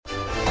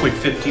Quick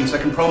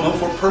 15-second promo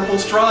for Purple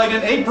Stride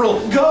in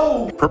April.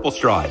 Go!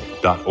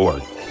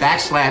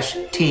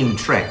 purplestride.org/Team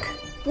Trek.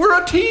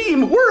 We're a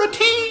team! We're a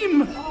team!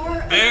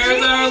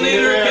 There's our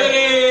leader,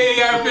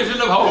 Kitty, our vision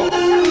of hope.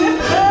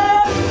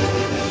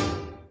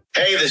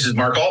 Hey, this is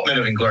Mark Altman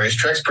of Inglorious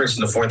Treksperts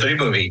in the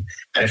 430 movie.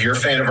 And if you're a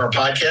fan of our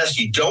podcast,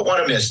 you don't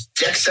want to miss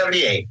Deck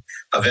 78.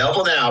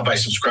 Available now by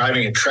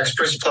subscribing at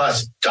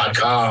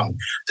TrekspertsPlus.com.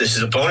 This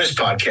is a bonus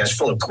podcast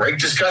full of great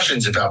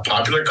discussions about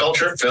popular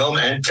culture, film,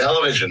 and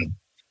television.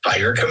 By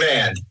your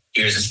command,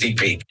 here's a sneak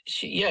peek.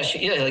 She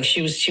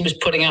was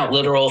putting out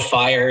literal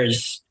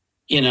fires.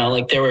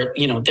 There were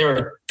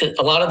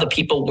a lot of the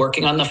people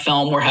working on the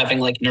film were having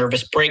like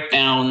nervous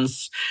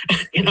breakdowns,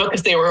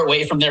 because they were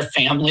away from their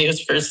families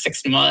for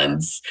 6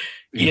 months.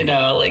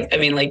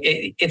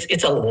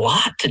 It's a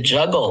lot to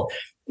juggle.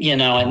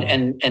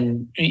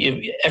 And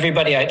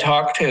everybody I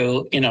talked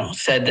to,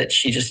 said that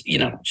she just,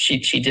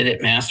 she did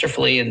it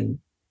masterfully, and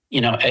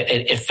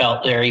it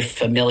felt very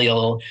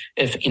familial.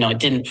 If it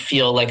didn't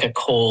feel like a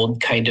cold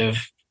kind of.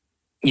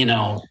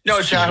 No,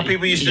 it's how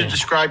people used to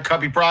describe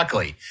Cubby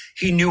Broccoli.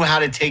 He knew how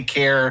to take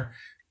care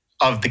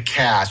of the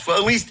cast. Well,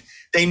 at least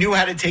they knew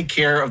how to take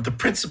care of the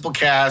principal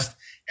cast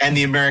and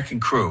the American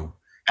crew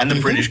and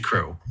the British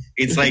crew.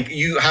 It's like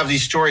you have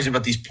these stories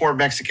about these poor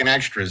Mexican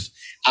extras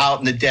out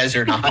in the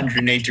desert,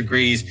 108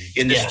 degrees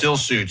in the still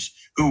suits,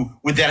 who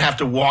would then have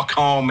to walk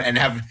home and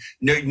have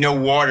no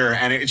water.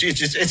 And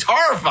it's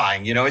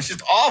horrifying. It's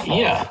just awful.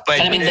 Yeah. But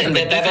and I mean,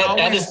 they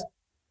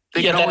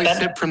can always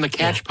sip from the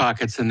catch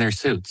pockets in their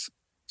suits.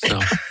 So,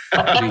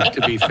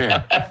 to be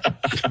fair,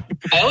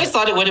 I always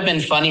thought it would have been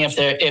funny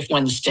if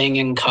when Sting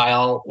and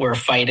Kyle were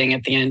fighting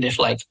at the end, if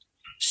like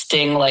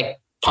Sting like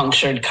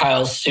punctured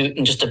Kyle's suit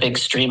and just a big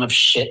stream of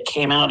shit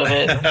came out of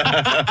it.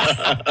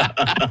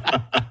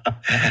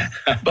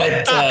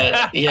 But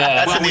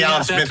that's in the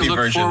Alan Smithy to look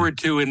version. Forward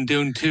to in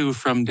Dune 2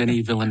 from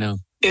Denis Villeneuve.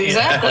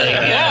 Exactly.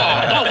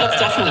 Yeah. No, that's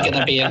definitely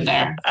going to be in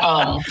there.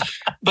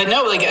 But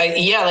no,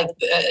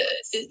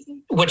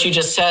 what you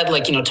just said,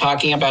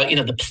 talking about,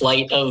 the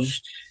plight of,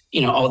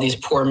 all these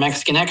poor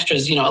Mexican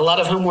extras, a lot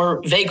of whom were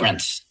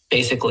vagrants,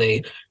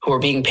 basically, who are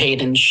being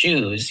paid in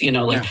shoes,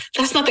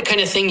 that's not the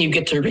kind of thing you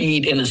get to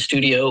read in a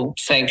studio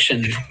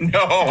sanctioned book.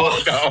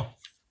 No.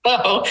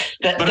 Oh,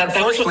 but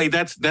unfortunately,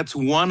 that's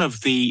one of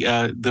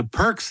the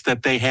perks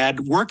that they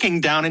had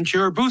working down in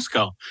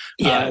Churubusco.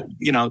 Yeah.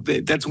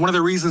 That's one of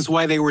the reasons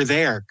why they were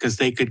there, because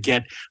they could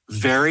get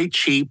very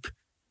cheap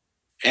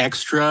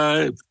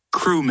extra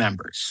crew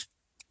members.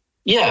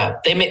 Yeah,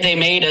 they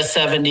made a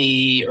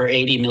 $70 or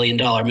 $80 million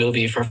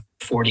movie for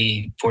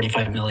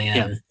 45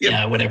 million.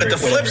 Yeah, whatever. But the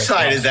flip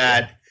side of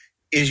that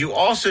is you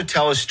also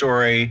tell a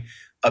story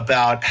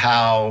about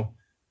how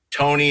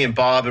Tony and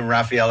Bob and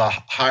Raffaella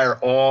hire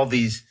all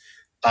these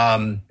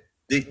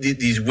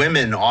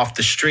women off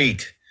the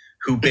street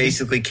who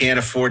basically can't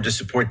afford to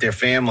support their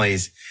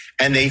families,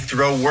 and they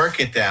throw work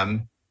at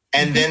them,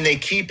 and then they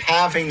keep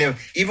having them,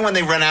 even when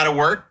they run out of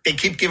work, they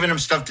keep giving them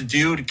stuff to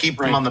do to keep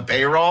them on the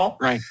payroll,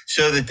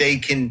 so that they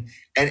can.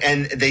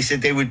 And they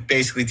said they would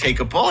basically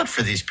take a bullet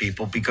for these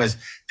people because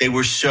they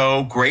were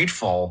so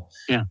grateful.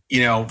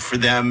 For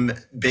them,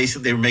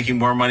 basically they were making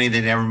more money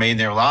than they ever made in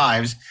their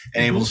lives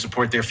and able to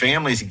support their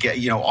families and get,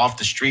 off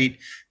the street,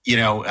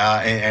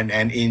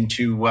 and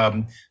into,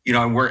 and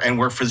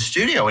work for the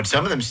studio. And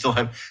some of them still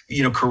have,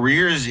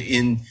 careers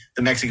in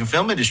the Mexican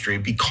film industry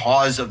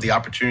because of the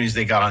opportunities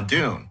they got on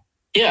Dune.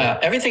 Yeah,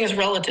 everything is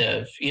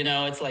relative.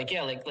 It's like.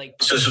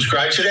 So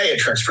subscribe today at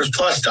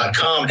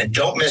TrekspertsPlus.com and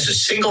don't miss a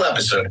single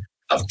episode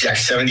of Deck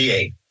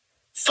 78.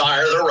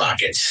 Fire the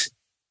rockets.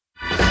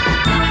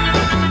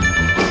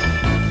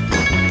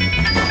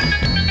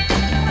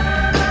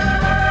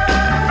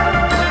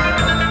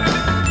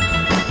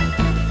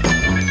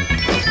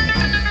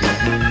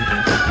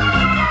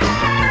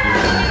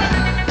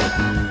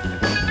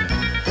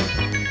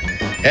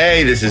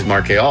 Hey, this is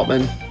Mark A.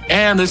 Altman.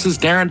 And this is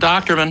Darren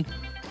Doctorman.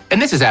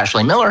 And this is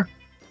Ashley Miller.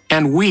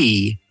 And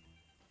we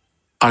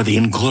are the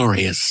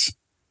Inglorious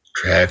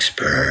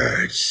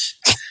Treksperts.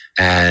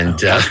 And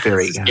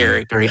very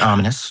scary, very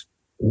ominous.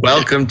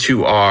 Welcome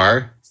to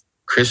our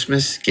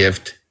Christmas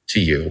gift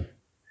to you.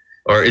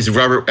 Or as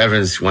Robert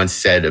Evans once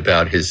said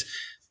about his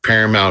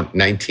Paramount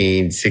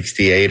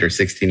 1968 or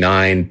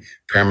 69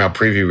 Paramount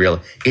preview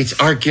reel, it's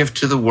our gift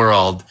to the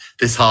world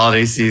this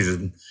holiday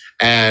season.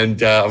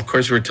 And of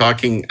course, we're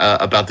talking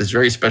about this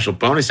very special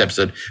bonus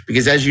episode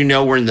because, as you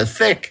know, we're in the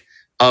thick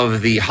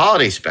of the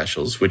holiday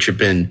specials, which have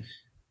been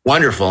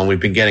wonderful. And we've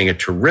been getting a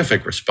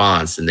terrific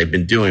response and they've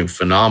been doing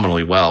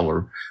phenomenally well.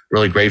 We're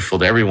really grateful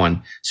to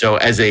everyone. So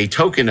as a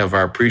token of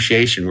our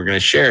appreciation, we're going to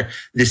share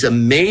this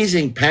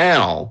amazing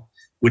panel,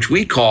 which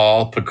we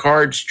call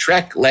Picard's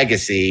Trek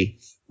Legacy,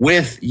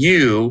 with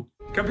you.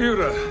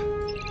 Computer,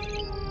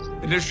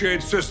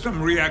 initiate system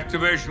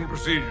reactivation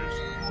procedures.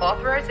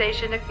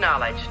 Authorization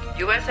acknowledged.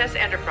 USS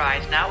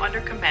Enterprise now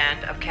under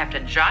command of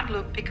Captain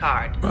Jean-Luc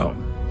Picard. Well,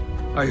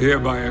 I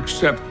hereby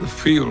accept the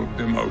field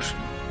demotion.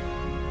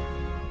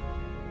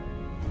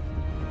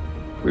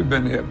 We've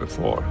been here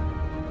before,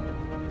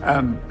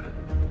 and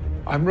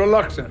I'm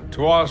reluctant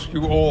to ask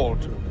you all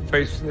to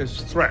face this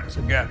threat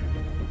again.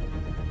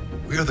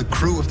 We are the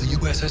crew of the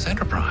USS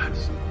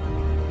Enterprise.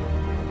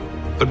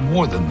 But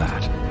more than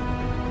that,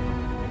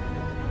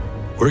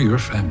 we're your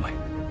family.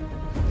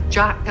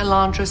 Jack,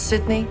 Alondra,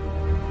 Sydney,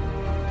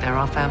 they're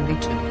our family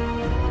too.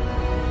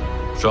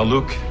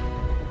 Jean-Luc,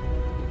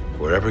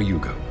 wherever you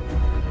go,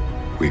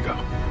 we go.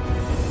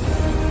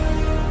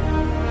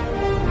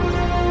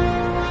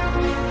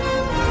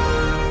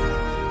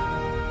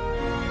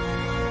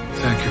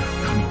 Thank you,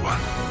 number one.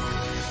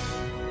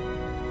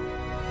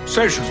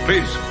 Stations,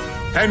 please.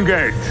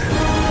 Engage.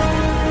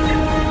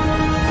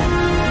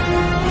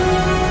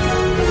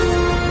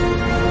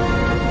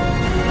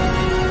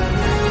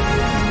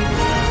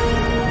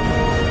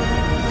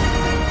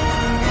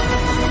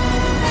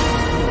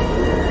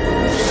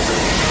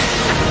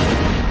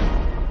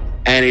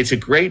 And it's a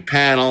great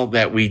panel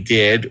that we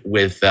did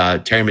with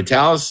Terry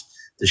Matalas,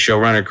 the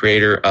showrunner,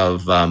 creator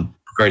of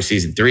Picard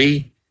Season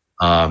 3,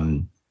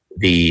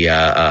 the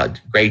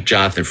great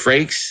Jonathan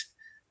Frakes,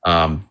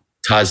 Todd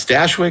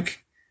STASHWICK,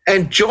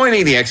 and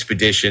joining the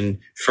expedition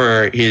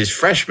for his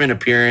freshman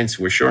appearance,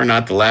 we're sure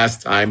not the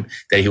last time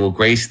that he will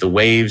grace the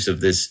waves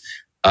of this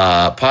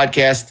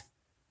podcast,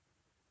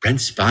 BRENT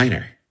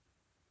SPINER.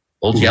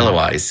 Old Yellow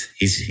Eyes.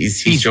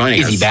 He's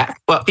joining us. Is he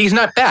back? Well, he's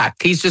not back.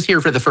 He's just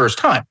here for the first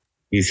time.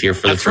 He's here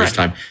for the first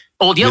time.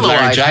 Old Yellow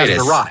Eyes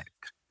has arrived.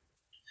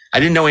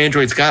 I didn't know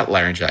androids got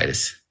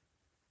laryngitis.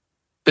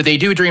 But they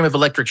do dream of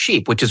electric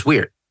sheep, which is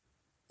weird.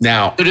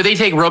 Now, so do they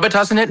take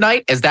Robitussin at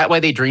night? Is that why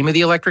they dream of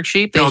the electric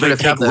sheep? No, they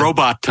take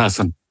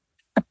Robotussin.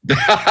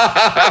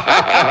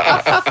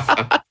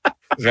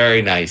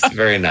 Very nice,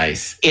 very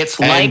nice. It's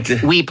like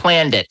we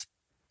planned it.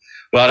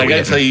 Well, I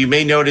got to tell you, you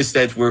may notice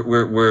that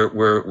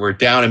we're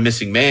down a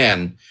missing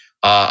man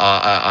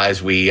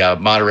as we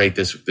moderate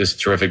this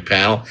terrific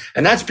panel,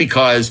 and that's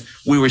because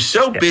we were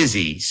so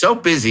busy at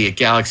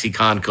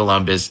GalaxyCon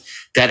Columbus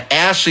that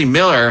Ashley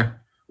Miller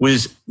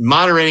was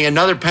moderating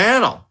another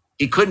panel.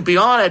 He couldn't be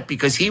on it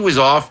because he was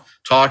off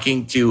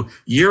talking to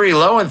Yuri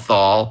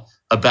Lowenthal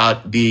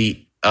about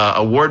the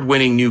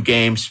award-winning new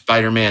game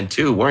Spider-Man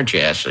 2, weren't you,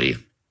 Ashley?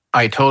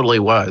 I totally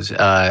was.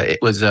 It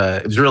was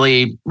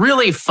really,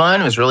 really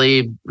fun. It was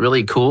really,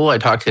 really cool. I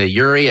talked to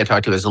Yuri. I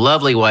talked to his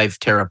lovely wife,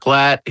 Tara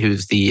Platt,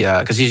 who's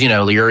because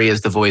Yuri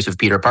is the voice of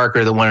Peter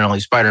Parker, the one and only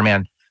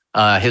Spider-Man.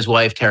 His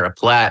wife, Tara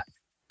Platt,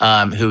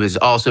 who is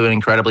also an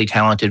incredibly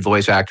talented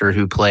voice actor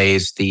who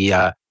plays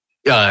the,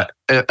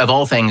 of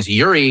all things,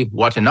 Yuri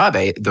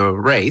Watanabe, the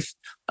Wraith,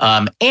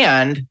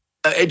 and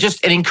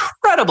just an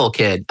incredible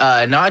kid,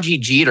 Najee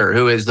Jeter,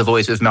 who is the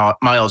voice of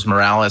Miles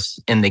Morales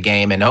in the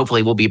game. And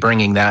hopefully we'll be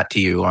bringing that to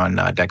you on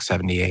Deck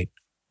 78.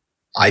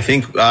 I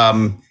think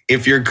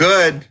if you're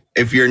good,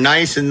 if you're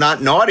nice and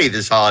not naughty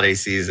this holiday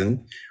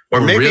season, or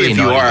maybe really if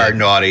you are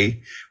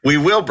naughty, we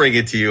will bring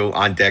it to you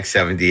on Deck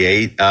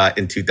 78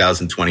 in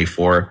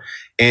 2024.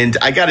 And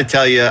I got to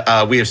tell you,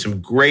 we have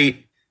some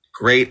great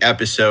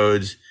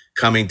episodes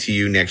coming to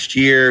you next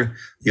year.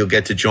 You'll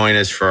get to join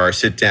us for our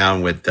sit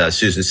down with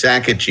Susan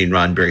Sackett, Gene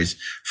Roddenberry's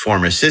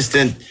former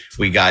assistant.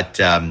 We got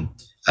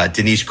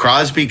Denise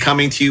Crosby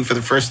coming to you for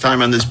the first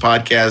time on this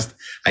podcast.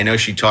 I know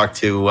she talked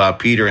to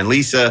Peter and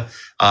Lisa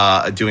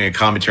doing a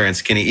commentary on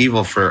Skinny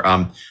Evil for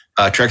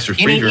Treks for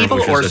Free Room,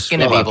 which was a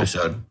swell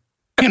episode.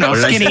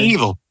 Skinny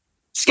Evil.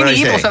 Skinny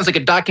Evil sounds like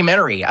a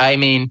documentary. I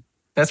mean,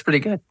 that's pretty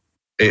good.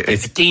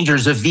 It's the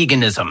dangers of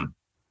veganism.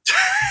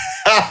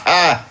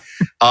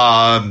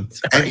 And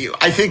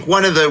I think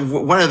one of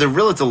the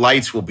real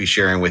delights we'll be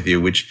sharing with you,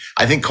 which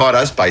I think caught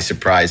us by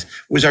surprise,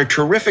 was our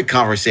terrific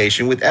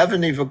conversation with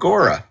Evan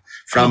Evagora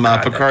from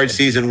Picard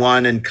Season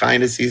 1 and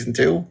kind of Season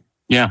 2.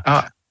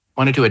 Yeah.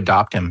 Wanted to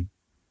adopt him.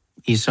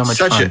 He's so much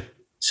fun.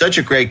 Such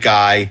a great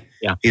guy.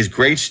 Yeah. He has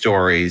great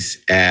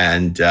stories,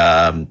 and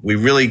we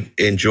really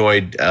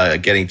enjoyed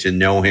getting to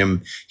know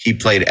him. He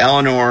played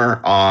Eleanor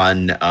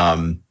on he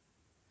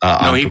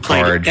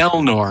Picard. played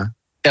Elnor.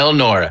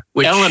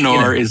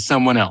 Eleanor is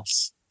someone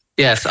else.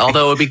 Yes,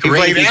 although it would be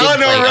great. He played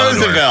Eleanor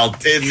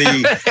Roosevelt in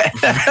the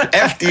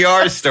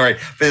FDR story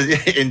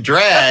in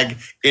drag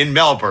in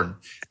Melbourne.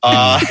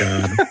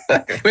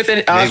 With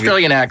an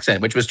Australian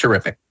accent, which was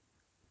terrific.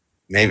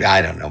 Maybe,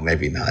 I don't know,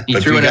 maybe not.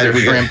 He threw another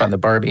shrimp on the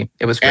Barbie.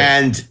 It was great.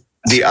 And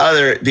the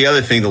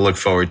other thing to look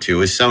forward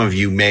to is some of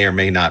you may or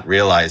may not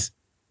realize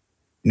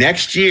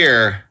next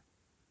year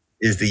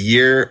is the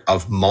year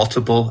of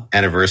multiple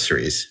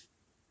anniversaries.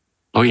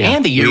 Oh, yeah.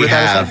 And the year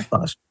without a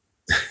Spock.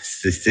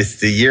 It's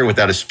the year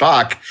without a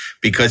Spock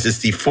because it's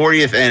the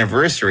 40th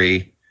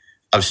anniversary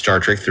of Star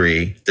Trek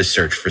III, The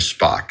Search for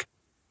Spock.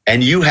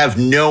 And you have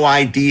no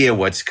idea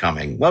what's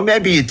coming. Well,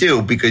 maybe you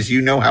do because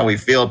you know how we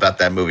feel about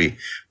that movie.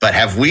 But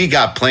have we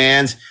got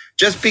plans?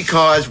 Just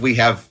because we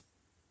have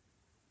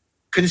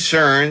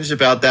concerns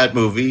about that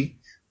movie,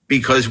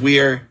 because we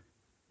are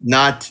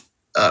not,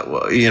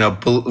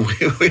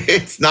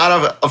 it's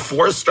not a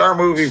 4-star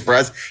movie for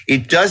us.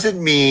 It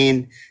doesn't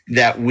mean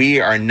that we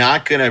are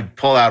not going to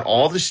pull out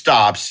all the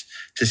stops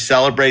to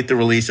celebrate the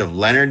release of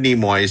Leonard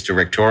Nimoy's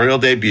directorial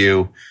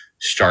debut,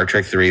 Star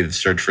Trek III, The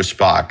Search for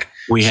Spock,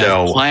 We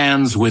have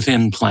plans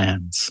within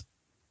plans.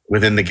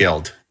 Within the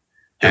guild.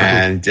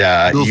 And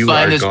you'll you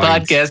find are this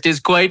podcast is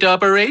quite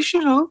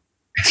operational.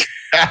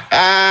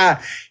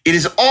 It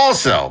is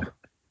also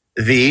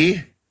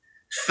the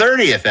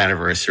 30th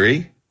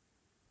anniversary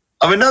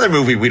of another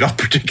movie we don't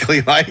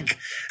particularly like,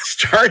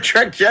 Star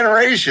Trek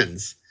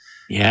Generations.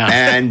 Yeah.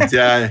 And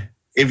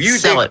if you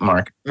Sell think it,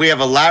 Mark. we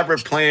have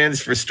elaborate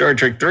plans for Star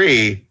Trek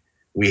 3,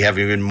 we have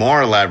even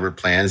more elaborate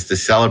plans to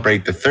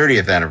celebrate the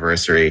 30th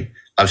anniversary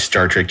of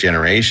Star Trek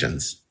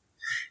Generations.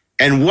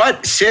 And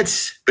what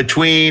sits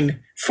between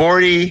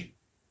 40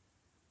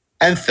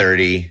 and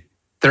 30?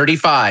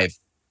 35.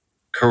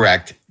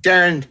 Correct.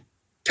 Darren,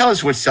 tell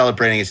us what's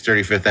celebrating its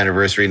 35th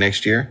anniversary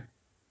next year.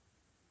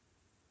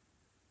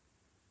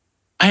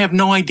 I have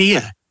no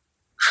idea.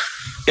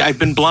 I've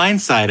been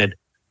blindsided.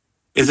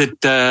 Is it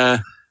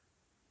what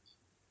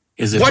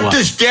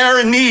does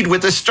Darren need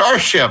with a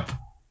starship?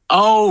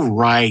 Oh,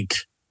 right.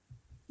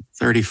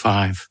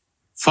 35.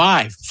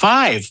 Five.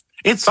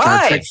 It's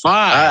Star Trek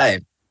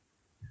 5.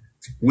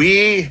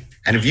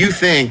 And if you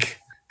think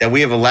that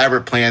we have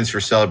elaborate plans for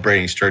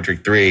celebrating Star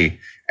Trek 3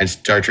 and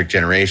Star Trek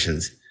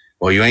Generations,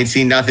 well, you ain't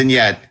seen nothing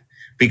yet,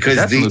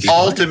 because the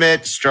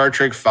ultimate Star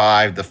Trek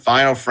 5, the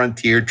Final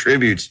Frontier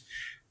tributes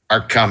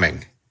are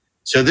coming.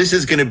 So this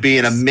is going to be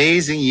an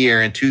amazing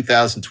year in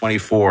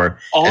 2024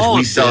 as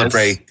we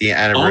celebrate the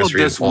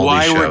anniversary of all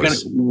these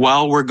shows.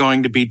 While we're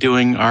going to be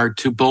doing our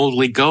To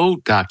Boldly Go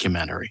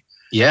documentary.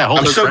 Yeah,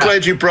 I'm so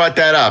glad you brought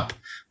that up,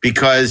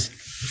 because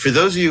for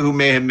those of you who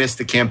may have missed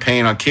the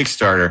campaign on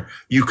Kickstarter,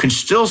 you can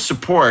still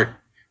support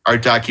our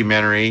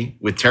documentary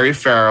with Terry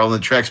Farrell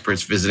and the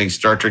Trexperts visiting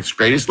Star Trek's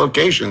greatest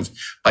locations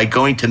by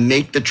going to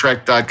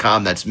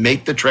makethetrek.com. That's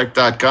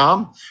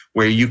makethetrek.com,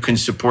 where you can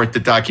support the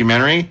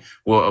documentary,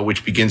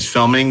 which begins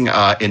filming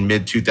in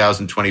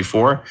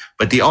mid-2024.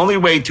 But the only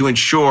way to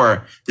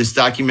ensure this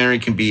documentary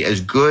can be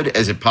as good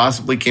as it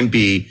possibly can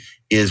be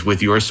is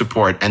with your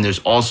support. And there's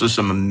also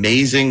some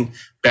amazing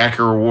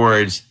backer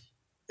rewards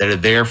that are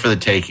there for the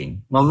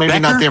taking. Well, maybe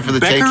not there for the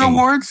taking. Becker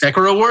Awards?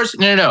 Becker Awards?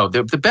 No.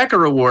 The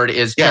Becker Award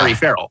is Terry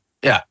Farrell.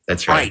 Yeah.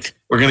 That's right.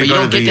 We're going to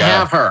go to the... You don't get to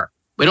have her.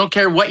 We don't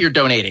care what you're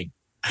donating.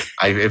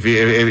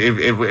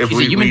 If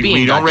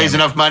we don't raise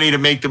enough money to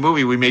make the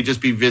movie, we may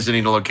just be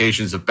visiting the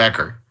locations of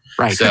Becker.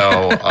 Right.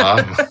 So,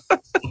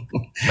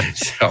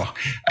 so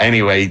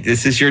anyway,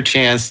 this is your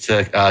chance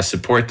to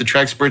support the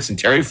Trexperts and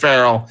Terry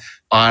Farrell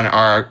on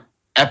our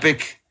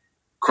epic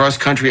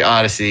cross-country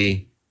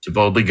odyssey to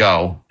boldly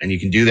go. And you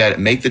can do that at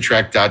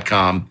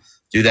makethetrek.com.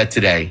 Do that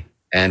today,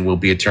 and we'll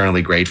be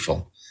eternally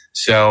grateful.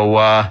 So,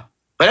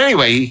 but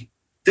anyway,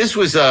 this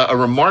was a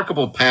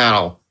remarkable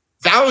panel.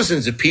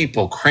 Thousands of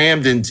people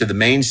crammed into the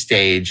main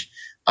stage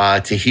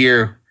to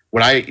hear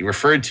what I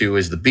referred to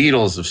as the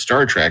Beatles of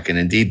Star Trek, and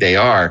indeed they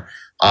are.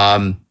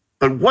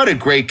 But what a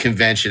great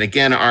convention.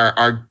 Again,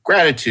 our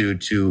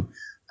gratitude to,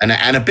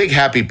 and a big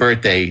happy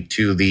birthday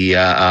to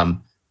the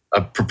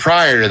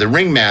proprietor, the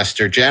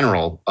ringmaster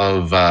general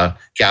of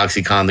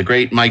GalaxyCon, the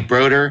great Mike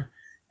Broder,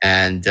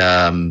 and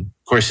of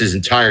course his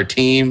entire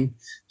team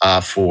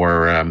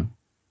for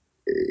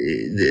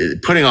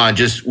putting on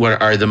just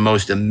what are the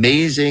most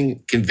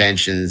amazing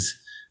conventions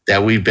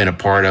that we've been a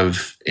part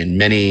of in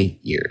many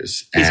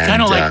years. He's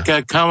kind of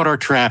like Commodore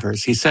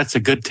Travers. He sets a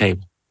good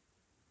table.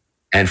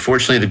 And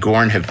fortunately, the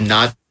Gorn have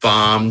not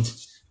bombed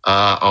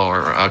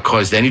or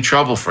caused any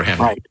trouble for him.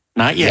 Right.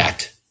 Not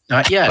yet.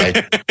 Not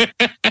yet.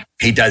 Right.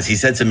 He does. He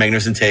sets a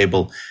magnificent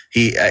table.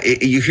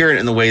 You hear it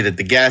in the way that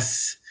the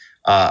guests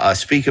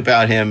speak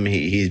about him.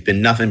 He's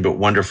been nothing but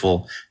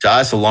wonderful to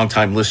us, a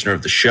longtime listener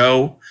of the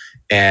show.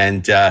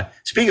 And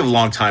speaking of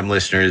longtime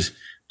listeners,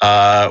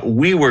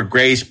 we were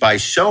graced by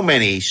so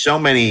many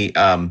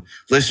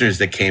listeners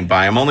that came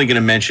by. I'm only going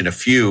to mention a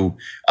few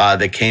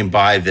that came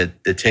by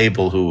the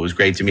table who was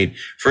great to meet.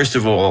 First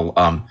of all,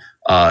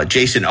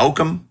 Jason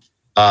Oakham,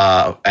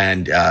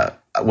 and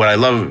what I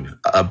love,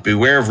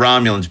 beware of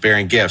Romulans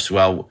bearing gifts.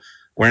 Well,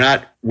 we're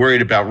not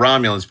worried about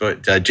Romulans,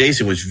 but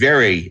Jason was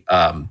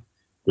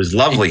was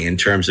lovely in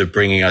terms of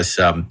bringing us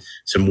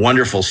some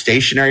wonderful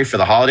stationery for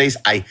the holidays.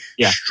 I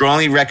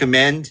strongly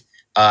recommend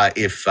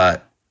if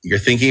you're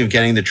thinking of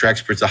getting the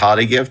Trexperts a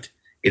holiday gift,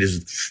 it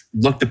is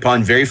looked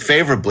upon very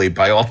favorably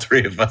by all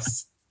three of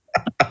us.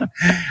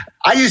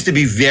 I used to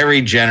be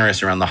very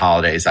generous around the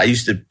holidays. I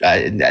used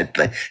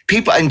to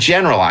people in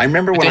general. I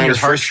remember when I was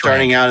first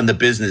starting out in the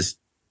business,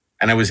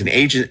 and I was an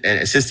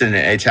assistant in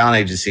an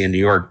Italian agency in New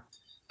York.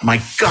 My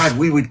God,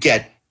 we would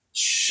get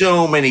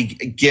so many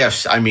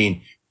gifts. I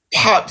mean,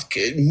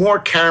 more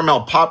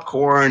caramel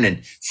popcorn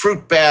and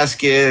fruit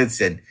baskets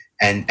and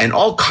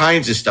all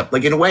kinds of stuff.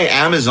 Like in a way,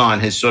 Amazon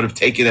has sort of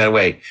taken that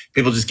away.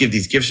 People just give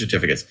these gift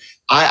certificates.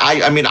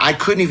 I mean, I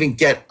couldn't even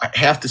get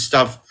half the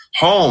stuff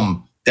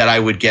home that I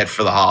would get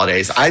for the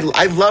holidays.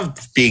 I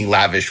loved being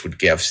lavish with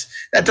gifts.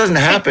 That doesn't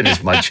happen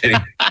as much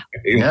anymore.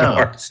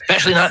 No,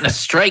 especially not in a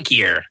strike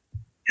year.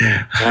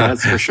 Yeah,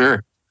 that's for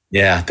sure.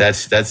 Yeah,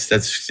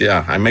 that's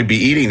yeah. I might be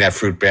eating that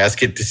fruit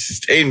basket to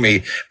sustain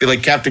me. Be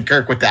like Captain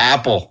Kirk with the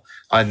apple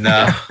on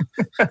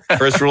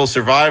First Rule of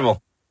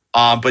Survival.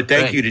 But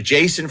thank you to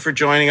Jason for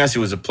joining us. It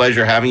was a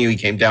pleasure having you. He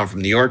came down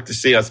from New York to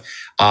see us.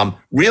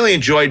 Really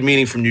enjoyed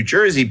meeting from New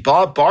Jersey,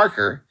 Bob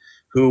Barker,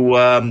 who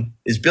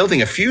is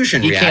building a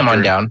fusion reactor. He came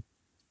on down.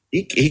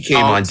 He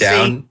came on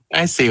down.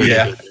 I see what you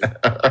did.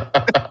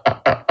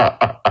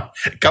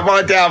 Come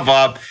on down,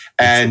 Bob.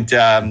 And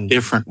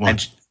different one.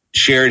 And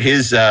shared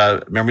his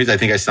memories. I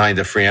think I signed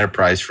a Free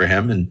Enterprise for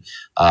him and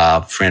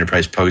Free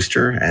Enterprise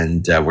poster.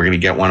 And we're going to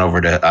get one over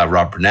to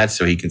Rob Burnett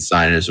so he can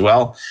sign it as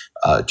well.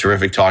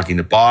 Terrific talking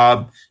to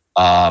Bob.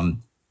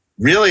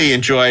 Really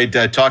enjoyed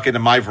talking to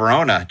my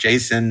Verona,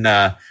 Jason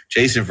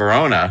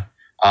Verona.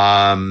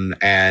 And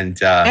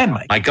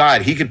my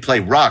God, he could play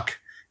Ruck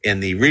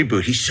in the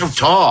reboot. He's so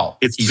tall.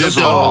 He's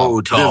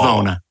so tall.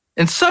 Vivona.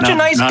 And such a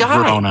nice guy.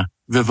 Verona.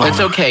 Vivona. It's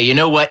okay. You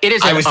know what? It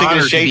is an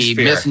honor to be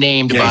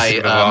misnamed by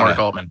Mark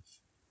Altman.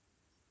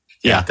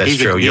 Yeah, that's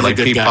true. You're like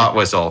Pete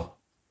Potwhistle.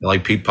 You're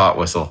like Pete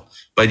Potwhistle.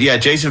 But yeah,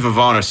 Jason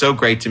Vivona, so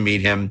great to meet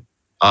him.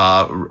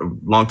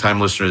 Longtime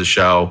listener of the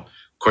show.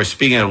 Of course,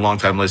 speaking of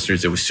longtime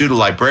listeners, it was Sue the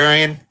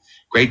Librarian.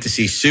 Great to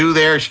see Sue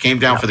there. She came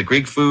down for the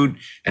Greek food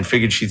and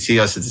figured she'd see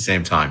us at the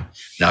same time.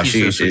 Now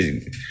she's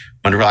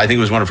wonderful. I think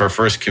it was one of her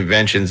first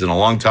conventions in a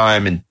long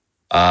time, and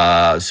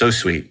so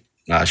sweet.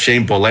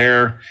 Shane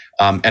Bolaire,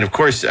 and of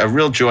course, a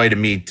real joy to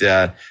meet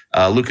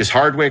Lucas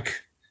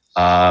Hardwick,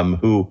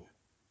 who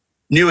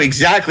knew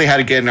exactly how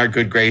to get in our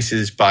good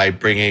graces by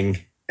bringing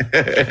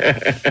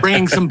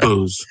some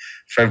booze.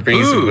 Some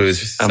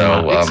booze.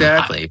 So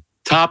exactly,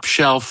 top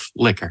shelf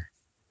liquor.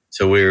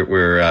 So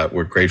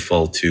we're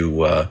grateful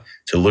to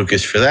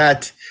Lucas for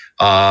that,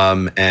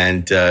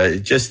 and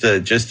just a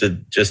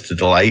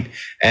delight.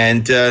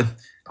 And I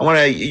want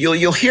to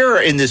you'll hear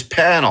in this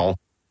panel.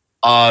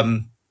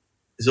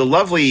 There's a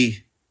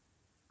lovely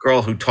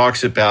girl who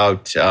talks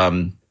about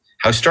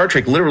how Star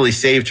Trek literally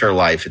saved her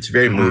life. It's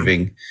very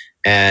moving.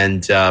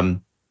 And she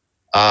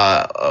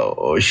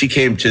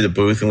came to the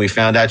booth and we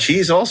found out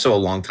she's also a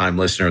longtime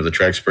listener of the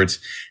Trexperts.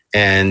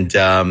 And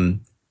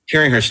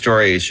hearing her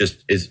story is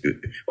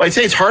well, I'd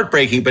say it's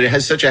heartbreaking, but it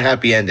has such a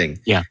happy ending.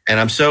 Yeah. And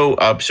I'm so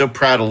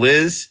proud of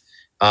Liz.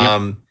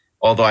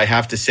 Although I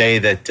have to say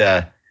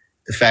that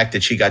the fact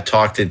that she got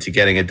talked into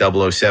getting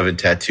a 007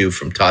 tattoo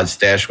from Todd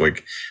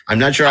Stashwick, I'm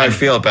not sure how I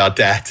feel about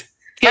that.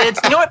 Kids,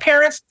 you know what,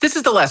 parents? This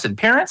is the lesson.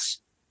 Parents,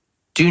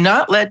 do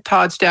not let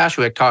Todd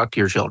Stashwick talk to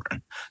your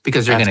children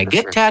because they're going to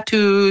get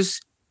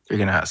tattoos. They're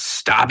going to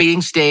stop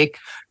eating steak.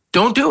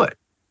 Don't do it.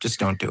 Just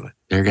don't do it.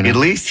 They're gonna. At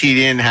least he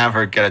didn't have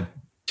her get a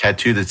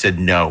tattoo that said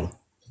no.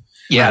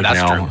 Yeah, right,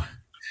 that's true.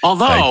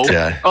 Although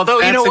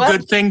you know what? That's a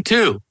good thing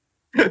too.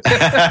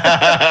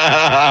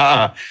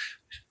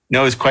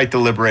 No is quite the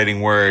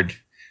liberating word.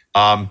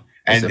 And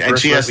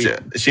she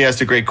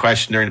asked a great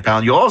question during the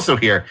panel. You'll also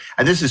hear,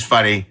 and this is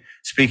funny,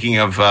 speaking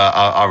of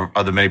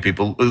the many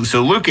people.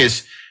 So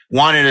Lucas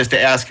wanted us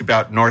to ask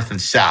about North and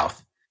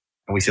South.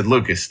 And we said,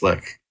 Lucas,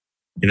 look,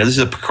 this is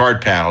a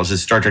Picard panel. This is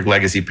a Star Trek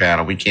Legacy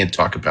panel. We can't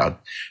talk about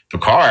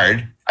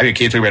Picard. I mean,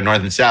 can't talk about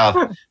North and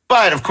South.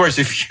 But of course,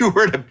 if you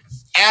were to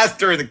ask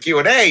during the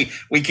Q&A,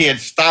 we can't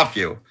stop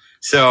you.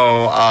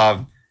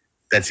 So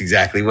that's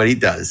exactly what he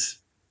does.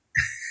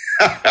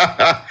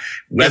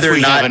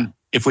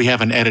 If we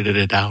haven't edited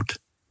it out,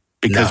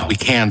 because we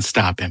can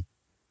stop him.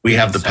 We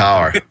have the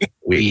power.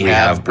 We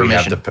have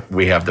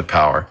the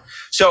power.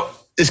 So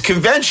this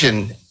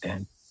convention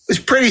was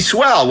pretty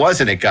swell,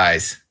 wasn't it,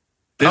 guys?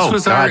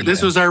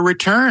 This was our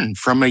return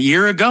from a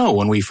year ago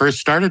when we first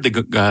started to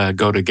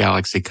go to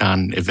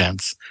GalaxyCon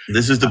events.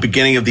 This is the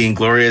beginning of the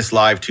Inglorious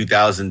Live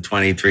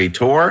 2023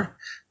 tour,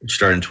 which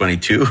started in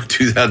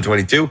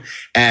 2022.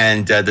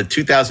 And the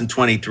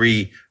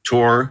 2023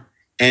 tour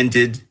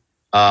ended.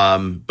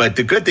 But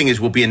the good thing is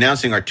we'll be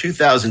announcing our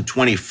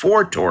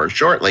 2024 tour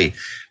shortly.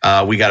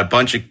 We got a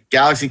bunch of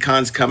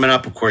GalaxyCons coming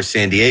up. Of course,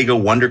 San Diego,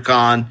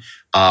 WonderCon.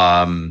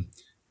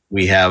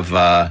 We have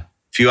a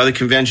few other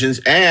conventions.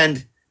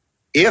 And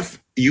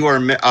if you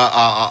are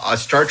a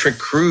Star Trek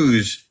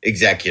cruise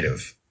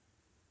executive,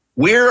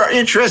 we're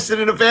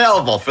interested and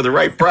available for the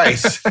right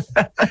price.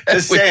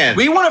 Just saying.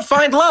 We want to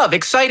find love,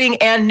 exciting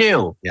and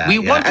new. We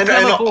want to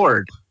come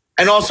aboard.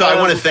 And also, I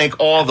want to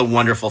thank all the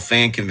wonderful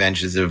fan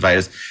conventions that invite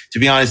us. To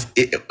be honest,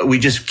 we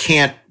just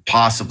can't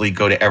possibly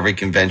go to every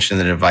convention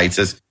that invites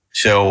us.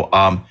 So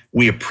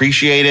we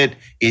appreciate it.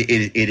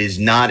 It is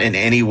not in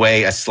any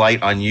way a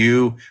slight on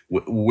you.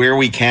 Where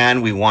we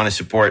can, we want to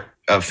support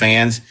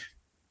fans.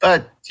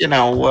 But, we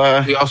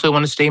also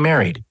want to stay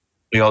married.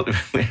 We all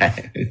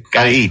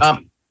gotta eat.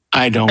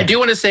 I don't. I do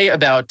want to say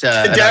about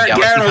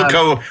Darren will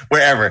go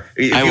wherever.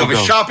 If you have a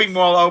shopping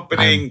mall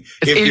opening,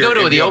 if you go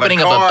to the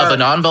opening of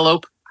an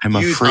envelope, I'm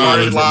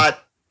afraid.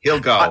 Lot,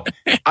 he'll go.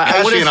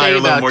 I want to say a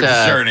little more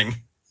discerning.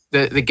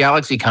 The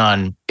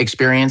GalaxyCon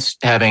experience,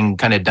 having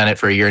kind of done it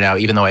for a year now,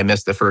 even though I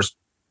missed the first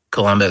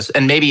Columbus,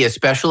 and maybe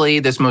especially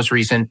this most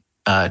recent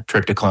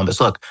trip to Columbus.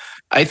 Look,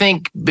 I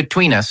think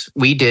between us,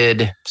 we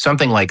did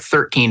something like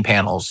 13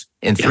 panels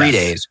in 3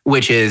 days,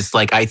 which is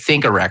I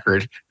think a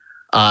record.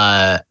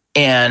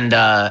 And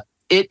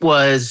it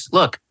was,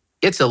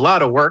 it's a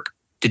lot of work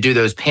to do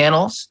those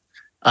panels.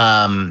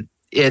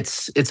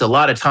 it's a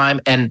lot of time,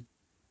 and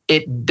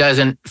it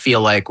doesn't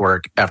feel like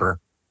work ever.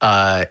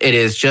 It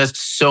is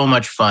just so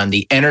much fun.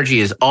 The energy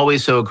is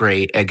always so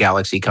great at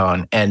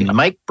GalaxyCon, and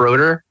Mike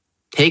Broder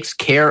takes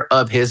care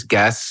of his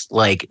guests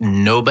like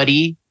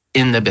nobody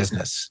in the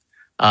business.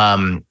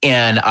 And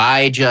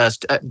I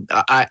just,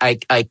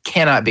 I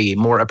cannot be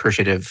more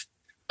appreciative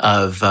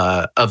of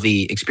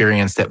the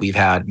experience that we've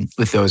had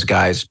with those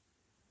guys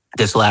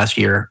this last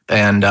year,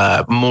 and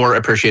more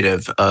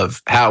appreciative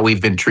of how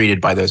we've been treated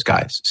by those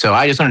guys. So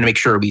I just wanted to make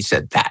sure we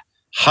said that.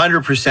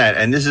 100%.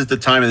 And this is the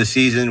time of the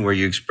season where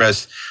you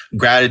express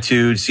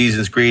gratitude,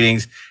 season's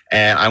greetings.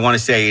 And I want to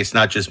say it's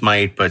not just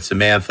Mike, but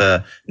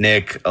Samantha,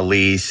 Nick,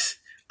 Elise,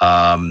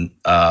 so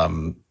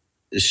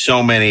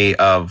many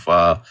of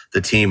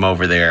the team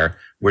over there.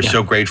 We're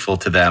so grateful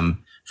to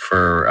them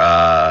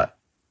for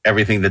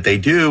everything that they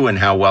do and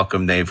how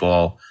welcome they've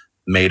all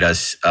made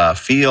us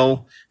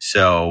feel.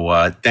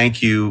 So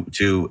thank you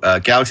to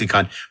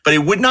GalaxyCon. But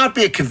it would not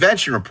be a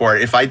convention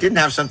report if I didn't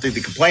have something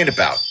to complain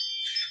about.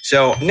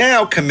 So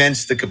now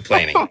commence the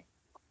complaining.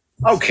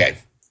 Okay.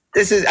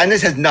 This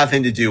has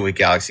nothing to do with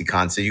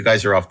GalaxyCon, so you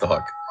guys are off the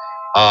hook.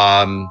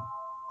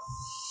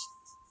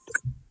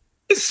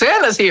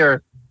 Santa's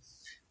here.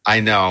 I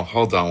know.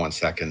 Hold on one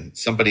second.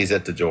 Somebody's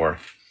at the door.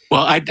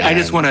 Well, I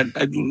just want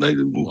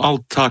to,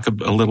 I'll talk a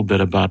little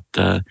bit about,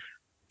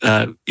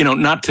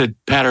 not to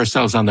pat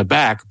ourselves on the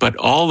back, but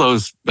all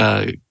those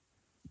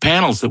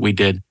panels that we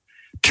did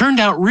turned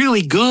out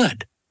really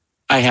good,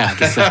 I have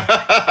to say.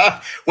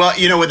 Well,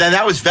 then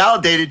that was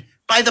validated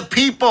by the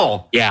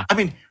people. Yeah. I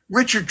mean,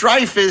 Richard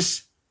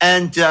Dreyfuss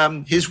and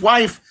his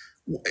wife,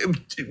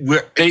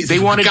 they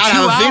wanted 2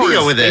 hours.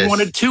 Video with this. They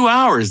wanted 2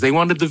 hours. They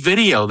wanted the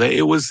video.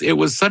 It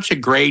was such a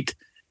great.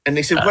 And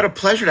they said, what a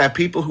pleasure to have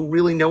people who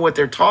really know what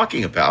they're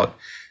talking about.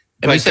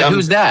 And we said,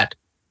 who's that?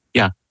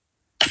 Yeah.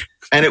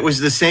 And it was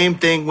the same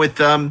thing with,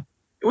 it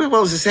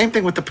was the same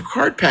thing with the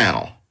Picard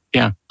panel.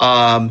 Yeah.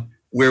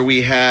 Where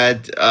we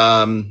had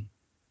all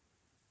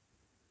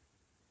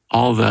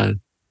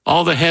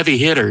the heavy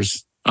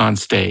hitters on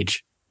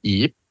stage.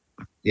 Yep.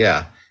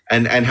 Yeah.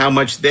 And how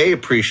much they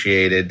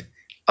appreciated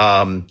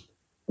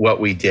what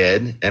we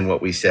did and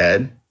what we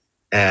said.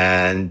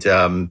 And,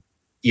 that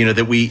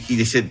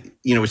they said,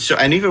 so,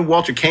 and even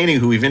Walter Koenig,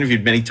 who we've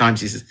interviewed many times,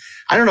 he says,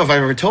 I don't know if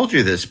I've ever told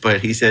you this, but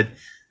he said,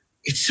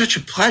 it's such a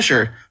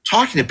pleasure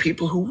talking to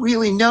people who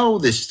really know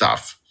this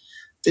stuff.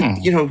 And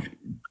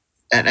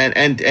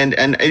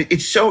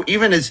it's so,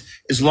 even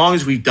as long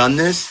as we've done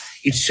this,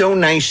 it's so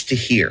nice to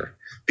hear,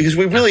 because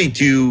we really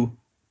do,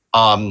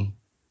 I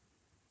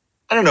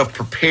don't know if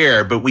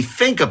prepare, but we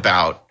think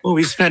about. Well,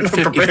 we spent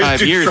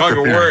 55 years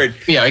preparing. Word.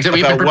 Yeah, except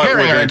we've been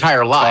preparing our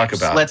entire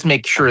lives. Let's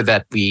make sure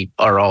that we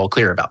are all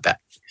clear about that.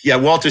 Yeah,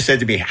 Walter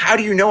said to me, how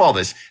do you know all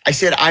this? I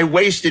said, I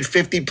wasted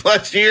 50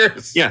 plus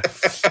years. Yeah.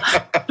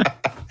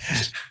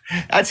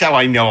 That's how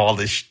I know all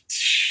this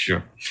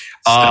stuff.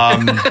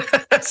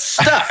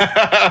 Stuff.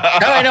 How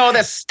do I know all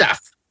this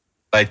stuff?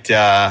 But,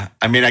 I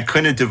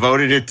couldn't have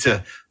devoted it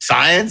to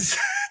science,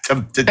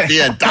 to be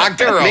a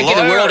doctor or making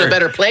the world a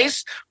better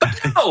place. But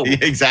no.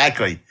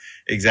 Exactly.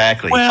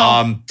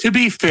 Well, to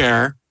be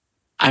fair,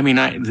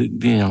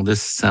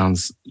 this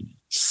sounds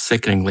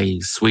sickeningly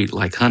sweet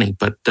like honey,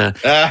 but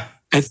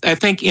I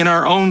think in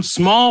our own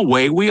small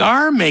way, we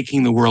are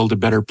making the world a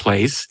better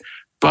place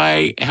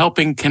by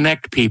helping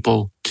connect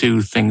people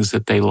to things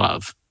that they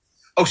love.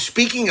 Oh,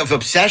 speaking of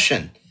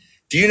obsession,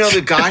 do you know the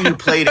guy who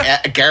played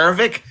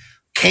Garrovick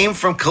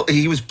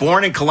he was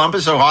born in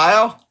Columbus,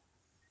 Ohio?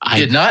 I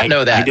did not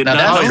know that. I did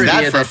not know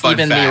that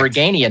even the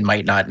Oregonian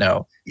might not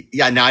know.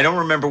 Yeah, now I don't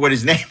remember what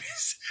his name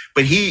is,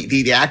 but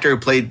the actor who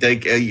played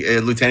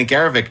Lieutenant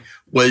Garrovick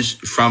was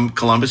from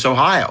Columbus,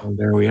 Ohio. Well,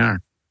 there we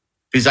are.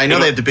 Because I know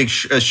they have the big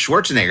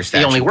Schwarzenegger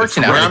statue. He only works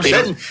in where I'm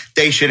sitting,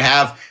 they should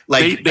have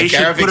they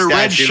should put a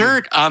red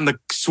shirt on the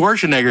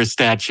Schwarzenegger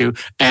statue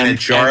and a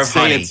jar of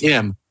honey. It's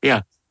him.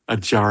 Yeah, a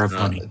jar of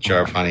honey. A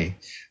jar of honey.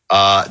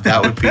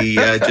 That would be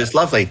just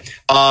lovely.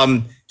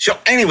 So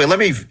anyway, let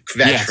me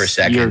kvetch for a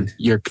second.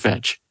 Your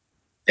kvetch.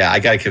 Yeah, I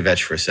got to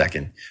kvetch for a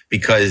second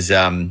because,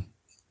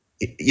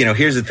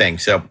 here's the thing.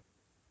 So,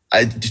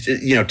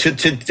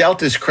 to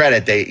Delta's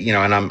credit, they,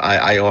 and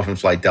I often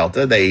fly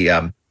Delta. They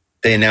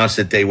announced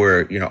that they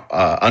were,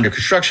 under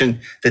construction,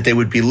 that they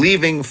would be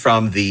leaving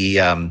from the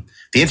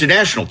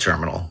international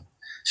terminal.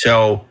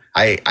 So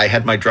I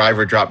had my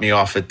driver drop me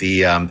off at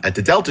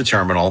the Delta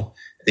terminal,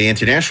 the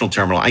international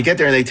terminal. I get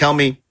there and they tell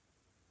me,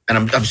 and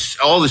I'm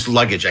all this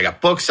luggage. I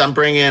got books I'm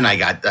bringing. I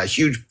got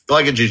huge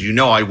luggage. As you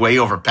know, I way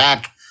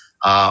overpack,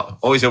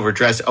 always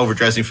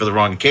overdressing for the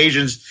wrong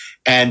occasions.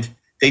 And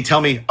they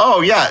tell me,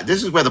 oh yeah,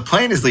 this is where the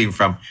plane is leaving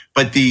from.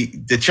 But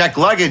the checked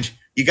luggage,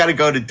 you got to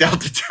go to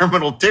Delta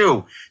Terminal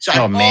 2. So I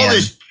have all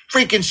this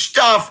freaking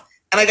stuff,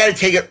 and I got to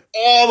take it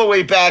all the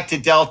way back to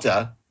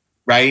Delta,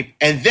 right?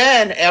 And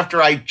then after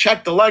I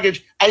check the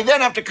luggage, I then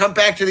have to come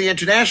back to the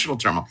international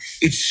terminal.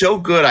 It's so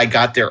good I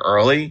got there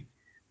early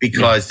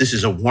because this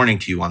is a warning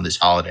to you on this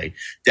holiday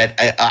that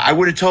I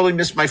would have totally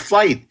missed my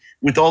flight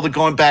with all the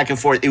going back and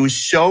forth. It was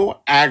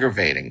so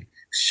aggravating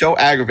so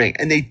aggravating.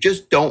 And they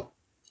just don't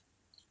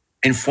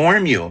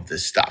inform you of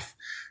this stuff.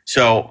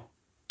 So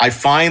I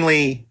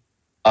finally,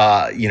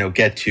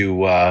 get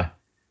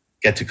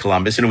to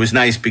Columbus, and it was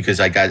nice because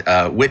I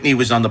got Whitney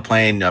was on the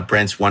plane.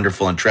 Brent's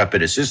wonderful,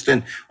 intrepid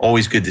assistant.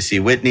 Always good to see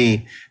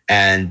Whitney.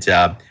 And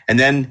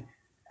then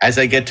as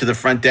I get to the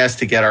front desk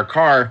to get our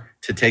car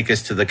to take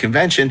us to the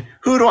convention,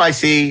 who do I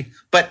see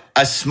but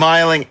a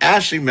smiling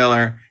Ashley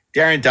Miller,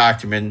 Darren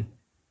Doctorman,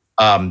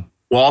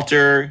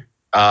 Walter.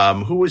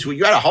 Who was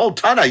you had a whole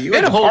ton of you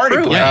had a whole party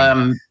crew.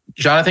 plane.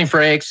 Jonathan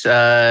Frakes,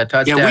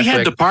 Todd Yeah, Stashwick. we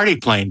had the party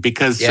plane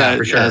because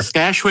for sure.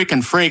 Stashwick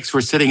and Frakes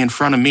were sitting in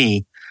front of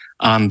me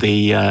on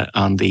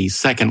the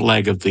second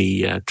leg of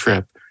the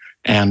trip,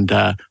 and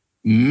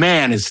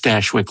man, is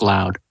Stashwick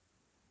loud.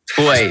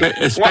 Boy,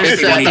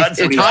 especially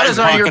when Todd is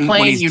on your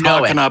plane, you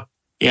know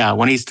it.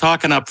 When he's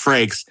talking up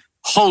Frakes,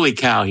 holy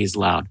cow, he's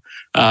loud.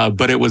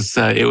 But it was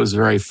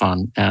very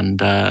fun,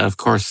 and of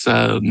course,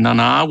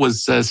 Nana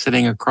was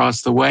sitting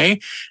across the way,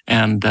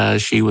 and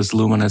she was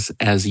luminous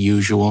as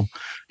usual.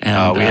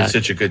 And we had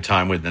such a good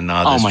time with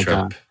Nana this trip.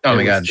 God. Oh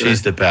my God,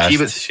 she's the best. She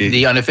was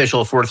the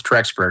unofficial fourth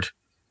Trexpert.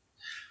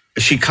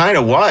 She kind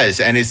of was,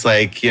 and it's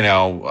like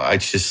I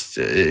just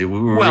we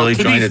were really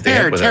joined at the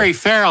hip with her. Terry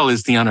Farrell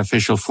is the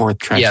unofficial fourth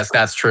Trexpert. Yes,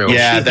 that's true.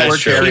 Yeah, that's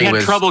true. She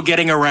had trouble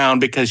getting around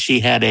because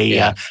she had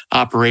a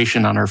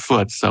operation on her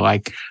foot, so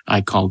I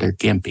called her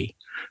Gimpy.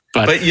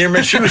 But you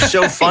remember, she was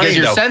so funny. Because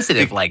you're though.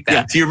 sensitive like that.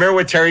 Yeah. Do you remember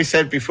what Terry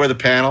said before the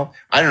panel?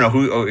 I don't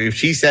know if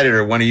she said it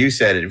or one of you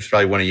said it. It was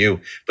probably one of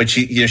you. But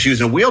she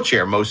was in a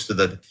wheelchair most of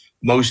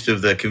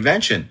the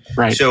convention.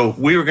 Right. So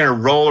we were going to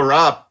roll her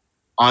up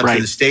onto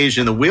the stage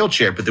in the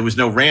wheelchair, but there was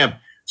no ramp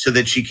so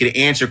that she could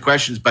answer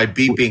questions by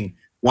beeping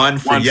one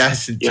for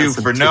yes and two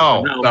for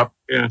no.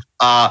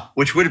 Yeah.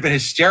 Which would have been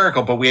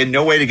hysterical, but we had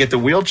no way to get the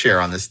wheelchair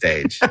on the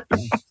stage.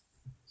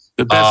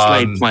 The best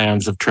laid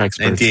plans of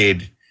Trexperts.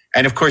 Indeed.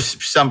 And of course,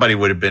 somebody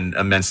would have been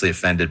immensely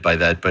offended by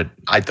that, but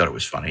I thought it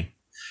was funny.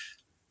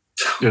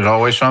 There's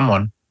always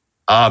someone.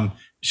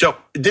 So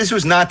this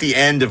was not the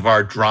end of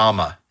our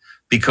drama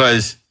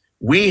because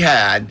we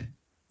had,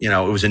 it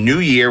was a new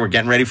year. We're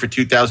getting ready for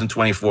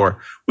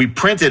 2024. We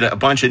printed a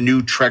bunch of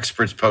new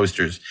Trexperts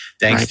posters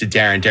thanks to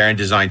Darren. Darren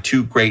designed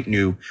 2 great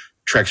new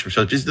Trexperts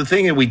posters. The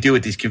thing that we do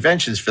at these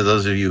conventions, for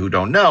those of you who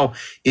don't know,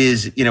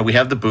 is, we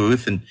have the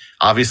booth, and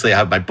obviously I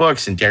have my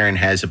books, and Darren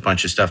has a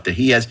bunch of stuff that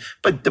he has.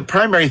 But the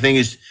primary thing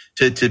is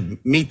to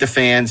meet the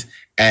fans,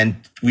 and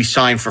we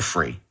sign for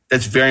free.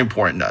 That's very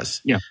important to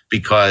us. Yeah.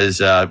 Because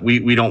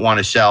we don't want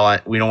to sell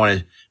it. We don't want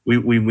to.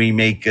 We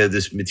make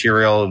this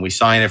material and we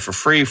sign it for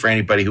free for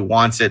anybody who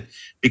wants it,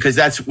 because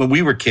that's when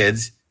we were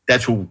kids.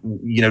 That's what,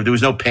 there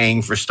was no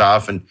paying for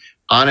stuff. And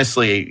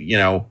honestly,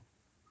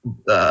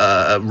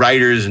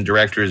 writers and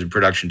directors and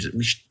productions,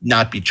 we should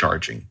not be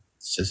charging.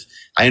 It's just,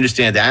 I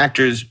understand the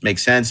actors make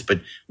sense,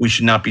 but we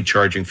should not be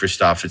charging for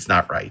stuff. It's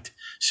not right.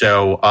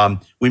 So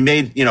we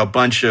made, a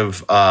bunch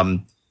of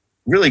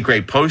really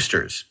great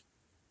posters.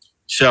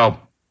 So,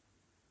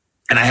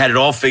 and I had it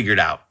all figured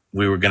out.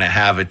 We were going to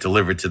have it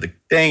delivered to the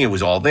thing. It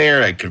was all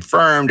there. I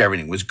confirmed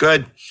everything was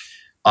good.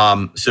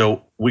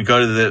 So we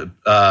go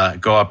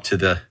up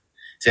to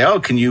say, oh,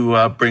 can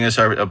you bring us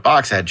a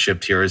box I had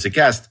shipped here as a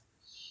guest?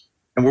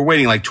 And we're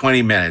waiting like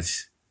 20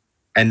 minutes,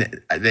 and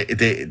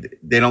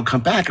they don't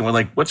come back. And we're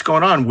like, what's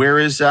going on?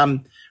 Where's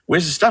the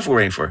stuff we're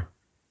waiting for?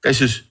 Guy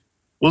says,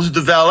 well, this is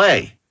the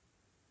valet.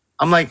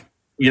 I'm like,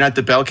 you're not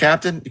the bell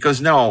captain? He goes,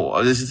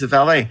 no, this is the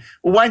valet.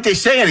 Well, why didn't they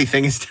say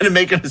anything instead of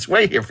making us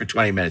wait here for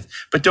 20 minutes?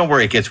 But don't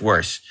worry, it gets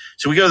worse.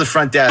 So we go to the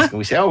front desk and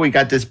we say, oh, we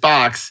got this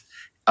box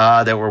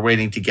that we're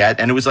waiting to get.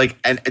 And it was like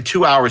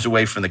 2 hours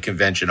away from the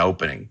convention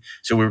opening.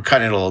 So we were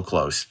cutting it a little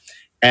close.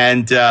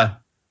 And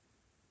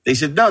they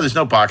said, no, there's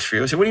no box for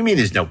you. I said, what do you mean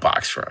there's no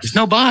box for us? There's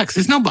no box.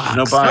 There's no box.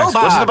 No box.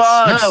 What's the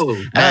box?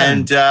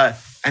 No.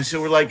 And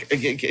so we're like,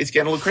 it's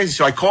getting a little crazy.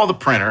 So I call the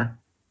printer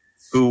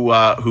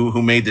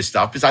who made this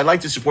stuff, because I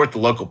like to support the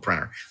local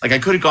printer. Like I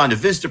could have gone to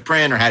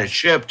Vistaprint or had it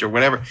shipped or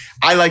whatever.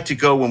 I like to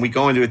go, when we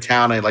go into a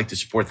town, I like to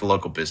support the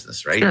local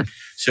business, right? Sure.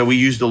 So we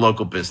used the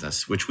local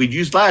business, which we'd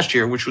used last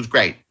year, which was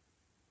great.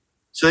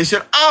 So they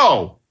said,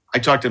 oh, I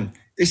talked to them.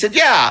 They said,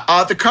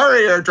 yeah, the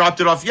courier dropped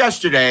it off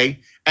yesterday,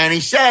 and he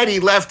said he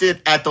left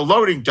it at the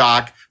loading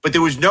dock, but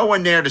there was no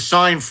one there to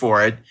sign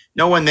for it.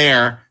 No one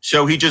there.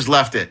 So he just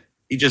left it.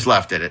 He just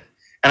left it.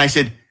 And I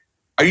said,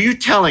 are you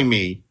telling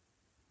me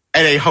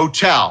at a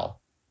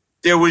hotel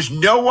there was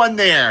no one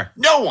there,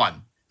 no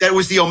one, that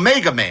was the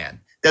Omega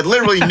Man, that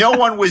literally no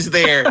one was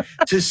there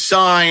to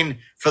sign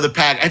for the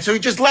pack? And so he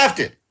just left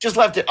it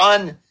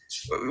on,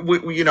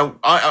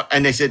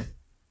 and they said,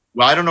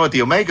 well, I don't know what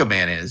the Omega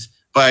Man is,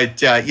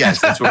 but yes,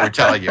 that's what we're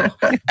telling you.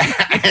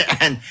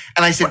 and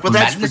I said, well,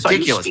 that's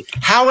ridiculous.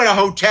 How at a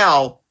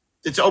hotel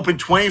that's open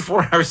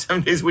 24 hours,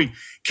 7 days a week,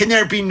 can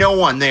there be no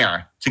one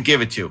there to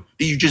give it to?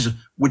 That you just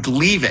would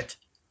leave it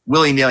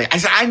willy-nilly? I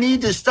said, I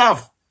need this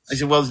stuff. I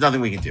said, well, there's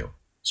nothing we can do.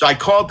 So I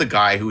called the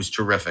guy who was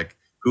terrific,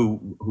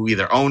 who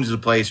either owns the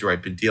place or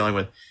I've been dealing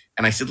with.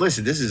 And I said,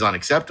 listen, this is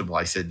unacceptable.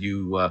 I said,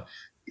 you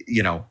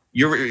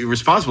you're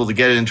responsible to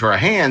get it into our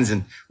hands,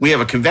 and we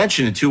have a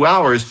convention in 2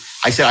 hours.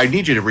 I said, I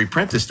need you to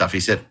reprint this stuff. He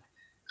said,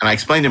 and I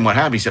explained to him what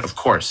happened. He said, of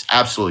course,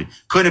 absolutely.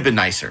 Couldn't have been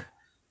nicer.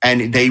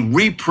 And they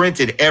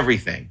reprinted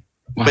everything.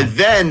 Wow. But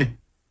then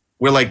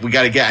we're like, we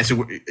got to get, I said,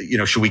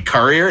 should we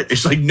courier it?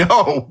 It's like,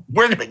 no,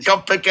 we're going to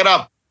come pick it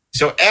up.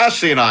 So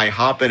Ashley and I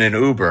hop in an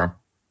Uber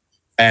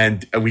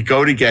and we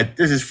go to get,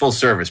 this is full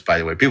service, by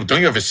the way. People, don't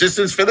you have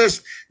assistants for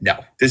this? No,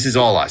 this is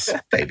all us,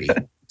 baby.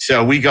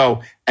 So we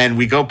go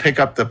pick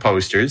up the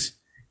posters.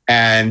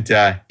 And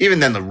even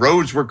then the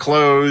roads were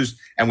closed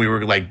and we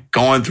were like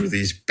going through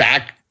these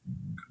back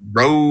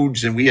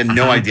roads and we had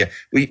no idea.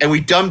 We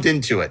dumped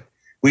into it.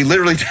 We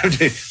literally,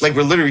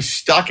 we're literally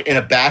stuck in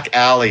a back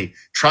alley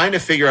trying to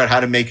figure out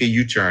how to make a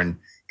U-turn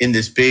in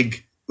this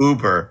big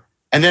Uber.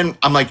 And then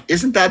I'm like,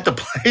 isn't that the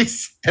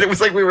place? And it was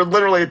like we were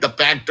literally at the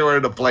back door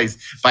of the place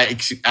by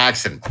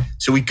accident.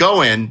 So we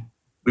go in,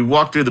 we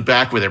walk through the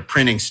back where they're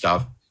printing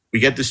stuff. We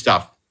get the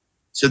stuff.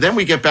 So then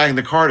we get back in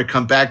the car to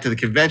come back to the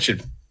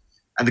convention.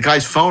 And the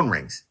guy's phone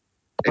rings,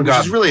 which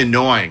is really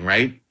annoying,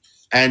 right?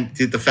 And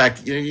the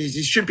fact, you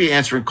shouldn't be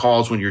answering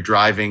calls when you're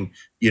driving,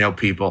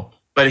 people.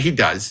 But he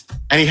does.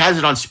 And he has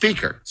it on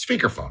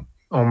speakerphone.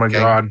 Oh, my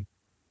God.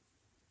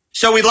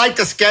 So we'd like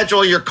to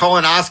schedule your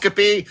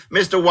colonoscopy,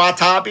 Mr.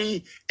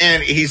 Watabe.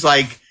 And he's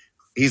like,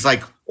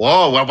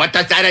 whoa, well, what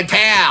does that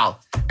entail?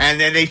 And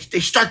then they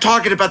start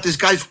talking about this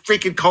guy's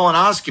freaking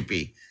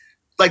colonoscopy.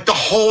 Like the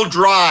whole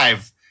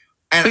drive.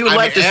 And we would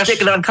like to stick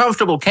an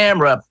uncomfortable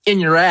camera in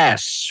your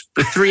ass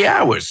for 3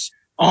 hours.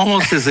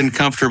 Almost as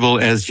uncomfortable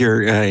as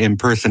your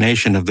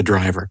impersonation of the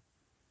driver.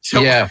 So,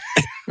 yeah,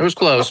 it was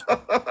close.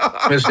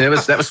 That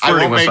was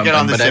flirting with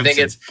something, but I think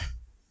it's...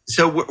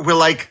 So we're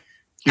like...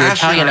 Your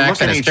Italian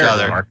accent is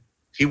terrible, Mark.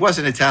 He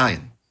wasn't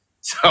Italian.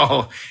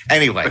 So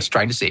anyway. I was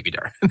trying to save you,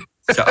 Darren.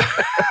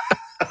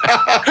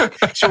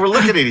 So we're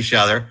looking at each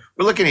other.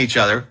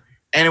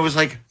 And it was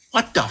like,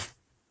 what the...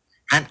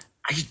 And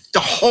the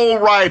whole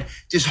ride,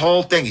 this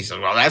whole thing, he said,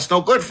 well, that's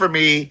no good for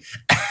me.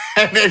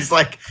 And he's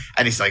like,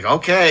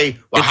 okay,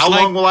 well, how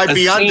long will I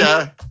be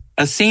under?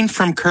 A scene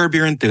from Curb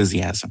Your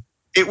Enthusiasm.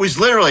 It was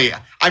literally,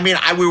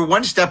 we were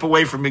one step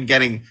away from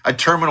getting a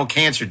terminal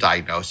cancer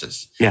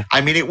diagnosis. Yeah.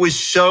 It was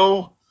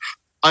so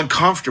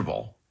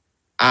uncomfortable.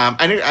 And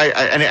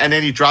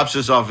then he drops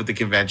us off at the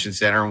convention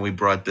center and we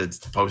brought the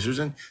posters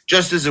in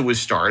just as it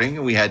was starting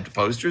and we had the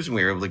posters and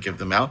we were able to give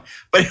them out.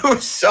 But it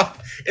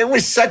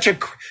was such a,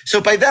 so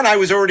by then I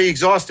was already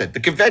exhausted. The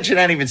convention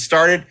hadn't even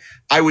started.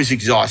 I was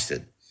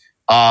exhausted.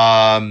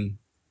 But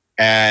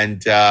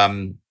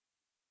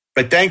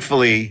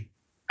thankfully,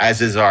 as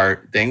is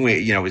our thing,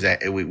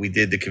 we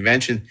did the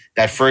convention.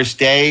 That first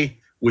day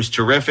was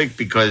terrific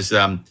because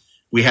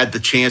we had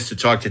the chance to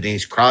talk to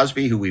Denise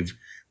Crosby, who we've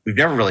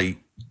never really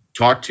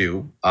talked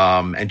to,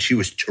 and she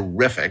was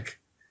terrific.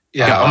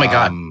 Yeah. Oh my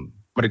God,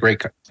 what a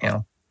great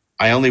panel!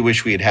 I only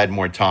wish we had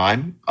more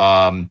time.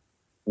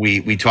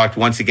 We talked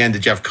once again to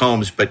Jeff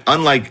Combs, but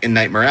unlike in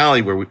Nightmare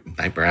Alley,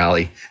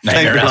 Nightmare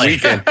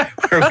Weekend,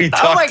 where we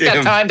talked to him.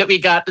 That time that we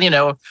got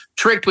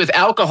tricked with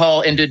alcohol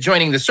into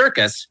joining the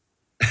circus.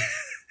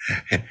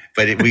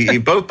 But we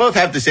both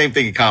have the same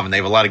thing in common. They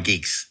have a lot of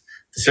geeks,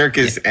 the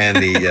circus and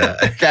the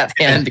that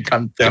and the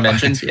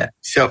conventions. Yeah.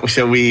 So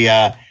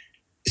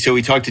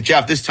we talked to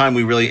Jeff. This time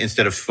we really,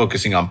 instead of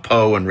focusing on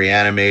Poe and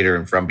Reanimator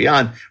and From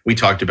Beyond, we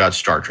talked about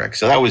Star Trek.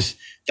 So that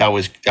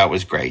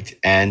was great.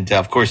 And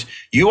of course,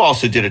 you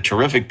also did a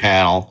terrific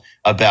panel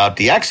about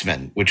the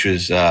X-Men, which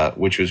was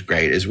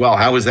great as well.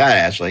 How was that,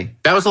 Ashley?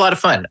 That was a lot of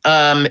fun.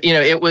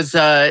 It was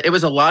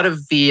a lot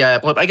of the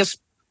I guess.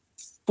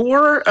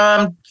 Four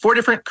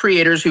different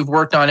creators who've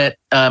worked on it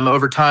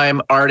over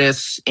time,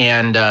 artists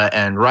and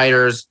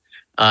writers.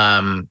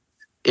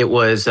 It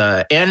was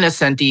Ann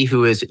Nesenti,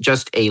 who is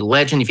just a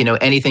legend. If you know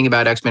anything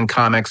about X-Men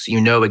comics, you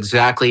know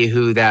exactly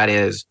who that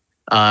is.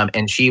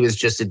 And she was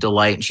just a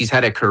delight. And she's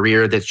had a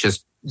career that's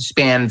just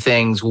spanned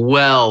things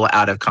well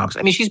out of comics.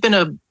 She's been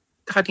a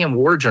goddamn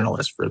war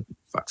journalist, for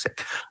fuck's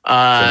sake.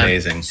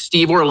 Amazing.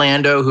 Steve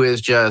Orlando, who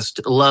is just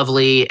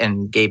lovely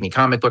and gave me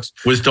comic books.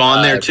 Was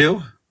Dawn there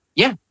too?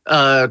 Yeah.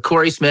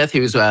 Corey Smith,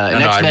 who's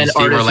an X-Men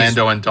Steve artist.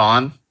 Orlando and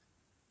Dawn.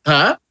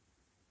 Huh?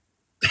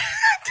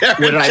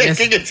 Darren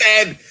shaking his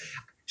head.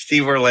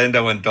 Steve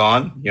Orlando and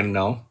Dawn,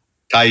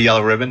 tie a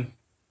yellow ribbon.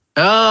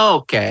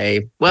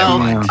 Okay. Well,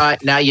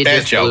 now you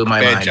bad just joke, blew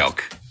my bad mind.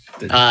 Joke.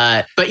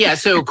 But yeah,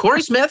 so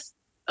Corey Smith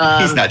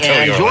He's not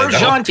and George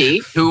Jonti,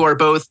 who are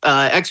both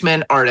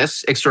X-Men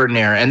artists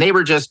extraordinaire, and they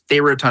were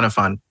a ton of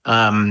fun.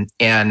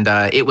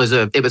 It was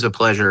a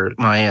pleasure.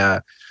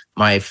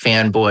 My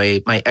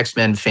fanboy, my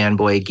X-Men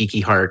fanboy,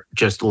 geeky heart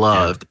just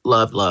loved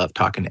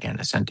talking to Ann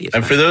Nesenti.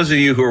 And for those of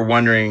you who are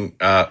wondering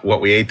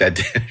what we ate that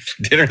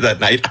dinner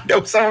that night, I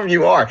know some of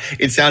you are.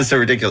 It sounds so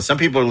ridiculous. Some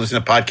people are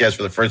listening to podcasts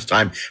for the first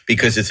time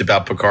because it's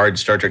about Picard,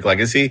 Star Trek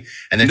Legacy,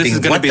 and they're thinking,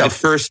 this is going to be the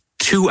first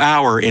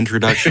 2-hour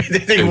introduction. They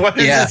think, what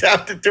does this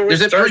have to do with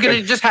Star Trek? We're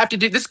going to just have to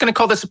do this. Is going to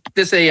call this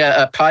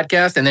a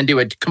podcast, and then do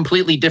a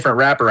completely different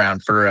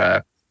wraparound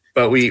for.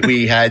 But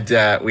we had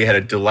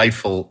a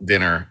delightful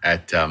dinner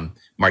at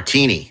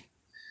Martini,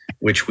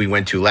 which we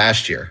went to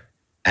last year.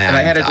 And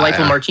I had a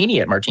delightful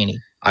martini at Martini.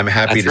 I'm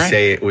happy to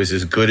say it was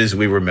as good as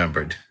we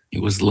remembered.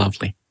 It was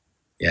lovely.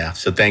 Yeah.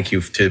 So thank you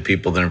to the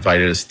people that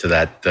invited us to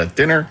that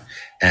dinner.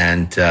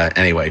 And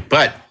anyway,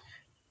 but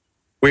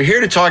we're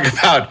here to talk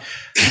about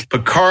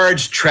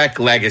Picard's Trek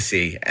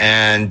legacy.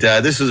 And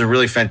this was a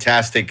really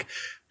fantastic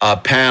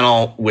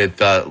panel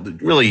with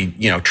really,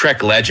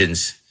 Trek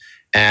legends.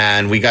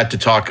 And we got to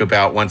talk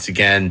about, once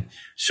again,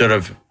 sort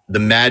of the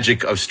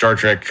magic of Star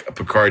Trek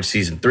Picard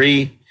Season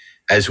 3,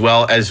 as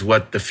well as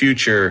what the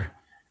future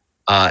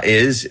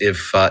is,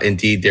 if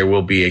indeed there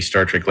will be a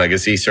Star Trek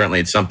legacy.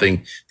 Certainly it's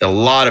something that a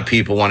lot of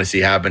people want to see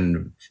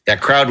happen. That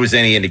crowd was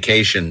any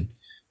indication.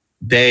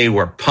 They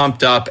were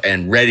pumped up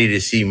and ready to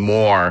see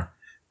more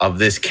of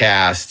this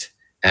cast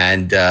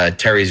and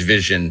Terry's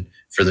vision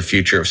for the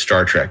future of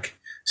Star Trek.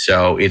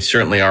 So it's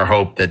certainly our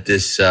hope that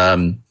this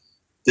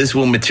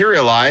will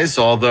materialize,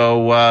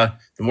 although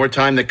the more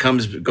time that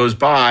goes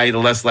by, the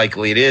less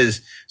likely it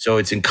is. So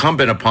it's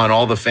incumbent upon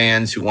all the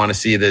fans who want to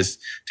see this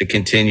to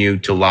continue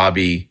to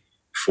lobby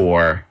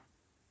for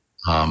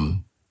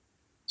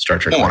Star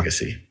Trek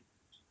Legacy.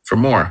 For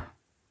more.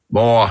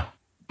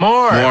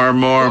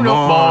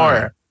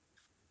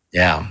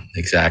 Yeah,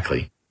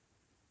 exactly.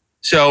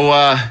 So,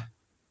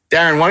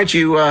 Darren, why don't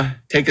you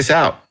take us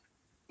out?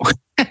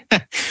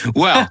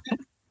 Well,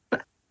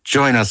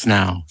 join us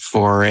now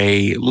for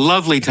a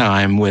lovely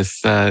time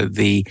with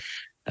the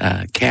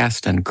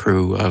cast and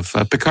crew of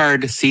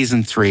Picard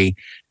Season 3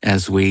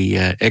 as we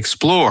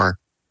explore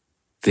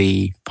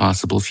the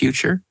possible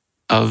future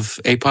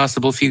of a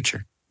possible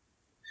future.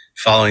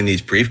 Following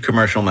these brief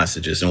commercial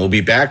messages, and we'll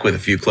be back with a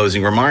few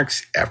closing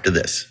remarks after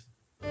this.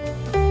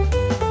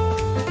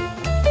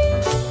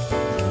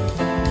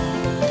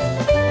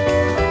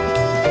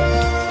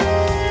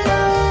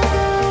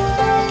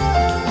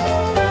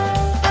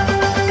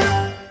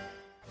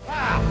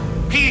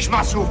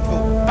 Masufu,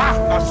 Bach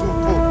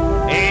Masufu,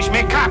 ich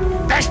me kap,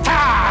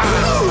 desta!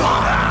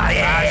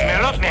 As me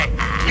look me,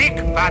 klik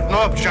bat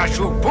nob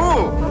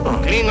shashupu,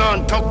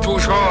 Klingon tok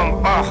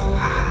tushom,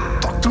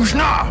 tok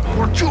tushna,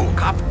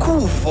 porchuk ap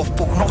kuf of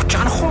puk noch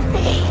chan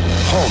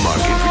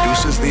Hallmark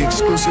introduces the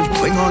exclusive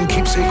Klingon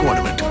keepsake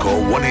ornament.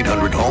 Call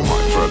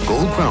 1-800-HALLMARK for a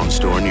gold crown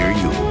store near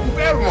you.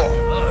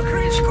 Vermo,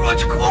 Chris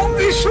Scotch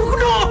Combi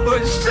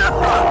Sugnos.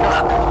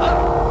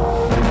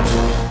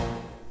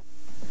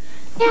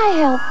 May I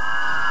help?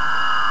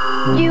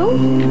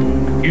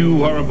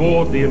 You are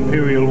aboard the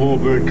Imperial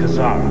Warbird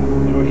Kazara.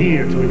 You're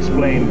here to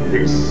explain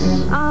this.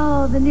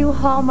 Oh, the new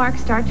Hallmark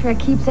Star Trek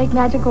keepsake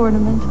magic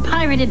ornament.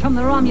 Pirated from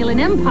the Romulan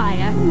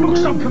Empire.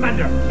 Look,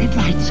 Commander. It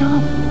lights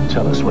up.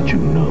 Tell us what you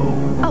know.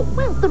 Oh,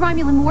 well, the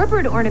Romulan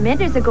Warbird ornament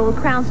is a gold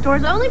crown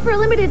stores only for a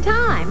limited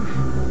time.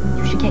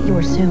 You should get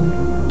yours soon.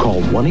 Call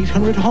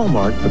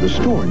 1-800-HALLMARK for the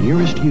store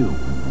nearest you.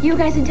 You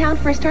guys in town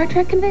for a Star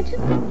Trek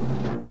convention?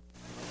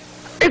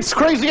 It's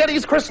Crazy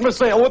Eddie's Christmas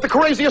sale with the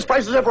craziest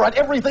prices ever on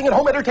everything in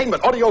home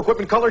entertainment. Audio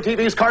equipment, color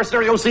TVs, car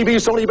stereo,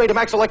 CBs, Sony,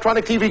 Betamax,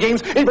 electronic TV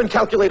games, even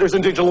calculators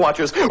and digital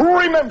watches.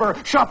 Remember,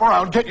 shop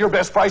around, get your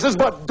best prices,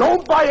 but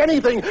don't buy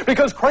anything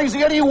because Crazy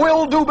Eddie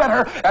will do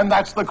better. And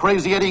that's the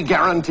Crazy Eddie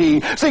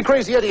guarantee. See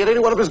Crazy Eddie at any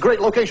one of his great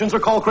locations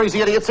or call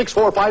Crazy Eddie at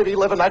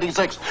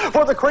 645-1196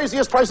 for the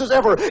craziest prices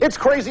ever. It's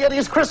Crazy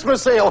Eddie's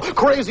Christmas sale.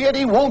 Crazy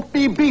Eddie won't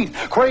be beat.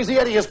 Crazy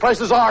Eddie, his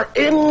prices are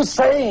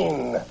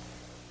insane.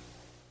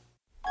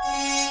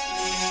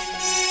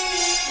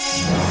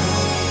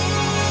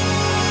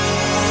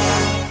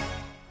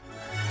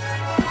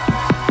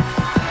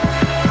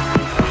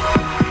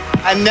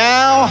 And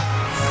now,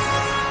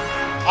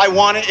 I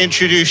want to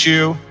introduce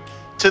you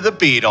to the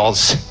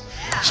Beatles,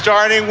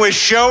 starting with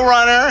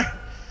showrunner,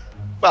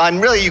 well,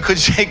 and really you could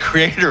say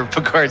creator of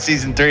Picard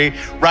Season 3,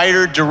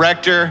 writer,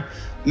 director,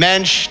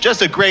 mensch,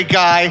 just a great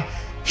guy.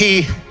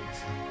 He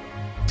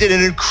did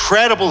an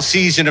incredible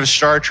season of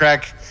Star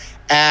Trek,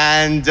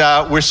 and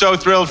we're so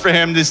thrilled for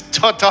him to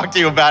talk to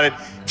you about it.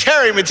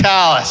 Terry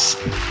Matalas.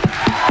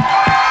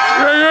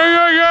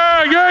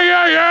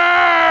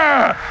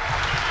 Yeah.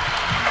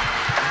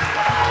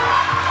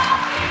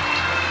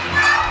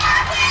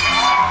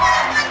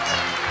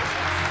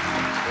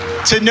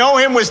 To know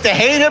him was to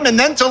hate him, and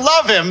then to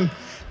love him,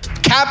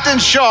 Captain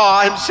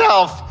Shaw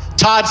himself,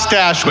 Todd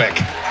Stashwick.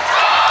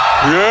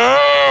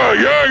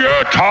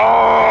 Yeah,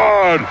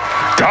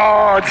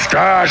 Todd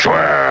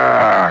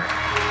Stashwick.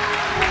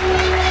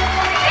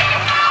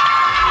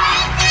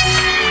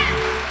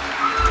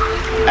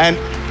 And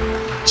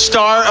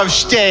star of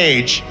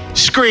stage,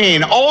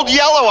 screen, Old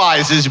Yellow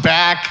Eyes is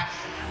back,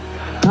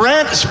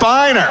 Brent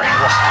Spiner.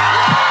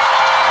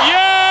 Yay!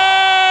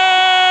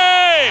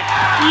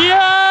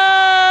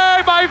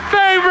 My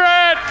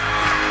favorite!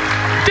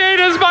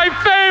 Data's my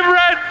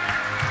favorite!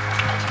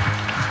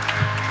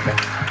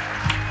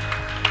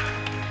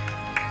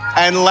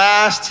 And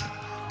last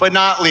but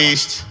not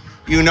least,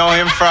 you know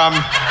him from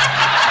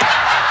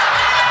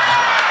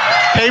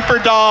Paper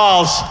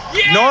Dolls,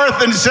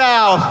 North and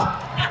South,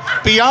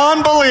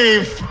 Beyond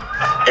Belief.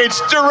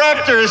 It's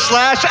director /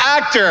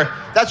 actor.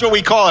 That's what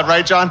we call it,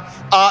 right, John?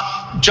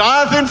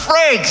 Jonathan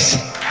Frakes.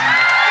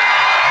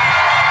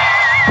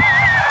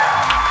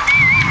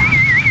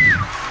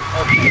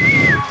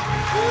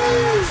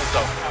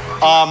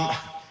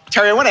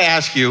 Terry, I want to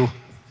ask you,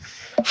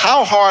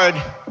 how hard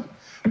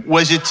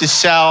was it to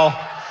sell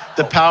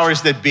the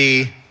powers that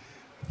be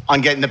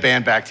on getting the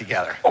band back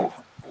together?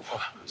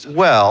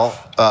 Well,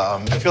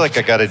 I feel like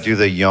I got to do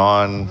the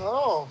yawn.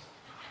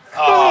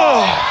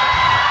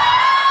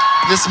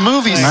 This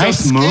movie's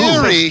Nice so move.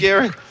 scary.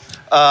 Scary.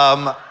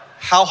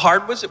 How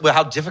hard was it? Well,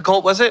 how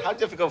difficult was it? How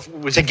difficult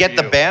was To it get for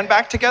the you? band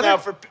back together? No,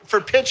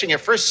 for pitching it,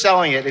 first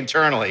selling it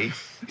internally,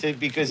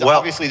 because Well-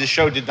 obviously the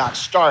show did not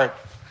start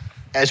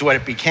as what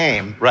it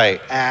became. Right.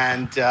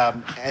 And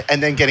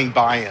then getting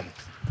buy-in.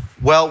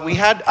 Well,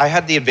 I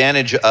had the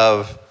advantage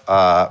of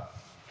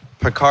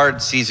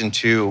Picard season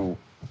 2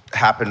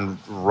 happened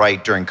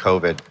right during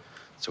COVID.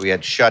 So we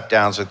had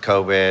shutdowns with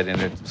COVID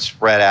and it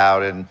spread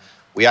out and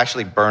we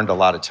actually burned a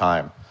lot of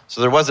time.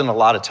 So there wasn't a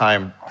lot of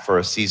time for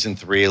a season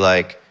 3,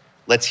 like,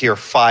 let's hear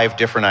 5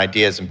 different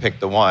ideas and pick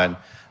the one.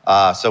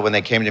 So when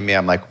they came to me,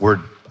 I'm like,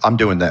 I'm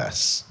doing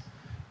this.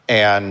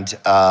 And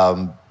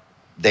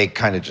they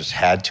kind of just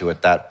had to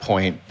at that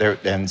point.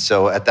 And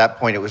so at that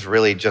point, it was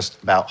really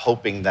just about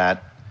hoping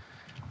that,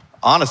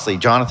 honestly,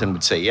 Jonathan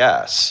would say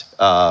yes.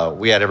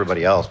 We had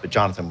everybody else, but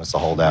Jonathan was the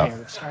holdout.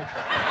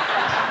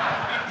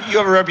 You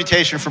have a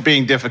reputation for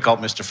being difficult,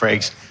 Mr.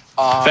 Frakes.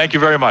 Thank you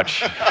very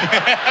much.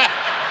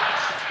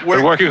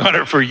 We're working on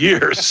it for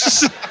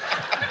years.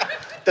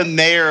 The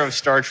mayor of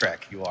Star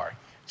Trek, you are.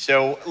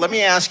 So let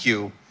me ask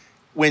you,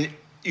 when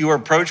you were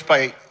approached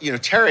by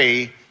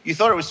Terry, you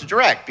thought it was to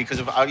direct because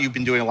of how you've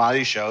been doing a lot of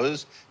these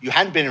shows. You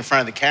hadn't been in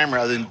front of the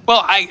camera other than...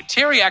 Well,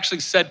 Terry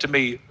actually said to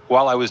me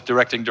while I was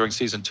directing during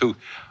season 2,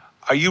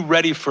 are you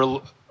ready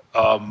for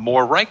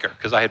more Riker?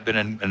 Because I had been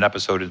in an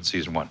episode in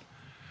season 1,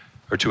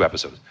 or 2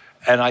 episodes.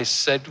 And I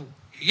said,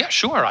 yeah,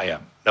 sure I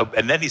am. No,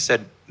 and then he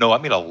said, no, I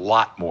mean a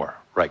lot more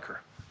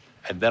Riker.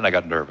 And then I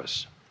got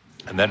nervous.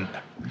 And then...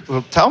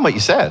 Well, tell him what you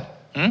said.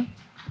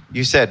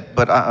 You said,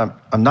 but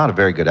I'm not a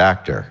very good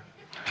actor.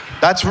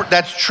 That's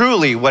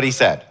truly what he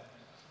said.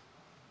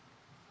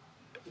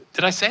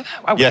 Did I say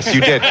that? Yes,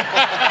 you did.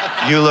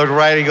 You looked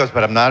right, he goes,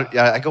 but I'm not...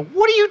 I go,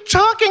 what are you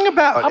talking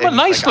about? I'm And a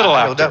nice he's little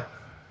I don't actor.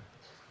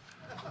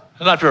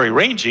 I'm not very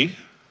rangy,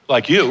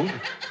 like you.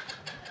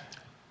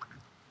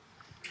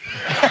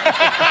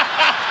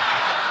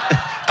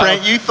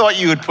 Brent, you thought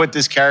you would put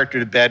this character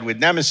to bed with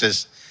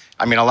Nemesis.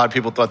 I mean, a lot of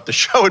people thought the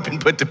show had been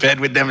put to bed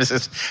with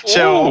Nemesis.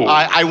 So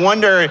I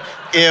wonder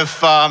if,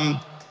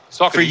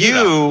 for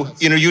you,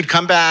 you'd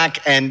come back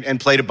and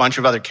played a bunch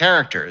of other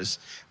characters,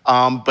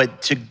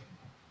 but to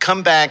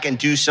come back and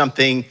do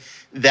something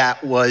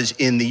that was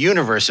in the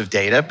universe of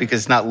Data,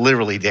 because it's not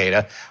literally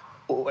Data,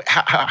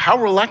 how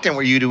reluctant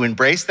were you to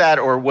embrace that,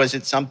 or was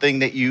it something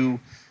that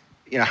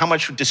how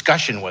much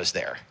discussion was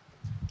there?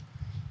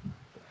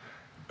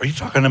 Are you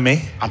talking to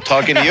me? I'm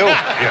talking to you.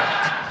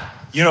 Yeah.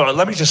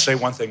 Let me just say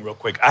one thing real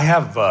quick. I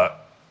have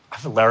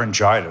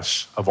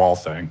laryngitis, of all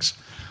things.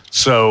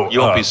 So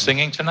You won't be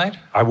singing tonight?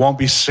 I won't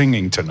be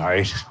singing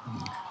tonight.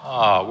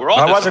 Oh, we're all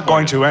I wasn't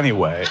going disappointed. to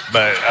anyway,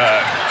 but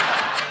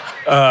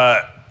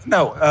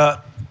no.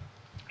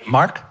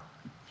 Mark,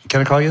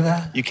 can I call you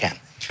that? You can.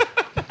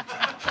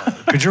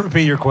 Could you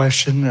repeat your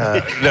question?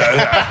 Well,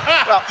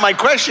 my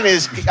question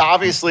is,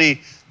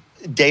 obviously,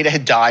 Data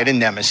had died in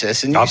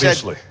Nemesis, and you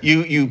Obviously. said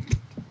you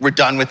were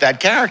done with that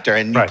character,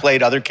 and you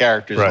played other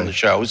characters on the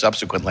show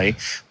subsequently.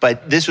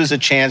 But this was a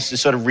chance to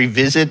sort of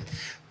revisit,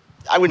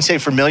 I wouldn't say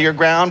familiar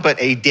ground, but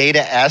a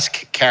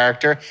Data-esque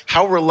character.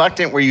 How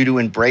reluctant were you to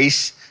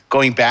embrace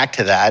going back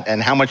to that,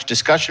 and how much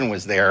discussion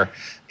was there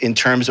in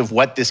terms of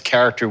what this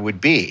character would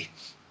be?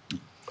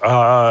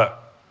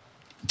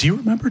 Do you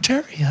remember,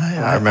 Terry?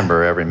 I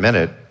remember every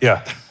minute.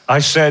 Yeah. I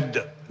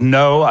said,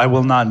 no, I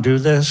will not do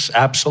this.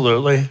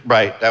 Absolutely.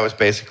 Right. That was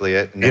basically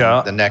it. And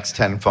then the next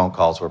 10 phone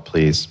calls were,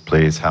 please,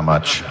 how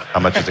much? How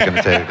much is it going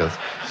to take us?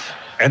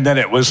 And then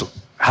it was,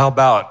 how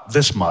about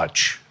this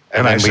much?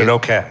 And I said,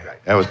 okay.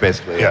 That was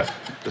basically it.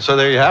 So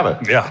there you have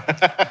it. Yeah.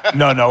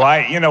 No,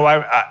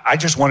 I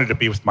just wanted to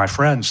be with my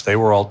friends. They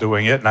were all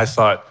doing it. And I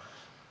thought,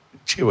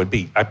 gee,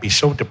 I'd be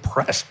so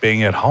depressed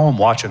being at home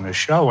watching the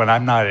show and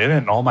I'm not in it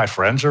and all my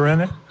friends are in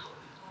it.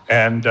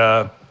 And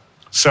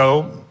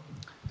so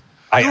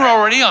You were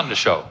already on the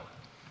show.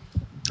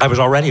 I was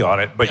already on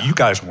it, but you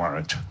guys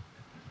weren't.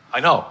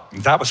 I know.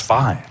 That was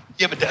fine.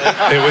 Yeah, but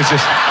It was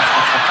just...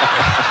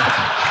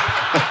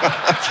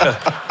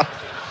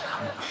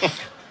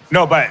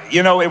 No, but,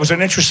 it was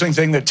an interesting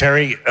thing that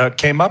Terry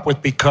came up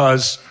with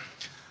because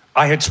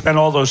I had spent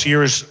all those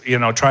years,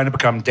 trying to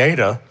become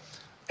Data.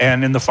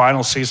 And in the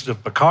final season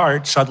of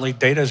Picard, suddenly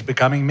Data is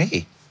becoming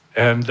me.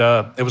 And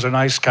it was a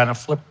nice kind of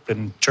flip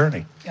and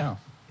journey. Yeah.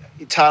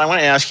 Todd, I want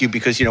to ask you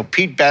because,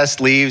 Pete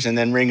Best leaves and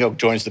then Ringo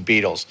joins the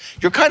Beatles.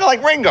 You're kind of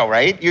like Ringo,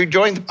 right? You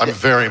joined... I'm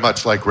very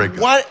much like Ringo.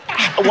 What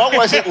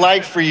was it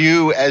like for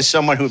you as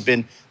someone who'd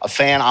been a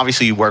fan?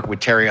 Obviously, you worked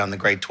with Terry on The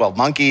Great 12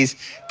 Monkeys.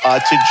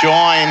 To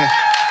join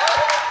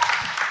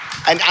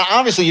And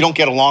obviously, you don't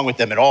get along with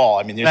them at all.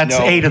 I mean, there's That's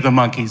 8 of the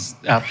monkeys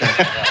out there.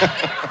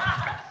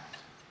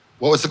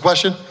 What was the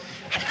question?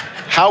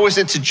 How is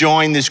it to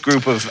join this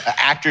group of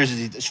actors,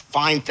 these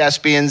fine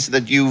thespians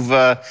that you've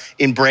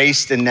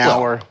embraced and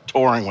now are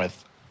touring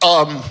with?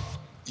 I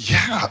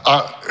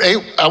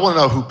want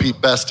to know who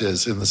Pete Best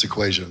is in this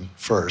equation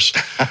first,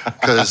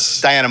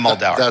 because Diana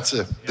Muldaur. That's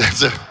a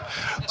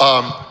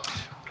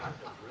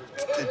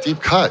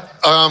deep cut.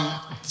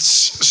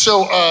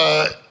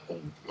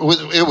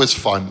 It was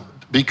fun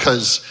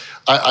because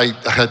I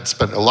had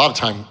spent a lot of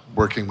time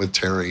working with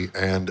Terry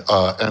and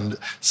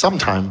some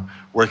time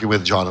working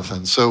with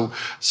Jonathan. So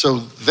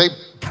they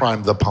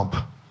primed the pump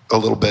a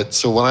little bit.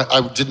 So when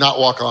I did not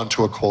walk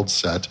onto a cold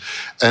set,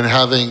 and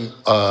having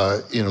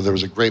there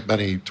was a great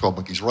many 12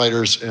 Monkeys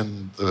writers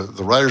in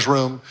the writers'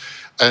 room,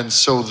 and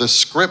so the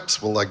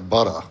scripts were like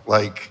butter.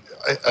 Like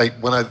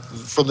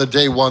from the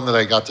day one that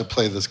I got to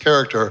play this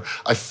character,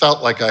 I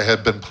felt like I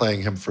had been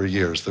playing him for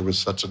years. There was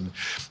such an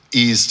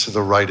ease to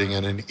the writing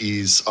and an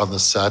ease on the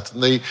set,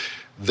 and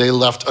they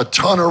left a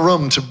ton of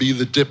room to be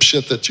the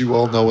dipshit that you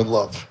all know and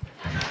love.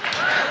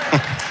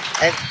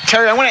 And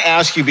Terry, I want to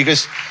ask you,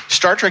 because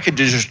Star Trek had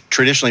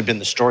traditionally been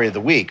the story of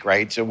the week,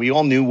 right? So we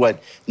all knew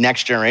what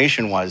Next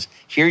Generation was.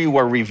 Here you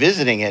are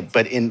revisiting it,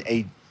 but in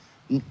a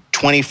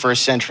 21st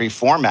century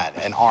format,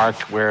 an arc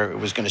where it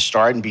was going to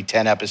start and be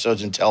 10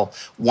 episodes and tell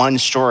one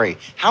story.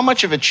 How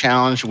much of a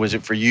challenge was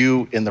it for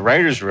you in the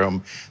writer's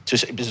room to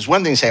say, because it's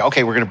one thing to say,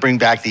 okay, we're going to bring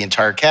back the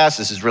entire cast,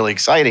 this is really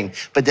exciting,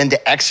 but then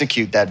to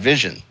execute that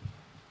vision?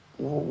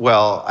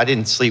 Well, I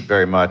didn't sleep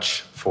very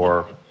much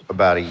for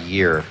about a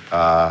year.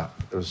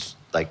 It was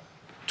like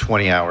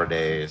 20-hour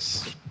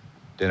days,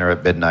 dinner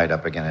at midnight,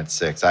 up again at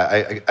 6.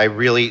 I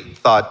really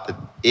thought that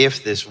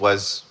if this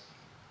was,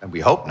 and we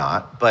hope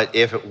not, but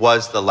if it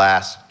was the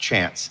last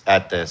chance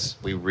at this,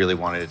 we really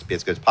wanted it to be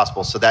as good as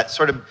possible. So that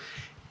sort of,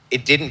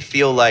 it didn't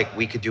feel like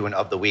we could do an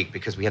of the week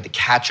because we had to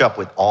catch up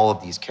with all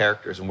of these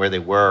characters and where they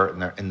were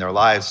in their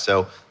lives.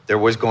 So there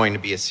was going to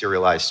be a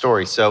serialized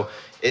story. So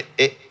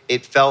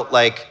it felt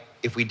like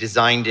if we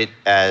designed it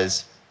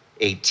as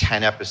a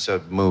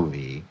 10-episode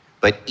movie,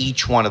 but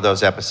each one of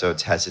those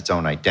episodes has its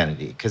own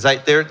identity. Because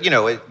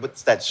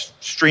what's that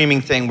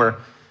streaming thing where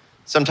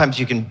sometimes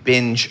you can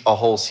binge a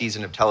whole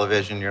season of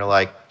television, and you're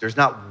like, there's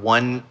not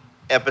one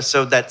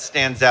episode that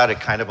stands out. It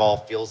kind of all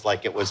feels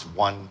like it was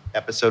one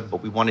episode,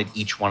 but we wanted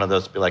each one of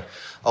those to be like,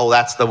 oh,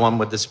 that's the one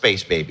with the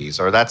space babies,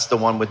 or that's the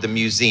one with the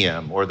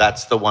museum, or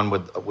that's the one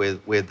with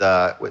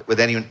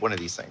any one of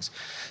these things.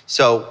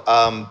 So,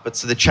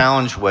 so the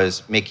challenge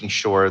was making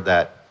sure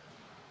that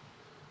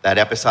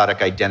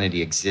episodic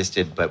identity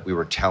existed, but we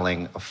were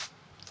telling a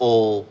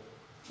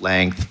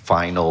full-length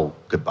final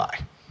goodbye.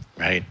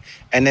 Right.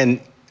 And then,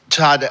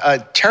 Todd,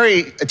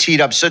 Terry teed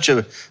up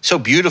so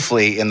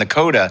beautifully in the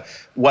coda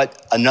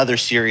what another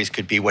series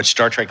could be, what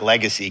Star Trek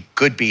Legacy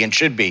could be and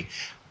should be.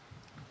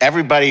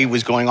 Everybody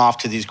was going off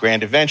to these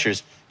grand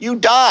adventures. You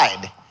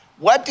died.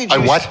 What did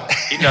you... what?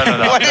 No.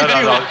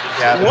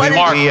 Yeah,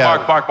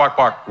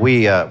 Mark.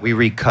 We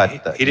recut.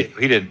 He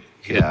didn't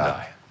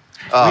die.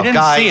 We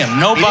didn't see him.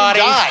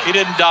 Nobody. He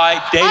didn't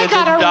die. Data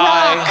didn't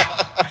die.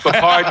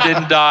 Picard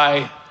didn't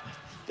die.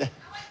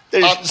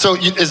 So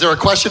is there a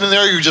question in there,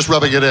 or are you just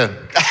rubbing it in?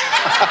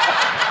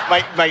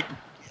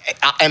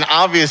 And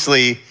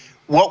obviously,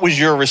 what was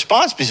your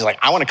response? Because you're like,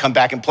 I want to come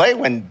back and play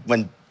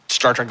when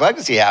Star Trek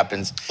Legacy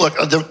happens. Look,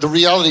 the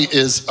reality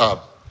is,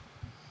 and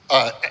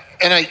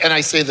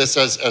I say this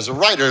as a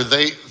writer,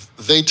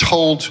 they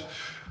told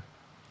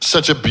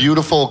such a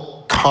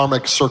beautiful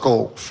karmic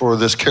circle for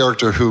this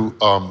character who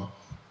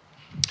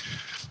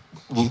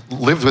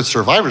lived with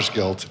survivor's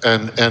guilt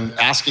and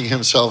asking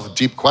himself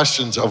deep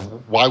questions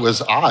of why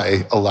was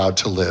I allowed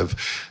to live?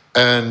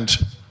 And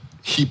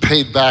he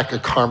paid back a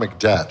karmic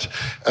debt.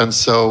 And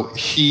so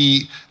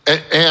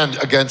and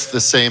against the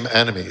same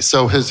enemy.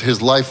 So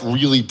his life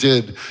really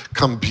did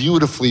come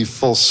beautifully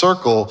full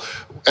circle,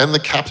 and the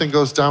captain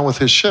goes down with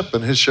his ship,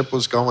 and his ship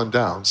was going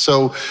down.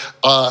 So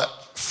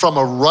from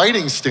a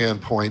writing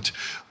standpoint,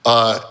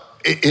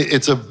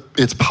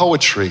 it's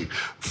poetry.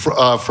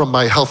 From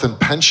my health and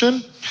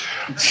pension,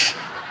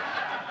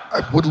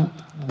 I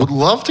would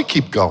love to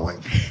keep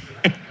going.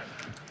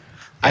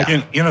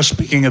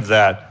 Speaking of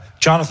that,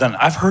 Jonathan,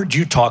 I've heard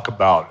you talk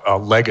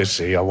about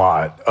Legacy a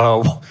lot.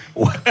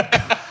 What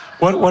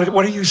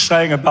are you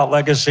saying about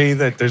Legacy?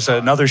 That there's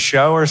another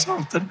show or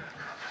something?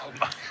 Oh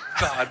my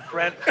God,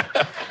 Brent!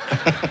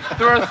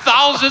 There are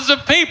thousands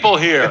of people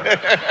here.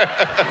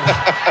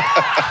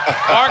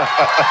 Mark.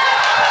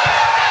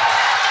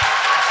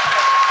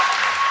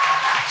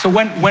 So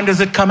when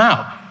does it come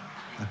out?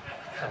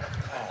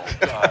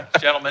 God,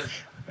 gentlemen.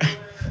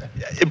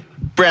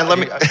 Brent, let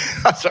me...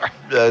 sorry.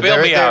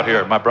 Bail me out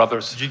here, my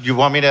brothers. You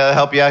want me to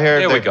help you out here?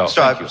 There we go.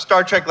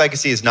 Star Trek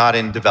Legacy is not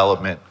in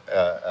development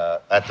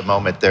at the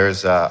moment. There's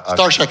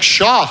Star Trek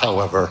Shaw,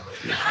 however.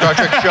 Star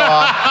Trek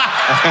Shaw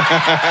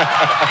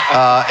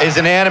is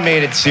an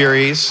animated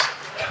series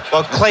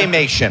Well,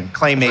 claymation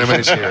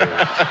series.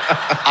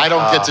 I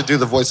don't get to do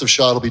the voice of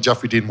Shaw. It'll be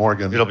Jeffrey Dean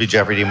Morgan. It'll be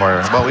Jeffrey Dean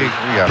Morgan. Well,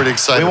 pretty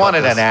excited. We wanted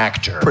about an this.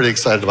 actor. Pretty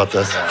excited about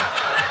this.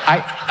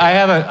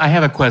 I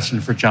have a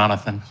question for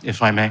Jonathan,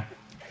 if I may.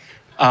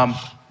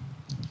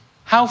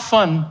 How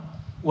fun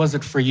was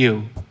it for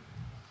you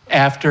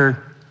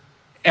after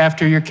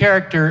your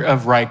character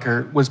of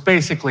Riker was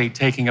basically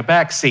taking a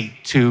back seat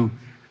to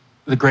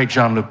the great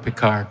Jean-Luc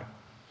Picard?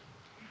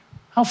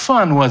 How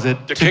fun was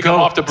it to kick him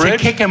off the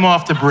bridge? To kick him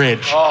off the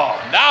bridge. Oh,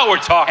 now we're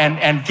talking.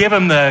 And give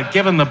him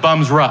the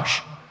bum's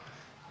rush.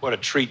 What a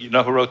treat. You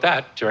know who wrote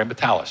that? Jerry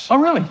Matalas. Oh,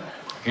 really?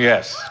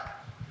 Yes.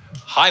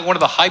 One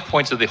of the high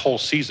points of the whole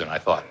season, I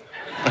thought.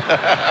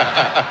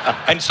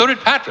 And so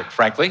did Patrick,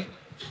 frankly.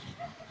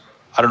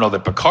 I don't know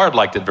that Picard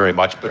liked it very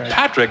much, but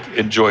Patrick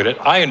enjoyed it.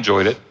 I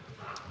enjoyed it.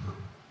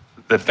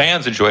 The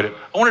fans enjoyed it.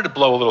 I wanted to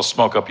blow a little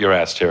smoke up your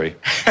ass, Terry.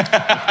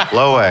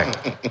 Blow away.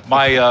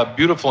 My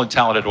beautiful and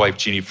talented wife,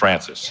 Jeannie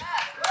Francis.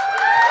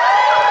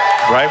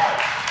 Right?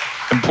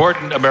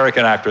 Important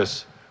American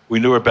actress.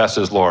 We knew her best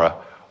as Laura.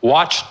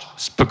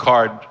 Watched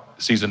Picard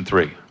season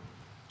 3.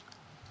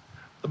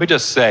 Let me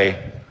just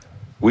say,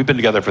 we've been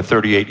together for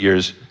 38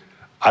 years.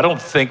 I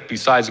don't think,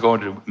 besides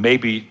going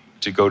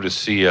to go to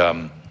see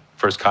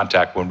First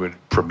Contact when it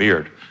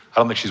premiered, I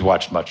don't think she's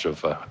watched much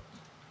of,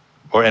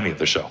 or any of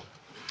the show.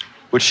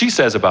 What she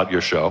says about your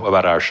show,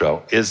 about our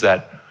show, is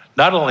that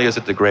not only is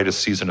it the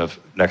greatest season of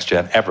Next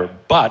Gen ever,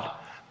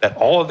 but that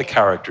all of the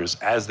characters,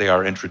 as they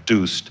are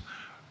introduced,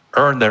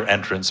 earn their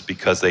entrance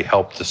because they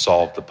help to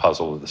solve the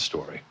puzzle of the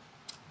story.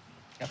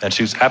 And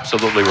she's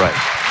absolutely right.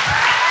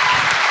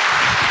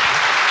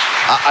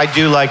 I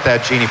do like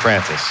that, Jeannie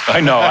Francis. I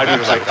know, I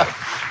do like that.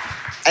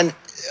 And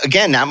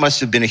again, that must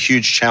have been a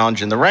huge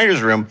challenge in the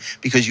writer's room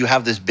because you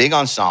have this big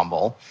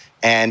ensemble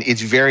and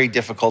it's very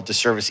difficult to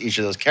service each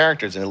of those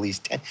characters in at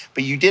least 10.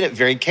 But you did it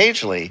very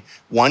cagely.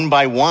 One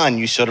by one,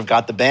 you sort of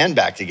got the band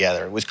back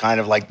together. It was kind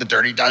of like the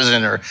Dirty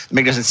Dozen or the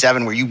Magnificent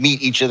Seven, where you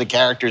meet each of the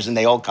characters and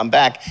they all come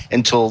back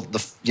until the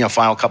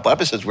final couple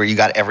episodes where you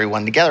got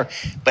everyone together.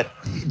 But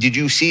did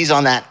you seize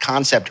on that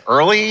concept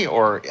early,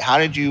 or how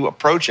did you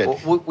approach it?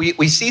 Well,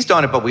 we seized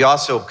on it, but we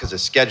also, because of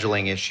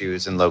scheduling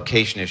issues and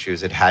location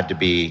issues, it had to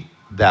be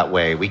that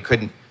way.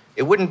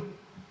 It wouldn't,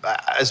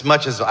 as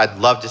much as I'd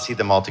love to see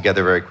them all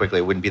together very quickly,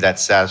 it wouldn't be that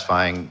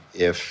satisfying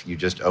if you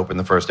just open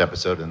the first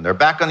episode and they're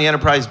back on the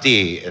Enterprise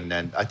D. And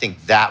then I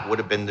think that would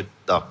have been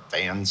the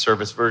fan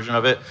service version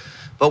of it.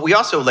 But we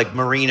also, like,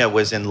 Marina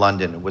was in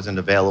London, it wasn't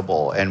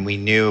available. And we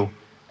knew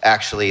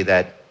actually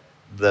that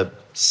the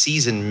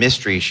season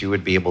mystery she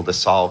would be able to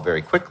solve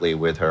very quickly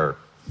with her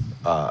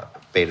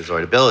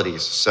Betazoid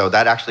abilities. So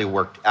that actually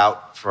worked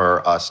out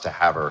for us to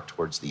have her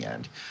towards the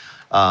end.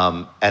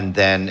 And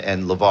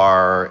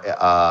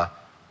LeVar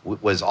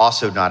was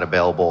also not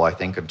available, I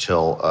think,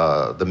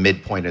 until the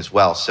midpoint as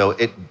well. So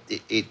it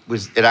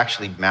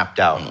actually mapped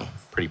out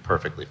pretty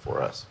perfectly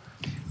for us.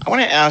 I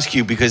want to ask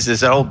you, because there's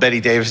that old Betty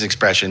Davis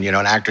expression, an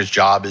actor's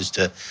job is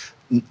to,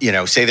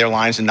 say their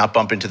lines and not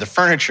bump into the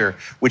furniture,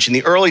 which in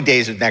the early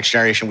days of Next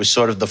Generation was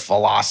sort of the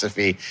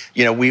philosophy.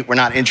 We're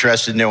not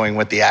interested in knowing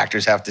what the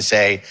actors have to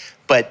say,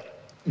 but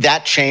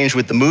that changed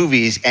with the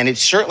movies, and it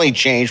certainly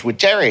changed with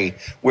Terry,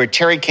 where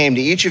Terry came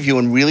to each of you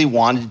and really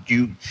wanted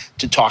you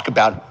to talk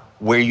about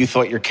where you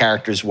thought your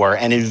characters were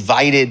and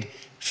invited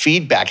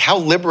feedback. How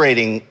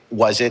liberating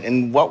was it,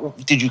 and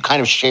what did you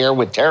kind of share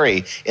with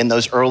Terry in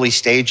those early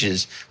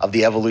stages of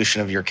the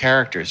evolution of your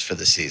characters for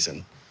the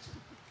season?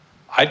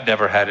 I'd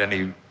never had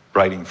any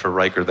writing for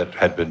Riker that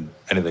had been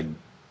anything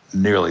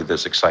nearly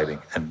this exciting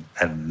and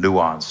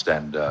nuanced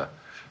and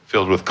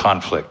filled with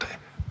conflict.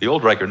 The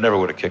old Riker never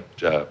would have kicked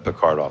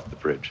Picard off the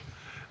bridge.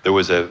 There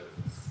was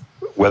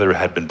whether it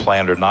had been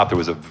planned or not, there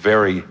was a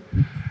very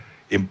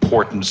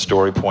important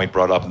story point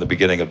brought up in the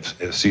beginning of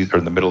season, or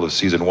in the middle of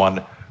season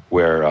 1,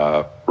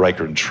 where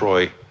Riker and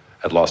Troy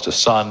had lost a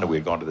son. We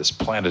had gone to this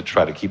planet to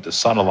try to keep the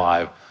son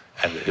alive.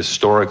 And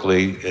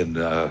historically,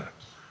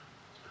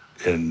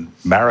 in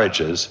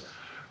marriages,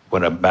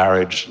 when a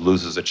marriage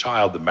loses a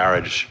child, the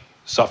marriage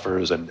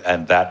suffers,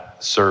 and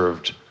that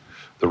served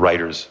the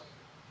writers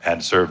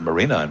and served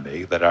Marina and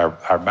me, that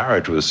our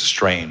marriage was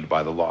strained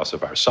by the loss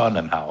of our son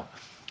and how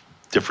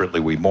differently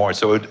we mourn.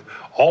 So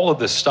all of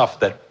this stuff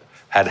that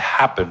had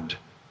happened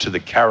to the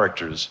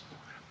characters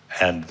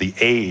and the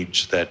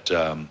age that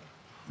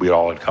we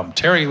all had come.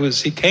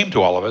 He came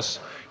to all of us.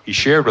 He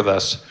shared with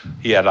us.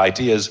 He had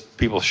ideas.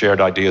 People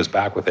shared ideas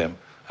back with him.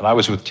 And I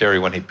was with Terry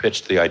when he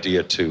pitched the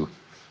idea to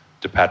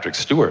Patrick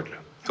Stewart,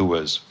 who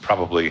was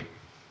probably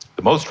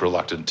the most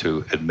reluctant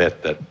to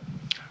admit that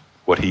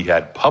what he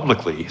had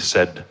publicly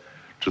said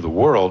to the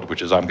world,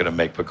 which is, I'm going to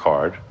make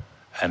Picard,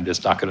 and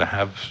it's not going to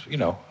have,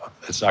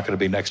 it's not going to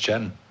be Next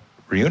Gen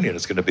reunion.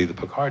 It's going to be the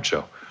Picard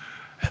show.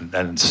 And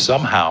then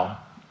somehow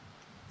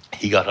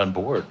he got on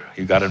board.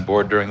 He got on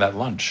board during that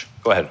lunch.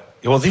 Go ahead.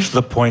 Well, these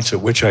are the points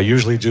at which I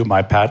usually do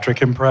my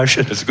Patrick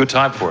impression. It's a good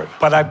time for it.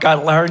 But I've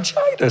got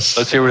laryngitis.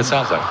 Let's hear what it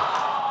sounds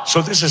like.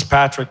 So this is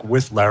Patrick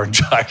with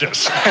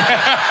laryngitis.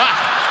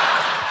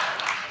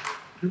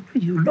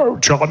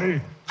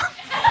 Johnny,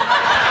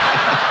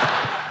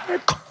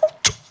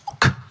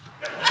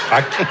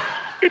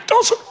 It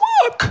doesn't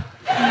work.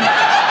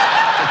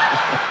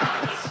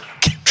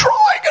 Keep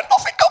trying and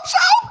nothing comes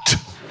out.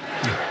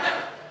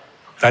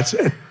 That's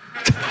it.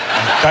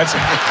 That's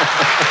it.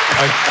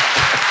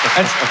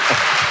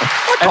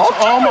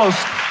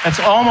 That's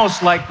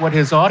almost like what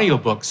his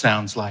audiobook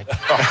sounds like.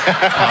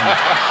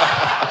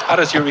 How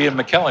does your Ian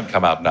McKellen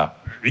come out now?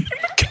 Ian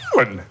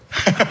McKellen?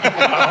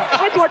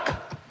 I'm like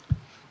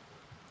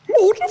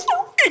Lord of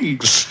the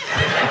Rings.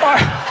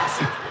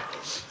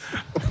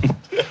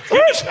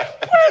 Where's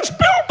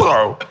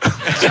Bilbo?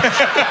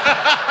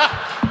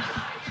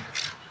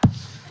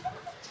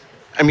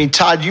 I mean,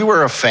 Todd, you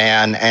were a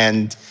fan,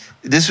 and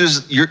this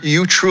was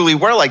you truly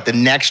were like the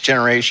next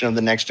generation of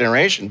the next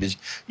generation because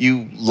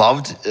you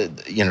loved,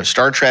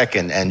 Star Trek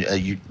and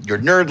your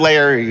nerd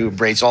layer. You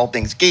embrace all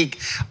things geek.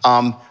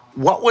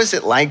 What was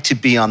it like to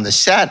be on the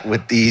set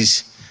with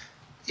these?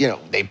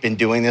 They've been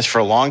doing this for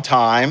a long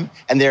time,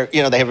 and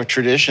they have a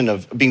tradition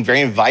of being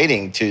very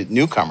inviting to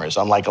newcomers.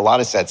 Unlike a lot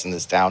of sets in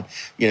this town,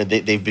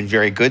 they've been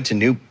very good to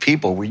new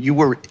people. Where you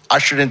were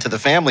ushered into the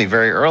family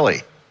very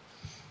early.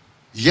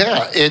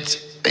 Yeah,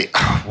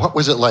 what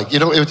was it like?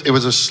 It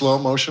was a slow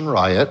motion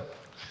riot.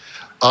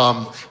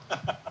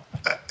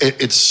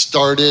 It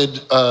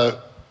started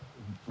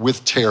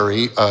with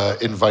Terry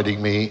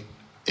inviting me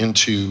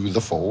into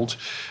the fold,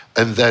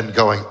 and then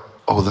going,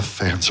 "Oh, the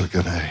fans are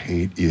gonna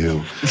hate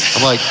you."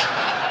 I'm like,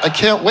 I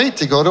can't wait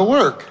to go to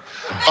work.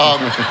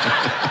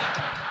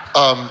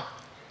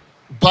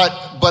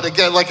 But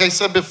again, like I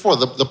said before,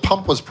 the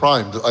pump was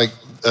primed. Like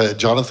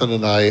Jonathan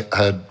and I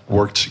had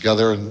worked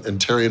together, and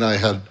Terry and I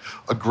had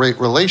a great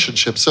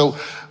relationship. So,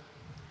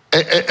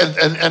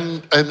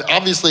 and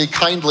obviously,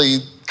 kind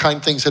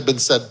things had been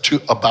said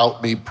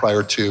about me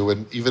prior to,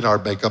 and even our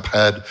makeup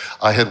head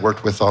I had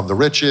worked with on The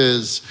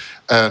Riches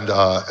and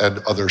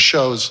other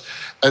shows,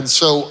 and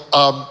so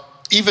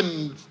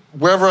even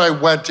wherever I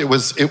went, it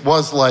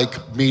was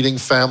like meeting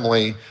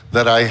family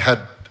that I had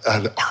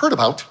heard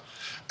about,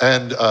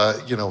 and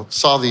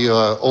saw the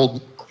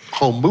old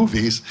home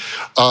movies,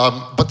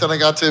 but then I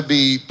got to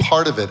be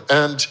part of it,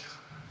 and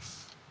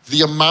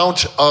the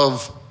amount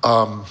of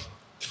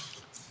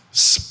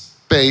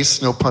space,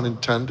 no pun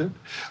intended,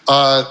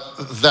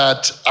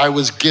 that I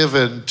was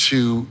given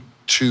to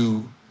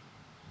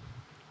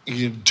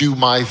do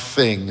my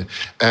thing,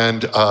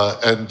 and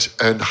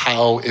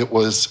how it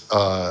was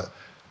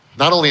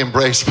not only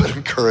embraced but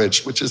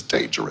encouraged, which is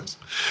dangerous.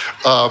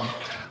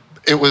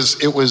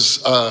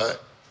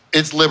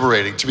 It's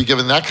liberating to be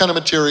given that kind of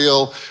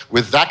material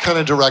with that kind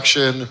of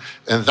direction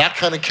and that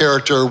kind of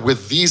character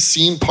with these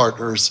scene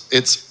partners.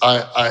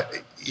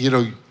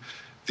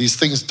 These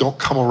things don't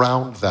come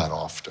around that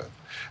often.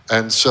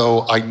 And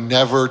so I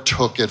never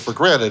took it for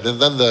granted. And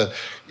then the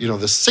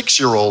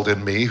 6-year-old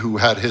in me who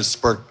had his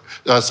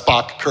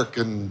Spock, Kirk,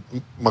 and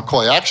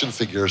McCoy action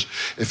figures,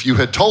 if you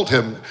had told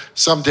him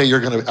someday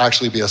you're going to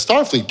actually be a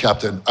Starfleet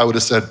captain, I would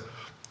have said,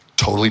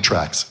 totally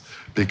tracks,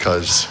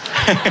 because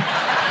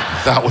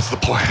that was the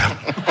plan.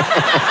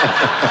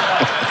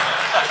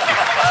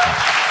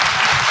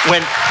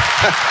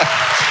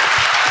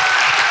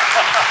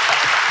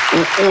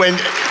 When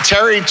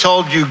Terry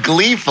told you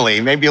gleefully,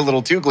 maybe a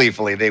little too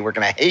gleefully, they were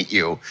going to hate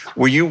you,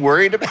 were you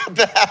worried about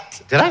that?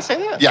 Did I say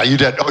that? Yeah, you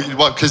did.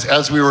 Oh, because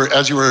as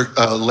you were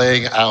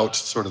laying out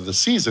sort of the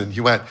season,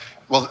 you went,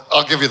 well,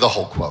 I'll give you the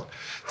whole quote.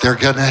 They're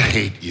going to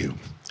hate you.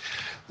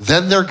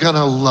 Then they're going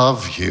to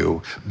love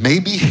you,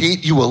 maybe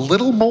hate you a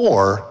little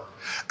more,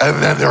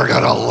 and then they're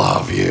going to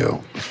love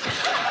you.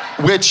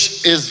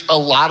 Which is a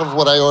lot of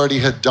what I already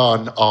had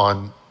done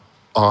on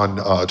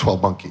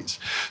 12 Monkeys.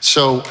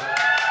 So,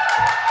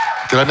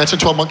 did I mention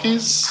 12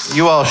 Monkeys?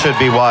 You all should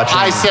be watching.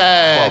 I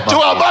said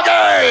 12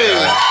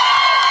 Monkeys!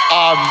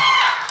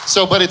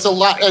 But it's a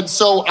lot, and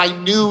so I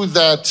knew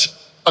that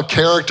a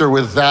character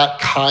with that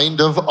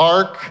kind of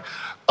arc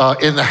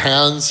in the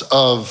hands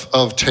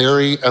of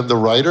Terry and the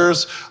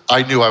writers,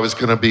 I knew I was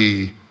going to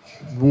be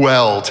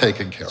well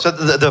taken care of. So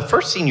the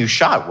first scene you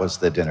shot was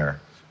the dinner?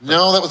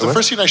 No, that was the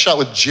first scene I shot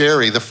with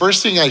Jerry. The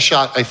first scene I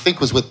shot, I think,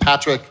 was with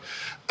Patrick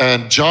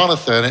and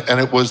Jonathan, and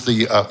it was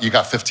you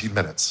got 15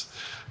 minutes.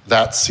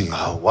 That scene.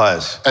 Oh, it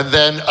was. And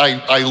then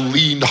I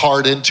leaned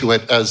hard into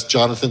it as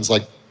Jonathan's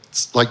like,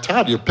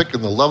 Todd, you're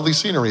picking the lovely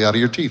scenery out of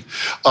your teeth.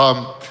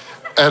 And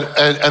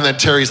then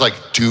Terry's like,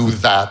 do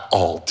that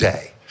all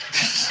day.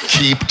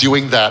 Keep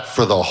doing that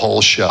for the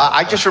whole show.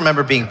 I just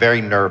remember being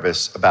very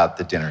nervous about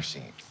the dinner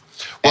scene.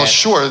 Well,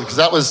 sure, because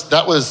that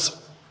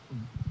was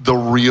the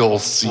real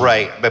scene.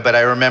 Right, but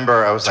I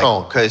remember I was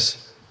like,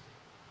 because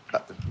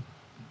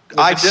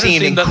I've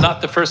seen...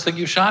 not the first thing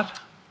you shot?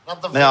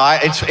 No,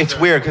 it's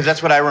weird because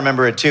that's what I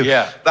remember it too.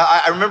 Yeah. But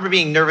I remember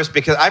being nervous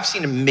because I've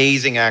seen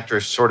amazing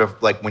actors sort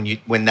of like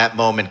when that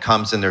moment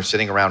comes and they're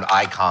sitting around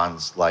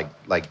icons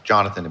like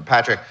Jonathan and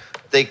Patrick,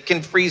 they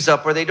can freeze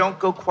up or they don't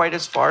go quite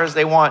as far as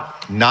they want.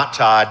 Not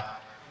Todd.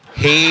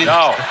 He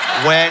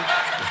went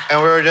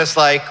and we were just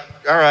like,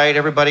 all right,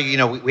 everybody,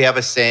 we have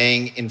a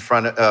saying in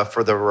front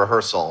for the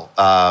rehearsal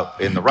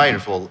in the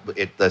writers. Well,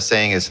 the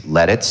saying is,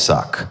 let it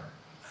suck.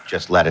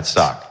 Just let it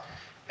suck.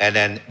 and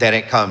then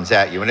it comes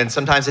at you. And then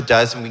sometimes it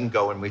does, and we can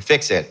go and we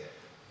fix it.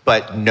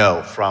 But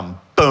no,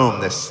 from boom,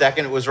 the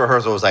second it was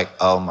rehearsal, it was like,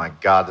 oh my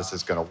God, this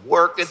is gonna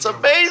work. It's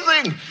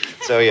amazing.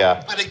 So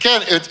yeah. But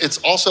again, it's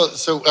also,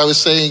 so I was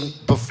saying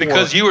before.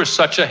 Because you were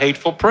such a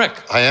hateful prick.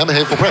 I am a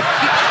hateful prick.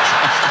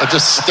 I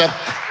just stepped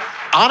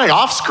on and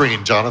off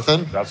screen,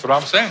 Jonathan. That's what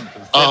I'm saying.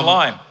 Thin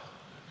line.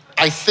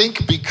 I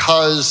think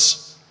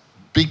because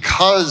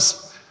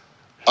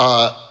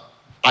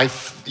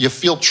you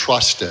feel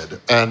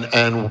trusted,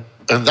 and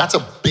that's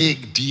a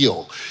big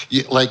deal.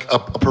 Like a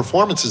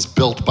performance is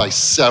built by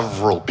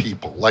several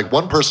people. Like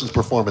one person's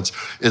performance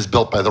is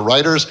built by the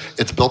writers,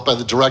 it's built by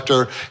the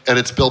director, and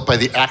it's built by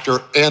the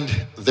actor and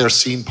their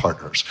scene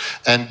partners.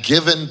 And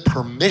given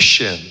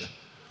permission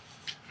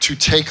to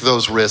take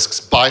those risks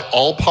by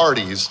all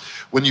parties,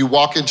 when you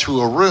walk into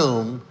a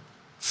room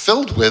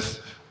filled with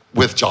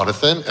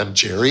Jonathan and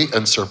Jerry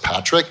and Sir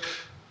Patrick,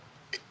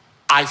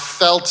 I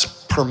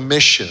felt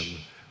permission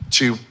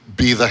to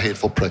be the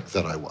hateful prick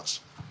that I was.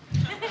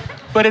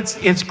 But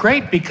it's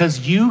great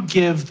because you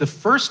give the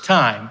first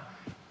time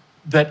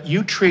that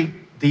you treat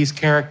these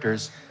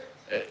characters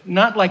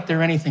not like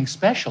they're anything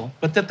special,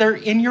 but that they're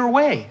in your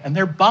way and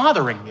they're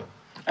bothering you.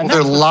 And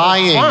they're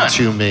lying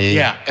to me,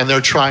 yeah. And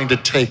they're trying to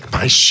take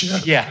my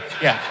shit. Yeah.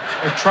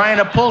 They're trying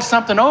to pull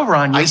something over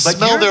on you, I but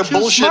smell you're their too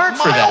bullshit smart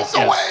for that. miles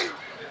away.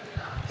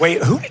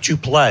 Wait, who did you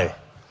play?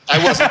 I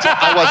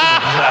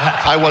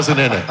wasn't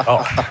in it.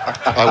 Oh.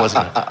 I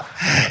wasn't in it.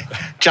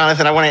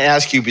 Jonathan, I want to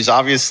ask you, because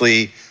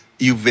obviously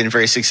you've been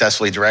very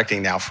successfully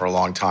directing now for a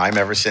long time,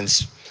 ever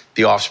since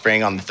The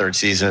Offspring on the 3rd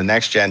season of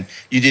Next Gen.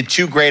 You did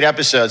 2 great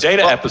episodes.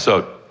 Data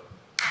episode.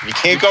 You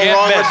can't go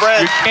wrong with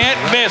Brent. You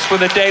can't miss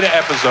with a Data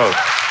episode.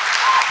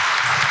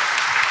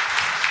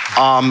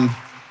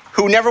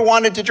 Who never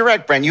wanted to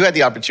direct, Brent? You had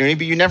the opportunity,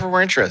 but you never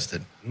were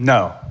interested.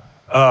 No.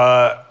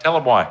 Tell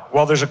him why.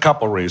 Well, there's a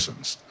couple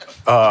reasons.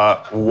 One,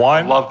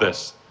 I love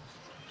this.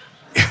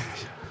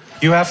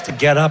 You have to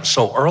get up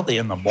so early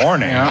in the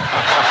morning.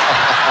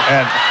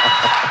 And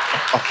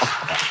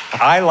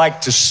I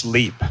like to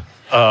sleep.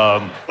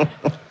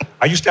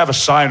 I used to have a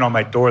sign on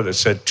my door that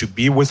said, "To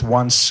be with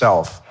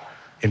oneself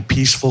in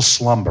peaceful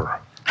slumber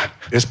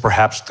is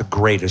perhaps the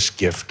greatest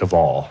gift of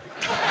all."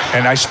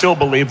 And I still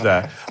believe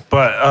that.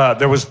 But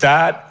there was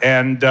that,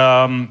 and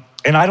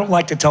I don't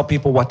like to tell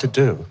people what to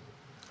do.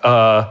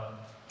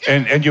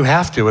 And you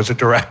have to as a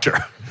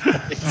director.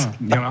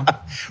 You know?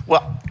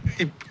 Well,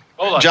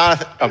 hold on.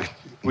 Jonathan, okay.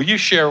 Will you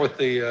share with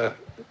the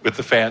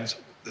fans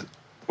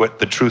what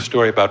the true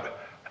story about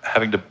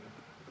having to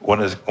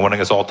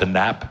wanting us all to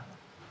nap?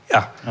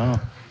 Yeah. Oh.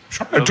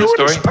 I do it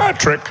as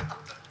Patrick.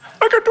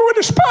 I can do it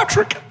as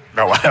Patrick.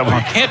 No,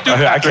 I can't do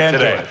Patrick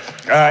today.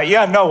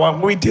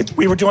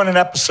 We were doing an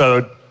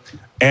episode,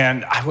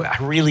 and I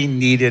really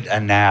needed a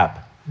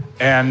nap.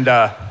 And,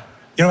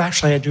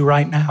 actually I do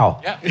right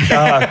now. Yeah.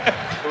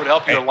 It would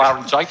help your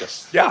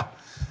laryngitis. Yeah.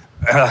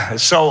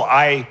 So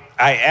I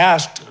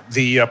asked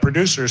the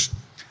producers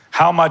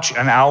how much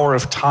an hour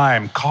of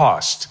time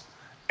cost.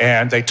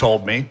 And they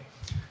told me.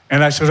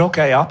 And I said,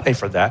 okay, I'll pay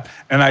for that.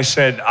 And I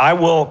said, I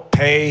will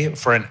pay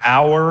for an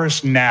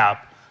hour's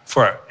nap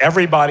for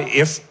everybody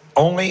if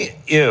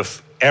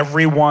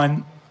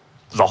everyone,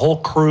 the whole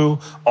crew,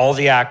 all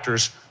the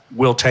actors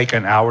will take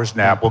an hour's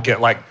nap. We'll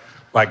get like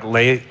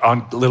lay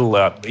on little,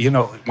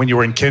 when you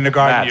were in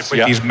kindergarten, mats, you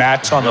put these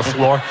mats on the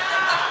floor.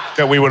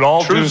 That we would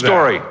all do that. True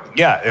story.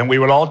 Yeah, and we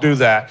would all do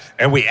that.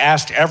 And we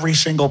asked every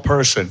single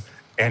person,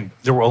 and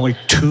there were only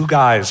 2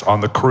 guys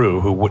on the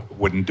crew who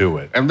wouldn't do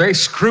it. And they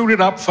screwed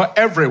it up for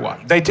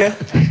everyone. They did.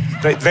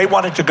 They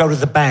wanted to go to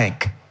the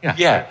bank.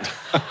 Yeah.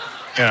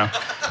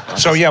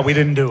 So yeah, we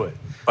didn't do it.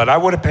 But I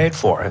would have paid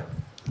for it.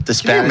 The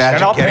Spanish.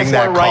 Imagine getting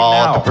that call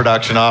at the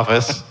production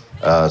office.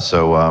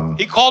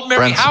 He called Mary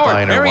Brent Howard.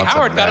 SPINER Mary wants a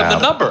Howard got him the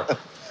nap. number.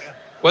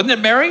 Wasn't it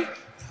Mary?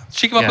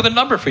 She came up with a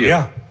number for you.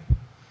 Yeah.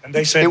 And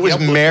they said it was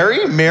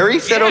Mary? Mary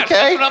said okay?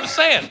 That's what I'm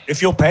saying.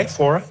 If you'll pay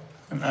for it.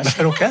 And I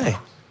said okay.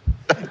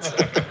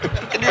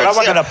 But I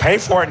wasn't going to pay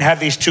for it and have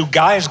these 2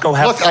 guys go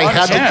have fun. I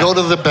had to go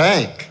to the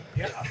bank.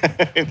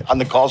 On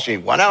the call sheet,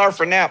 1 hour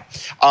for nap.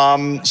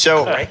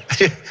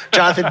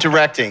 Jonathan,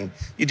 directing,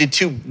 you did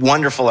 2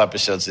 wonderful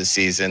episodes this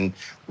season.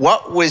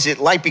 What was it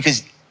like?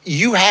 Because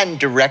you hadn't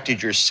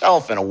directed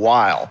yourself in a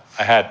while.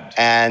 I hadn't.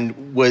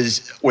 And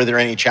were there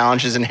any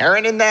challenges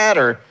inherent in that,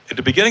 or? At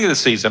the beginning of the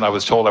season, I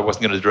was told I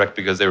wasn't going to direct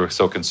because they were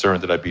so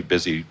concerned that I'd be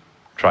busy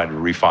trying to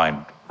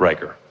refine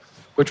Riker,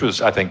 which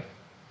was, I think,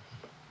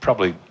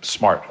 probably a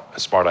smart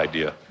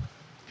idea.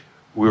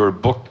 We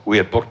had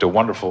booked a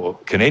wonderful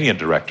Canadian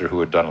director who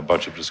had done a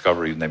bunch of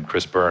discoveries named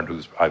Chris Byrne,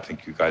 who's I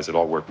think you guys had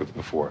all worked with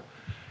before.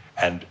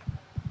 And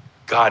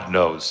God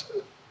knows,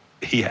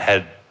 he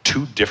had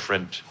 2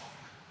 different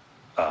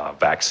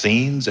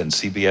vaccines, and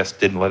CBS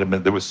didn't let him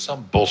in. There was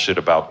some bullshit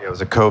about it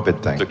was a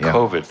COVID thing.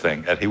 COVID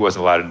thing, and he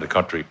wasn't allowed into the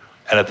country.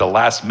 And at the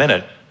last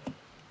minute,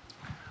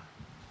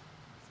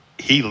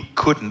 he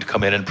couldn't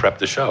come in and prep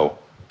the show.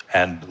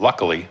 And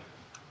luckily,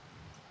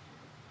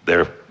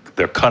 their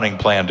their cunning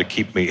plan to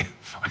keep me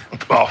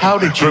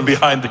from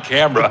behind the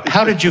camera.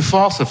 How did you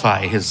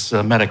falsify his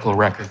medical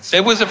records?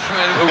 It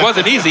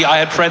wasn't easy. I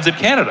had friends in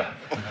Canada.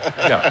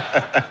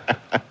 Yeah.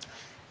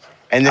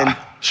 And then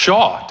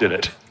Shaw did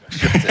it.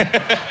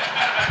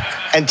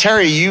 And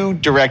Terry, you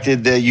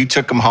directed you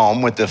took them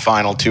home with the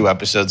final 2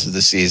 episodes of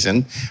the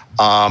season.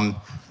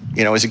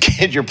 You know, as a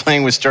kid, you're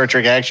playing with Star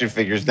Trek action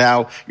figures.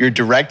 Now you're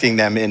directing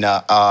them in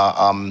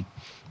a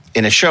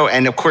show.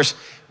 And of course,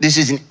 this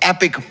is an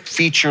epic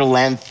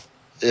feature-length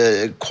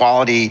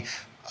quality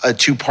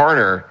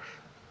 2-parter.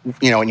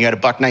 You know, and you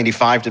had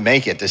 $1.95 to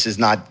make it. This is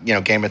not, you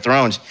know, Game of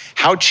Thrones.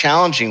 How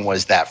challenging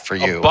was that for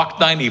you?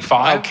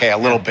 $1.95? Okay, a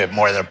little bit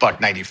more than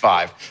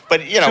 $1.95.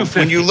 But, you know,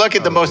 when you look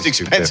at the most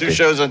expensive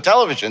shows on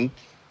television,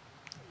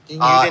 you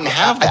didn't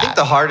have that. I think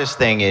the hardest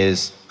thing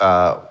is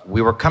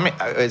we were coming.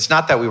 It's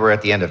not that we were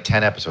at the end of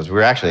 10 episodes. We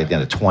were actually at the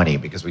end of 20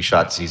 because we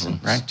shot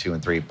seasons 2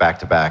 and 3 back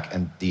to back,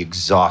 and the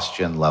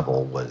exhaustion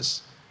level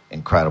was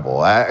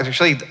incredible.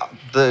 Actually,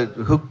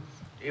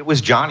 it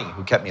was Johnny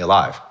who kept me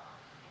alive.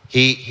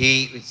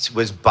 He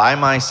was by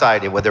my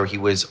side, whether he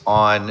was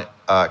on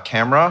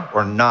camera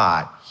or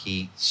not.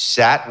 He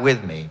sat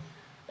with me,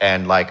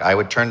 and like I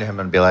would turn to him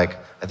and be like,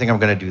 "I think I'm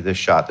going to do this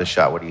shot.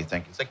 What do you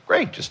think?" He's like,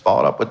 "Great, just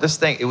follow it up with this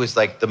thing." It was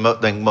like the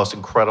most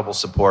incredible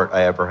support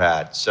I ever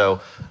had. So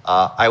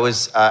I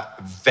was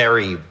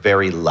very,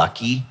 very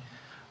lucky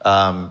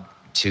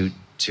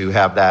to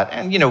have that.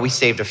 And you know, we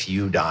saved a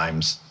few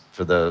dimes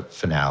for the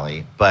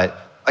finale, but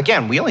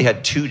again, we only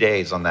had 2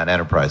 days on that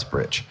Enterprise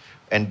bridge.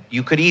 And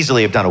you could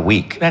easily have done a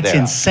week. That's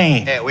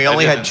insane. Yeah, we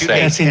only had 2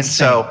 days. And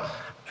so,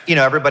 you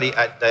know, everybody,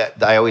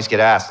 I always get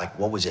asked, like,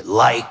 what was it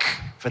like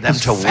for them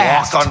to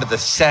walk onto the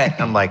set?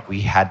 And I'm like,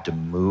 we had to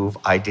move.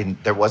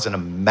 There wasn't a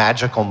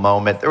magical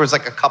moment. There was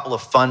like a couple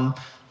of fun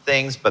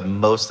things, but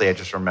mostly I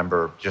just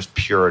remember just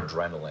pure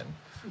adrenaline.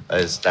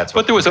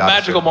 But there was a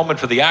magical moment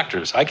for the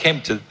actors. I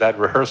came to that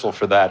rehearsal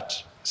for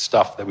that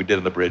stuff that we did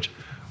on the bridge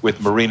with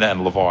Marina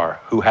and LeVar,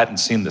 who hadn't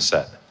seen the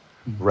set.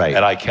 Right.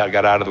 And I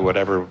got out of the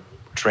whatever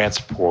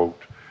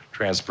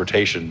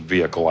transportation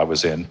vehicle I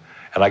was in,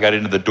 and I got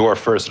into the door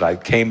first, and I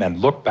came and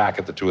looked back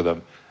at the two of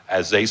them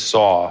as they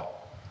saw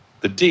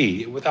the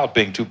D. Without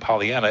being too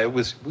Pollyanna,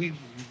 we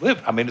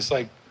lived. I mean, it's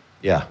like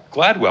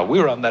Gladwell. We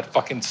were on that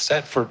fucking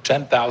set for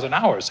 10,000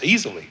 hours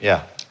easily.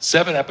 Yeah,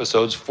 7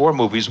 episodes, 4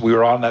 movies. We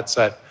were on that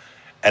set,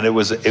 and it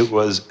was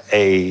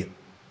a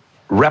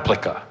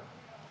replica.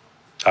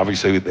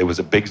 Obviously, it was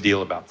a big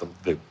deal about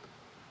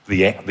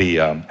the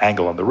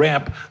angle on the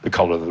ramp, the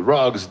color of the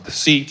rugs, the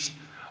seats,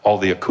 all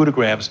the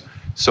accoutrements.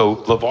 So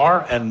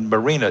LeVar and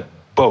Marina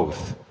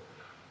both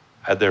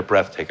had their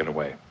breath taken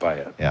away by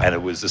it. Yeah. And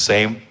it was the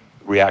same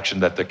reaction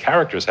that the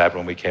characters had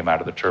when we came out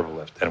of the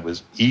turbolift. And it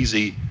was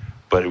easy,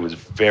 but it was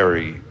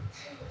very,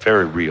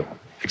 very real.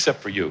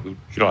 Except for you, who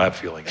you don't have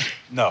feelings.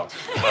 No.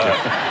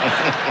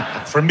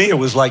 For me, it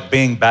was like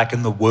being back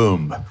in the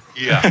womb.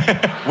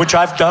 Yeah. Which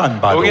I've done,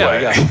 by the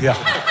way. Yeah.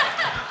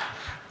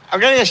 I'm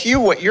going to ask you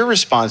what your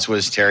response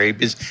was, Terry,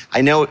 because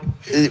I know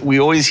we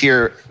always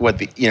hear what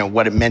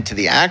it meant to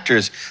the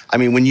actors. I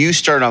mean, when you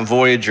started on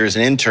Voyager as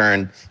an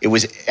intern, it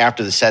was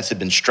after the sets had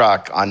been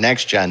struck on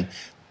Next Gen.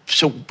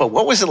 So, but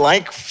what was it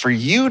like for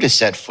you to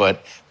set foot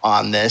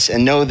on this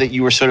and know that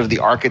you were sort of the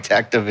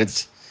architect of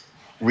its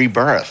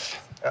rebirth?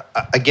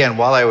 Again,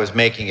 while I was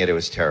making it, it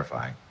was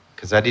terrifying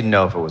because I didn't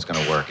know if it was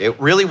going to work. It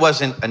really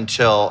wasn't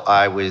until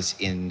I was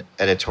in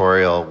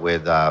editorial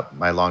with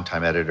my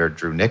longtime editor,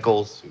 Drew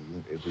Nichols,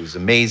 who's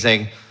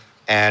amazing,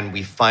 and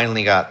we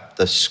finally got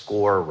the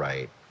score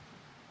right.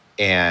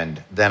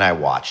 And then I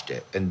watched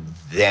it, and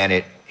then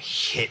it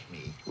hit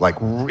me.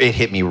 It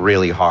hit me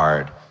really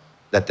hard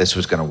that this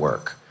was going to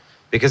work.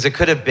 Because it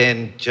could have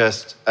been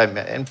just,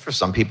 and for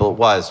some people it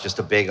was, just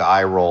a big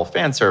eye roll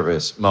fan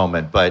service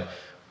moment, but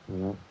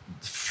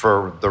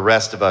for the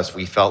rest of us,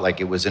 we felt like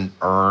it was an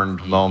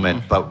earned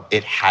moment, but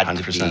it had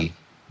 100%. To be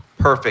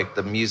perfect.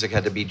 The music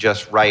had to be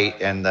just right,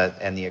 and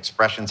the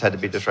expressions had to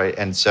be just right.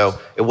 And so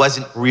it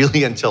wasn't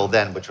really until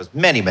then, which was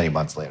many, many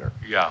months later,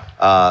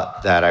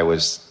 that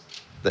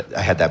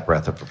I had that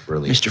breath of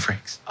relief. Mr.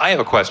 Frakes. I have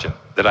a question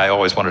that I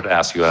always wanted to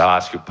ask you, and I'll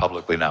ask you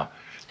publicly now.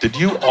 Did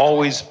you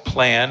always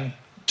plan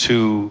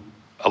to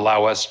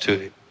allow us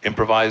to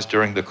improvise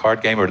during the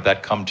card game, or did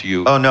that come to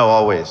you? Oh, no,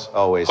 always.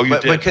 Oh, you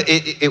did? But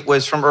it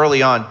was from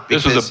early on.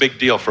 This was a big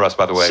deal for us,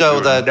 by the way. So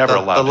we were never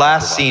allowed the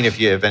last scene, if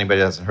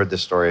anybody hasn't heard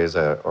this story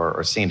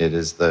or seen it,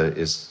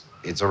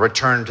 it's a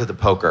return to the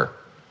poker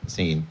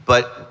scene.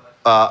 But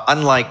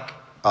unlike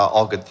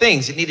All Good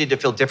Things, it needed to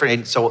feel different.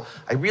 And so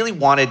I really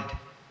wanted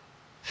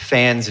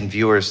fans and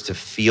viewers to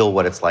feel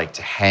what it's like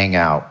to hang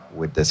out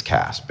with this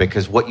cast,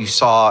 because what you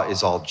saw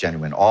is all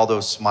genuine. All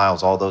those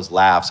smiles, all those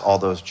laughs, all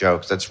those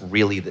jokes,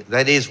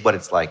 that is what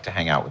it's like to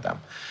hang out with them.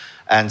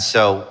 And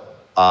so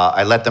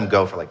I let them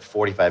go for like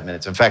 45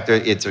 minutes. In fact,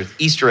 it's an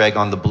Easter egg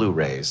on the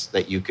Blu-rays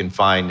that you can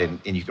find and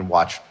you can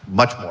watch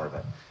much more of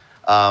it.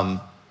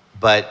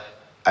 But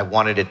I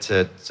wanted it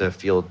to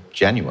feel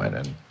genuine.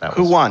 And that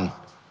Who won?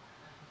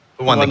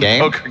 Who won the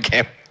game? Poker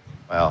game.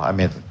 Well, I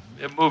mean,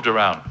 it moved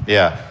around.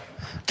 Yeah.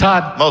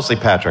 Todd. Mostly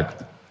Patrick.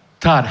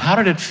 Todd, how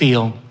did it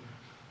feel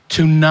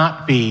to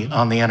not be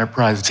on the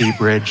Enterprise D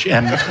bridge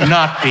and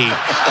not be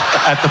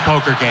at the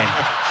poker game?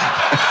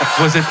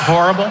 Was it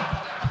horrible?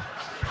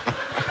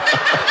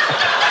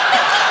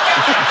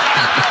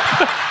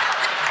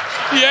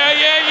 Yeah.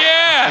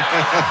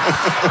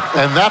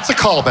 And that's a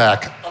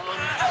callback.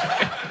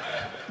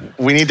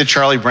 We need the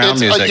Charlie Brown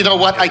music. You know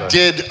what? I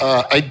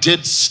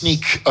did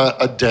sneak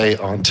a day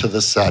onto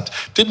the set.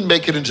 Didn't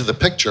make it into the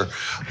picture,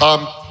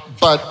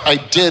 but I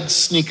did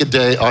sneak a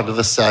day onto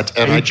the set.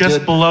 And Are you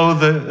just below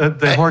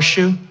the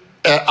horseshoe?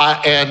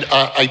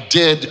 I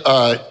did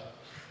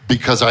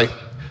because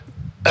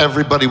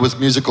everybody was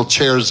musical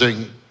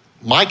chairsing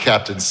my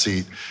captain's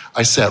seat.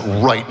 I sat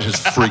right in his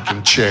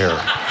freaking chair.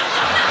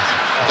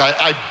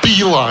 I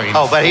beeline.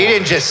 Oh, but he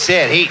didn't just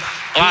sit.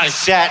 I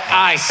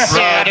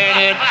sat in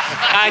it.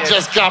 I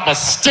just got my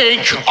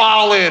steak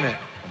all in it.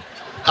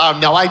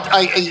 No,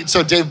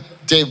 so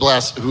Dave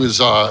Blass, who is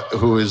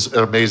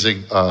an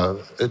amazing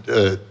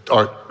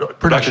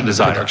production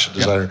designer.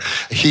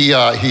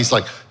 He's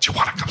like, do you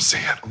want to come see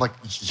it? I'm like,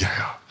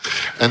 yeah.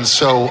 And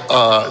so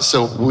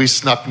we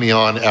snuck me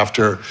on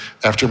after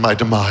my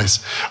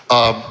demise.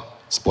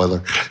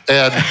 Spoiler.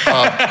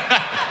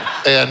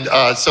 And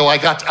so I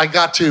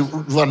got to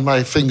run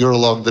my finger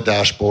along the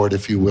dashboard,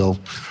 if you will,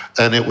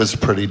 and it was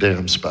pretty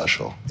damn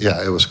special.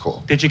 Yeah, it was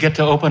cool. Did you get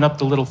to open up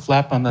the little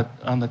flap on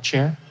the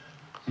chair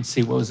and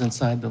see what was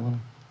inside the little?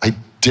 I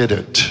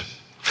didn't.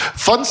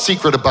 Fun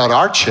secret about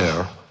our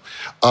chair.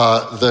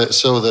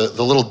 The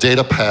little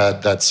data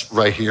pad that's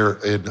right here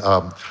in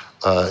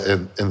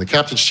the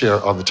captain's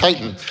chair on the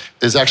Titan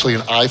is actually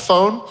an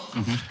iPhone,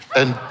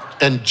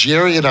 and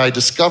Jerry and I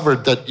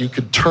discovered that you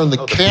could turn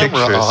the camera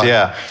pictures, on.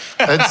 Yeah.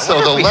 And so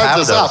the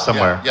lens is up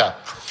somewhere. Yeah.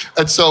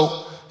 And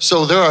so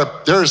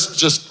there's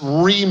just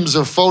reams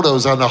of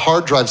photos on a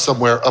hard drive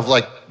somewhere of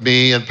like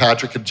me and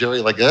Patrick and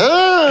Jerry like,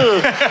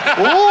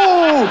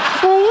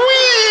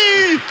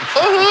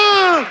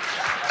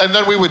 and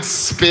then we would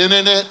spin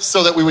in it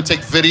so that we would take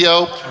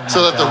video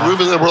so that the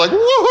roof is, and we're like,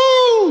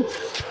 woohoo!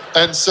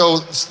 And so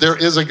there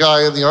is a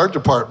guy in the art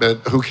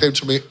department who came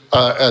to me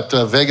at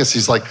Vegas.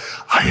 He's like,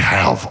 I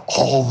have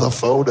all the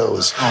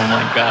photos. Oh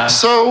my God.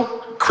 So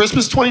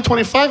Christmas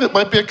 2025, it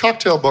might be a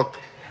cocktail book.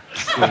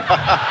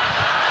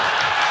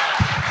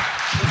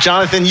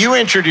 Jonathan, you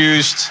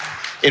introduced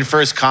in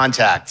First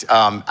Contact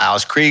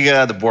Alice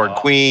Krieger, the Borg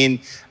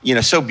Queen,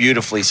 so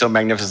beautifully, so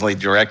magnificently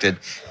directed.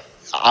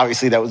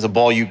 Obviously, that was the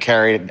ball you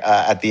carried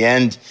at the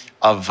end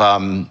of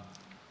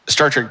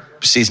Star Trek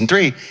Season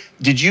 3.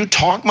 Did you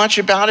talk much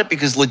about it?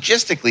 Because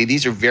logistically,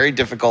 these are very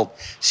difficult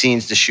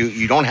scenes to shoot.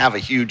 You don't have a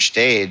huge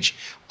stage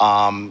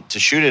to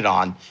shoot it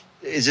on.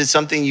 Is it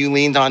something you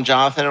leaned on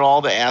Jonathan at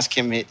all to ask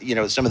him,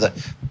 some of the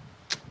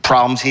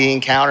problems he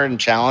encountered and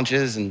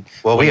challenges? And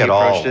we had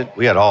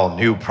all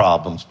new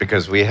problems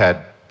because we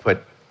had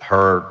put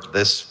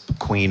this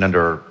queen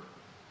under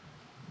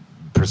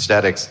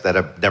prosthetics that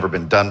have never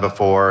been done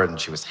before,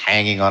 and she was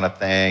hanging on a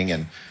thing,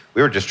 and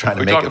we were just trying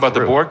to make it We talked about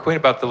through. the Borg Queen,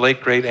 about the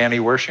late, great Annie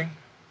Wershing?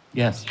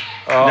 Yes.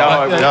 Oh,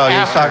 no, he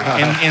was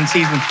talking in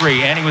season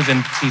 3. Annie was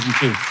in season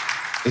 2.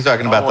 He's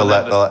talking about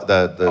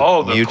the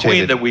the mutated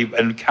queen that we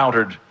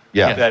encountered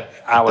Yeah. that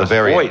Alice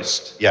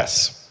voiced.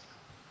 Yes.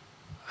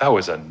 That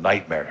was a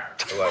nightmare.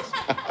 It was.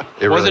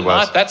 Was it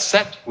not? That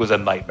set was a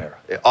nightmare.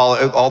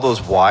 All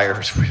those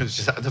wires.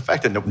 The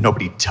fact that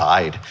nobody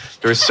died.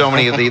 There were so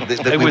many.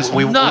 It was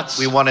nuts.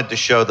 We wanted to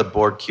show the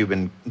Borg cube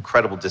in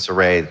incredible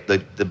disarray.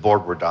 The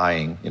Borg were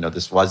dying.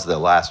 This was the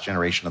last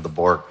generation of the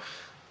Borg.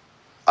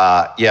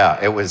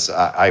 It was.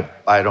 I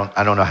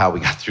don't know how we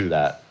got through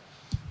that.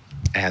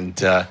 And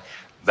that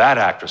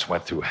actress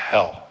went through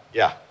hell.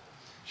 Yeah,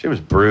 she was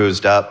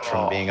bruised up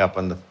from being up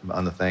on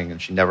the thing, and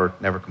she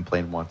never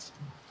complained once.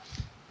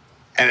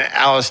 And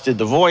Alice did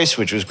the voice,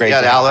 which was great.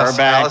 Yeah, to have Alice. her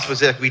back. Alice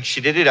was it. She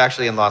did it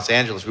actually in Los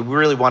Angeles. We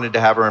really wanted to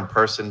have her in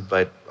person,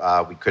 but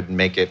we couldn't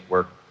make it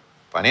work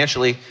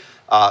financially.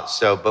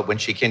 But when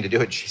she came to do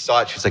it, she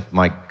saw it. She was like,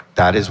 "Mike,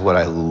 that is what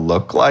I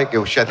look like."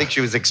 I think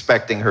she was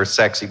expecting her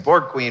sexy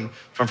Borg Queen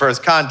from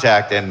First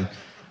Contact, and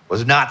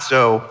was not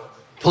so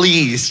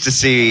pleased to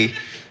see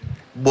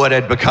what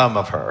had become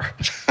of her.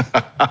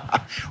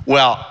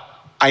 Well,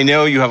 I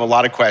know you have a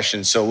lot of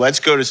questions, so let's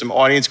go to some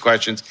audience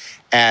questions.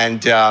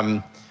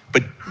 And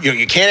but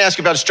you can't ask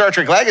about Star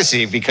Trek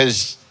Legacy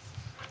because,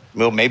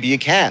 well, maybe you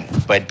can.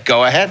 But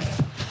go ahead.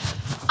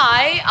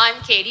 Hi,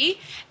 I'm Katie.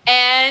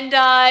 And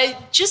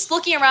just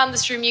looking around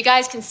this room, you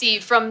guys can see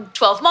from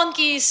 12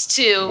 Monkeys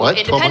to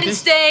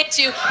Independence Day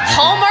to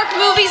Hallmark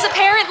movies,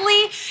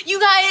 apparently. You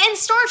guys, in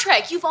Star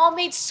Trek, you've all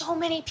made so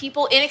many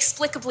people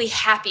inexplicably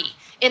happy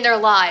in their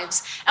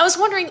lives. I was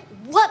wondering,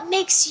 what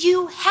makes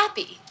you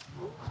happy?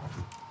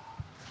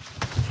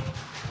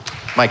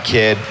 My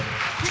kid.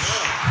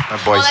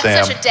 My boy that's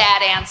Sam. such a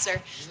dad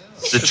answer.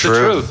 It's the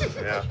truth.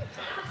 Yeah.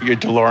 Your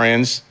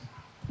DeLoreans.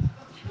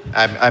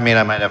 I mean,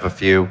 I might have a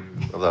few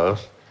of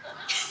those.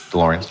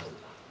 DeLoreans.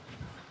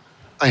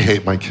 I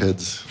hate my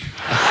kids.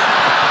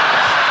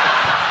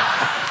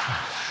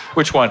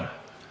 Which one?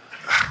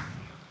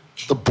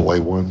 The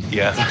boy one.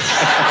 Yeah.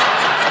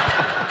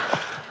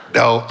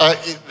 No,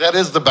 that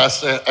is the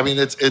best. I mean,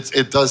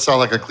 it does sound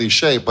like a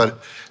cliche, but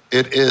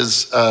it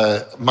is.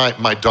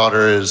 My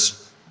daughter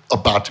is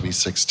about to be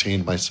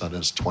 16. My son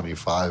is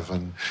 25,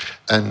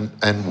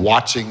 and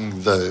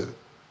watching the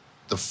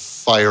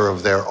fire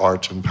of their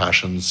art and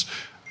passions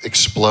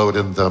explode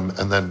in them,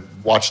 and then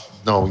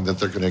knowing that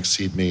they're going to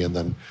exceed me, and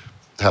then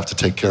have to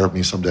take care of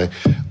me someday.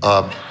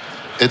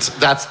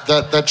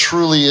 That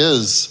truly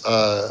is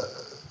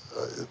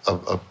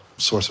a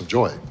source of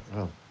joy.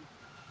 Yeah.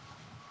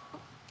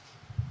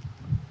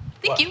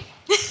 Thank you.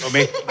 For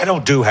me, I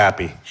don't do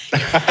happy.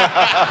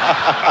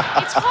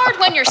 It's hard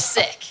when you're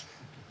sick.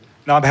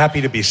 No, I'm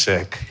happy to be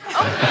sick.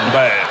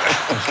 But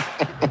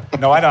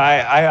no,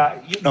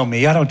 I you know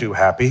me, I don't do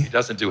happy. He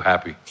doesn't do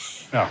happy.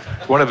 No.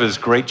 It's one of his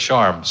great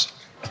charms.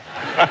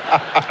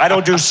 I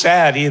don't do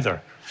sad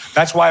either.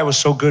 That's why I was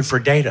so good for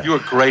Data. You were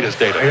great as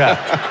Data. Yeah.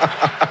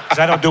 Because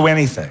I don't do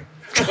anything.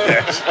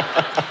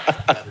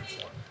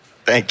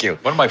 Thank you.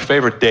 One of my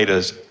favorite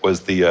Datas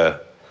was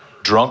the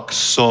Drunk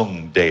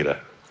Sung Data.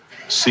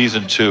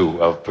 Season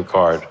 2 of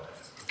Picard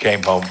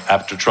came home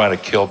after trying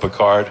to kill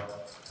Picard.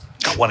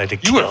 I wanted to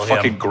kill him. him. You were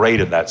fucking great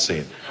in that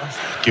scene.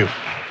 Thank you.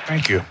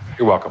 Thank you.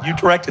 You're welcome. You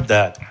directed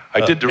that.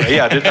 I did.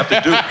 Yeah, I didn't have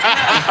to do.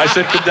 I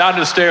said, "Come down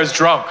the stairs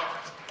drunk.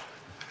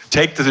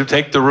 Take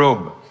the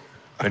room,"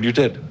 and you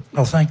did.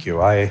 Oh, thank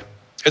you.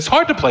 It's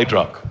hard to play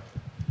drunk.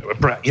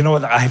 You know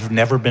what? I've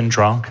never been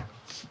drunk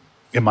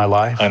in my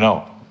life. I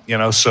know. You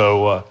know,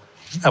 so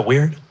isn't that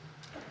weird?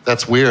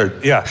 That's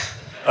weird. Yeah.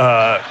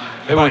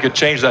 Maybe we could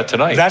change that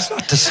tonight. That's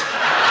not to.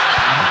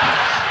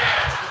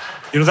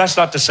 That's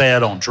not to say I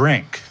don't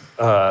drink.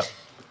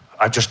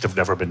 I just have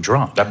never been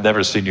drunk. I've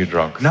never seen you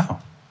drunk. No,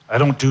 I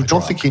don't do. I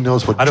don't think he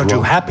knows what. I don't do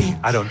drunk happy.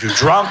 I don't do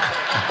drunk.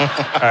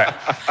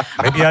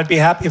 Maybe I'd be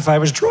happy if I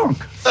was drunk.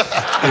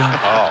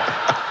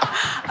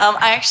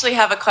 I actually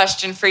have a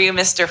question for you,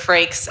 Mr.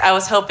 Frakes. I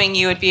was hoping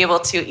you would be able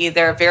to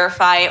either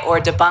verify or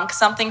debunk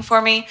something for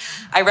me.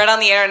 I read on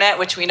the internet,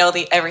 which we know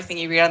everything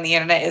you read on the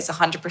internet is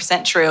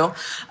 100% true,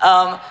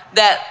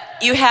 that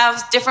you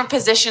have different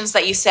positions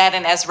that you sat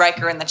in as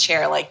Riker in the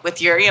chair, like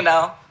with your,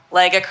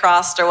 leg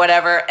across or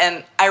whatever.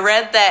 And I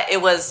read that it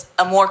was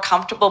a more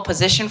comfortable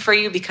position for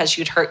you because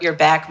you'd hurt your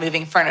back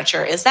moving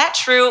furniture. Is that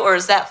true or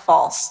is that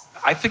false?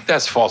 I think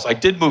that's false. I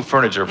did move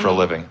furniture for a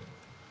living.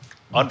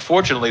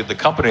 Unfortunately, the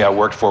company I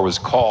worked for was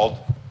called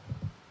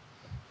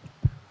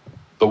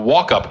the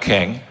Walk-Up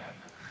King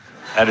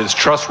and his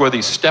trustworthy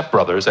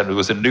stepbrothers, and it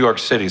was in New York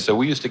City. So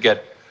we used to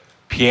get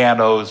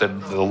pianos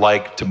and the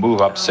like to move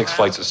up 6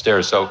 flights of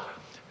stairs. So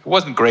it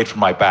wasn't great for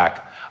my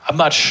back. I'm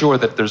not sure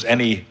that there's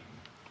any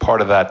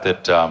part of that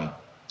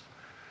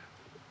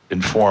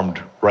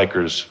informed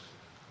Riker's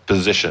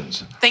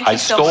positions. Thank you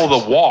so stole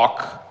much. the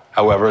walk,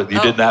 however, you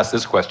didn't ask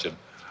this question.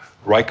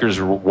 Riker's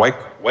walk.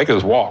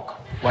 Riker's walk.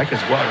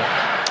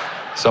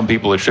 Some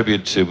people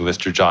attribute it to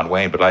Mr. John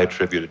Wayne, but I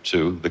attribute it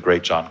to the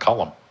great John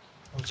Cullum.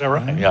 Is that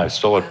right? Yeah, I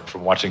stole it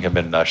from watching him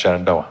in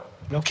Shenandoah.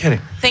 No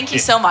kidding. Thank you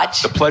so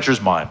much. The pleasure's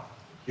mine.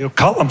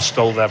 Cullum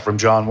stole that from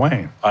John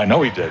Wayne. I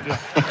know he did.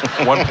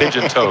 One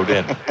pigeon toed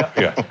in.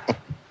 Yeah.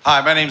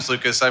 Hi, my name's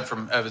Lucas. I'm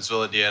from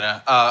Evansville,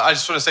 Indiana. I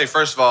just want to say,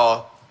 first of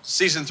all,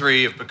 Season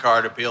 3 of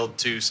Picard appealed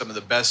to some of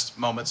the best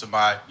moments of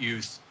my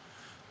youth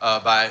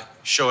by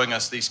showing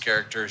us these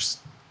characters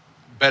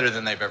better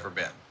than they've ever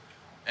been.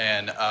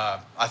 And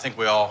I think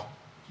we all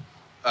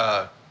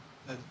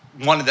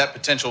wanted that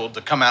potential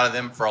to come out of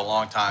them for a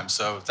long time.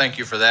 So thank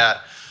you for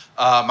that.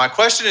 My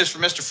question is for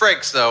Mr.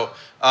 Frakes, though.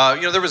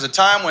 There was a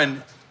time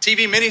when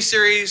TV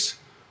miniseries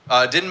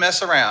didn't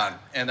mess around,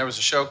 and there was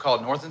a show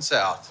called North and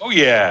South. Oh,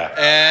 yeah.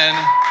 And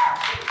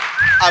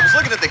I was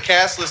looking at the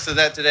cast list of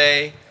that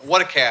today.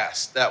 What a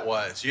cast that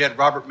was. You had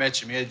Robert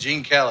Mitchum, you had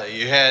Gene Kelly,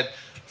 you had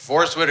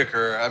Forrest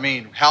Whitaker,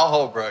 Hal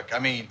Holbrook.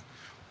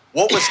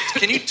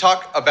 Can you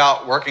talk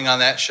about working on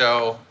that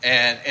show?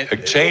 And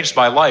it changed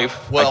my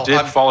life. Well, I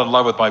did fall in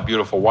love with my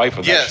beautiful wife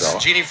in that show.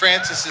 Yes, Jeannie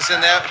Francis is in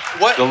that.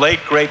 What? The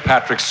late, great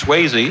Patrick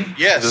Swayze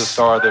is the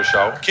star of their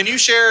show. Can you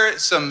share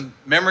some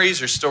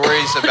memories or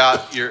stories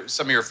about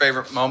some of your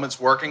favorite moments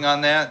working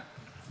on that?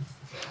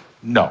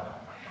 No,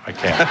 I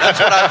can't. That's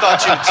what I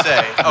thought you'd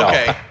say. No.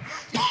 Okay.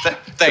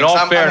 Thanks.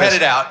 I'm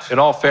headed out. In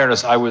all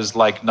fairness, I was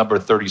like number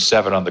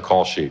 37 on the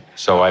call sheet.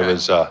 So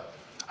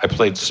I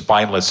played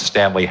spineless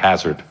Stanley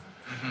Hazard.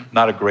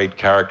 Not a great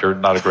character,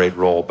 not a great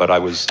role, but I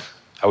was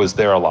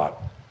there a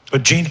lot.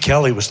 But Gene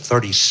Kelly was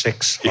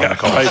 36 on the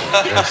call. Right.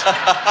 Yes.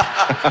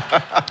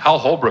 Hal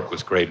Holbrook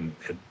was great.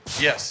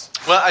 Yes.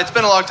 Well, it's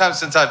been a long time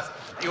since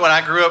when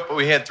I grew up,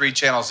 we had 3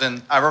 channels,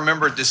 and I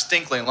remember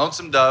distinctly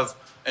Lonesome Dove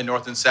and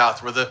North and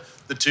South were the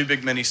 2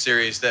 big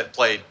miniseries that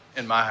played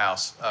in my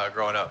house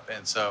growing up.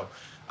 And so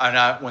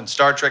when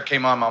Star Trek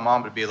came on, my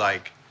mom would be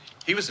like,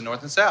 he was in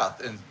North and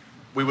South. And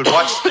we would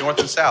watch North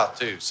and South,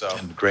 too.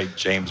 And the great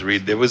James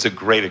Reed. It was a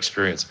great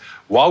experience.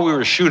 While we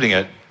were shooting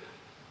it,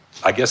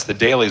 I guess the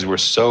dailies were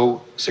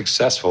so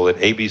successful that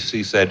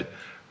ABC said,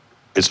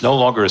 it's no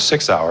longer a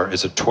 6-hour,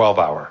 it's a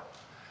 12-hour.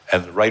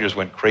 And the writers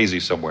went crazy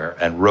somewhere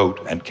and wrote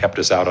and kept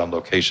us out on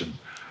location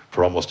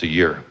for almost a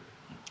year.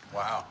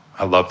 Wow.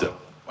 I loved it.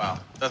 Wow.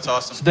 That's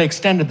awesome. So they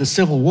extended the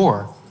Civil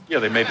War. Yeah,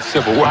 they made the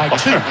Civil War. By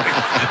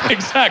two.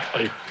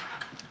 Exactly.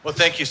 Well,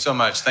 thank you so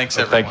much. Thanks,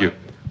 everyone. Thank you.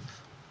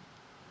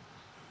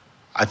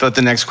 I thought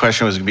the next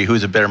question was going to be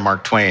who's a better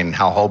Mark Twain,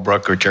 Hal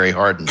Holbrook or Jerry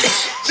Hardin?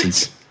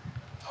 Since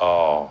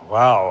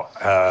Wow.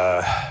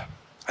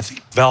 I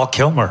think Val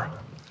Kilmer.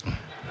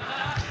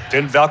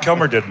 Val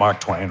Kilmer did Mark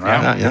Twain,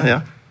 right?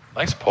 Yeah.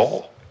 Nice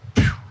poll.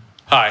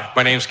 Hi,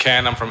 my name's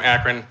Ken. I'm from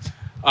Akron.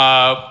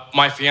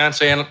 My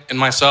fiance and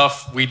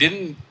myself, we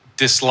didn't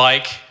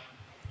dislike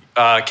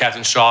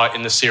Captain Shaw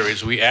in the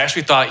series. We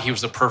actually thought he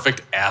was the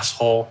perfect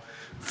asshole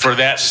for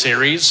that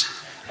series.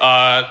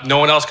 No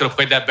one else could have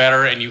played that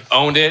better, and you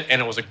owned it,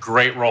 and it was a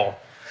great role.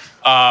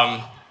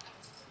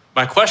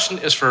 My question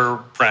is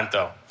for Brent,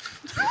 though.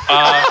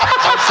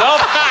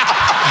 Myself...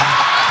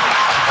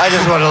 I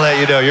just want to let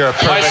you know you're a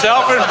perfect...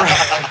 Myself and Brent...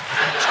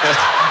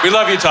 We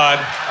love you, Todd.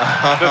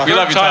 We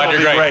love you, Todd.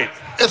 You're great.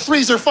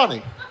 Threes are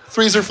funny.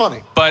 Threes are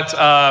funny. But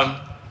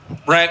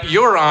Brent,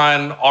 you're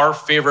on our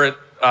favorite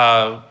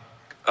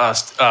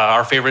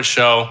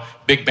show,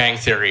 Big Bang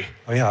Theory.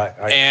 Oh yeah,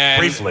 And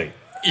briefly.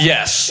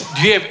 Yes.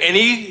 Do you have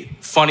any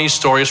funny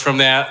stories from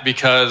that?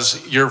 Because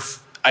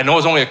I know it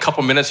was only a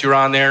couple minutes you were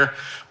on there,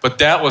 but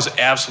that was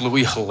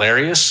absolutely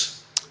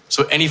hilarious.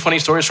 So any funny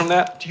stories from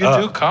that? Do you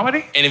do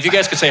comedy? And if you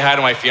guys could say hi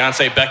to my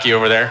fiance, Becky,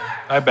 over there.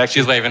 Hi, Becky.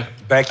 She's waving.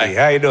 Becky,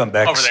 how you doing,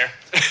 Becky? Over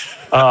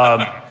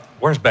there.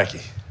 Where's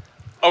Becky?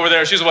 Over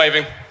there. She's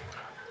waving.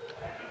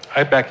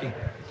 Hi, Becky.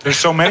 There's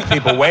so many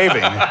people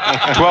waving.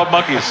 12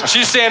 monkeys.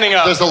 She's standing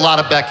up. There's a lot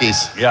of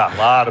Beckys. Yeah, a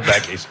lot of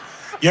Beckys.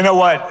 You know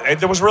what?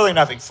 There was really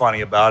nothing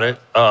funny about it.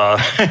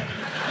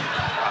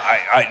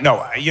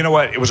 No, you know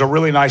what? It was a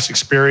really nice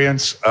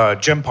experience.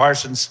 Jim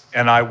Parsons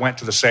and I went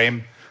to the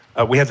same,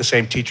 we had the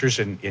same teachers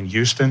in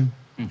Houston.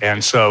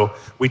 And so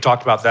we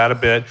talked about that a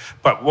bit.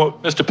 But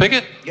what... Mr.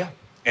 Pickett? Yeah.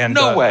 And,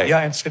 no way. Yeah,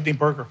 and Sidney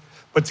Berger.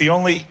 But the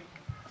only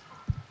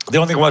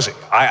thing was,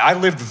 I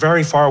lived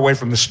very far away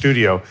from the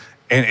studio,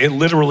 and it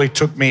literally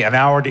took me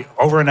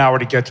over an hour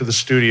to get to the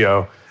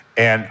studio.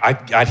 And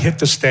I'd hit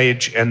the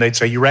stage, and they'd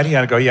say, "You ready?"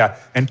 I'd go, "Yeah."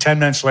 And 10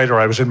 minutes later,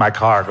 I was in my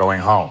car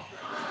going home.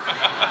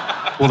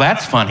 Well,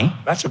 that's funny.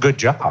 That's a good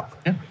job.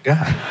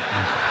 Yeah.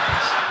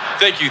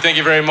 Thank you. Thank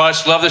you very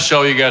much. Love the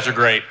show. You guys are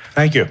great.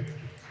 Thank you.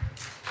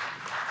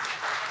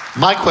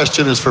 My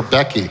question is for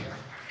Becky.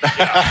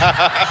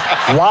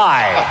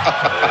 Why?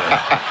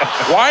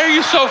 Why are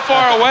you so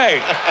far away?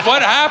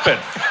 What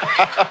happened?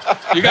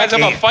 You guys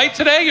have a fight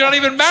today? You're not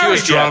even married She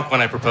was drunk yet.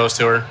 when I proposed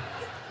to her.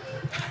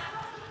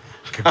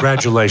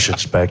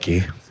 Congratulations,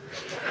 Becky.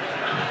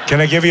 Can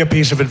I give you a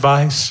piece of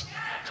advice?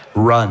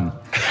 Run.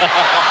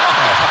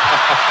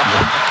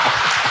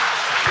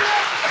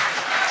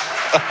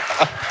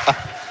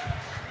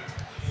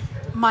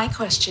 My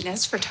question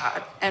is for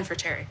Todd and for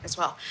Terry as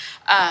well.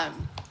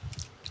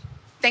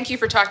 Thank you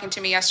for talking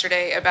to me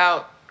yesterday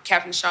about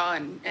Captain Shaw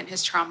and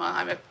his trauma.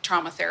 I'm a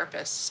trauma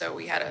therapist, so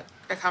we had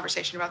a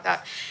conversation about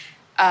that.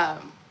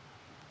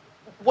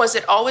 Was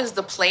it always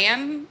the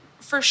plan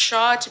for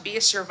Shaw to be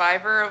a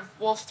survivor of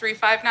Wolf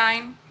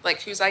 359?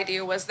 Like, whose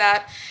idea was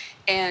that?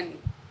 And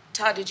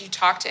Todd, did you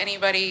talk to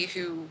anybody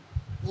who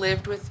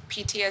lived with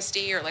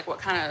PTSD, or like what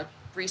kind of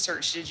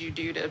research did you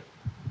do to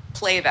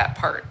play that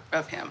part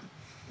of him?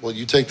 Well,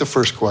 you take the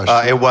first question.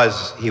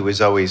 He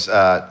was always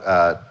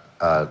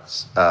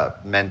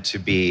meant to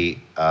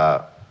be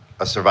a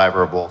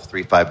survivor of Wolf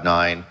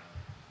 359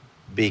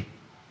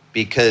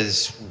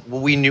 because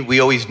we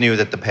always knew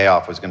that the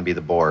payoff was going to be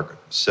the Borg.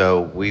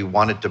 So we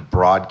wanted to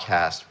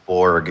broadcast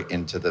Borg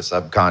into the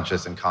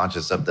subconscious and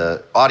conscious of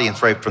the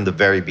audience right from the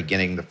very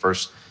beginning. The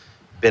first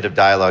bit of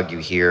dialogue you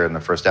hear in the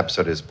first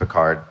episode is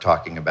Picard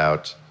talking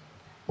about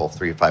Wolf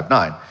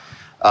 359.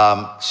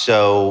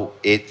 So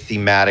it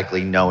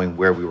thematically, knowing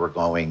where we were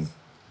going,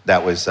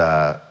 that was,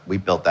 we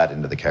built that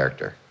into the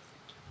character.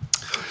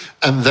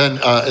 And then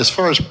as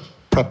far as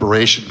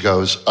preparation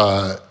goes,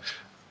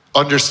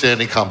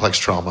 understanding complex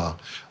trauma,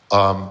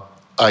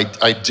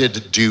 I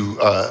did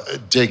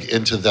dig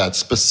into that,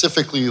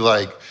 specifically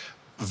like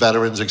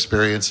veterans'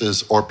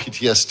 experiences or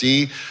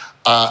PTSD.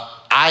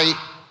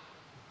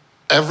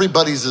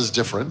 Everybody's is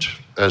different,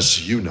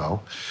 as you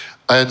know.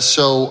 And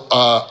so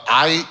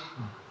I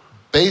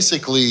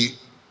basically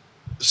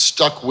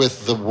stuck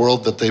with the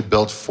world that they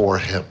built for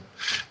him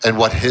and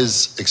what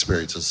his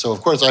experiences. So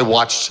of course I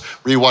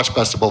rewatched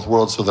Best of Both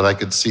Worlds so that I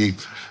could see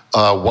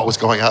what was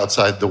going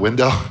outside the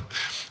window.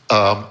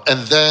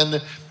 And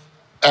then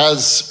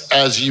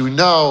as you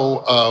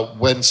know,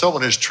 when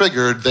someone is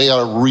triggered, they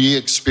are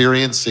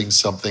re-experiencing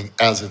something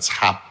as it's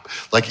happening,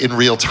 like in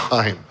real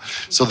time.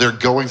 So they're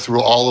going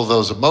through all of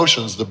those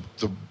emotions.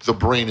 The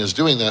brain is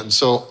doing that. And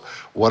so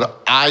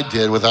what I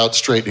did, without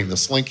straightening the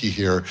slinky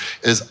here,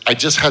 is I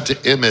just had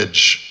to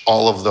image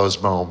all of those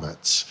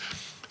moments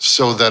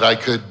so that I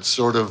could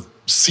sort of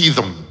see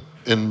them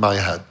in my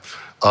head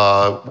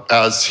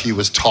as he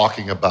was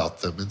talking about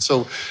them. And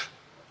so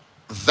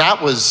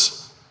that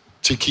was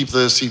to keep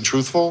the scene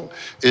truthful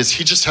is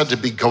he just had to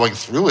be going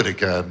through it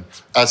again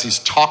as he's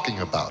talking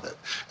about it.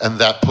 And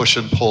that push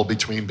and pull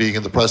between being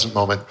in the present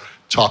moment,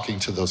 talking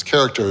to those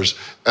characters,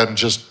 and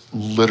just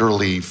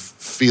literally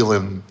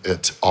feeling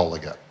it all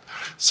again.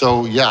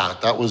 So yeah,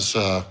 that was,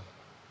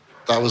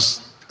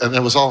 and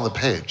it was all on the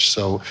page.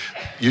 So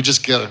you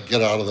just get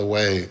out of the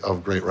way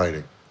of great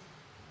writing.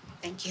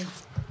 Thank you.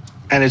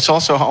 And it's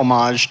also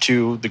homage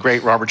to the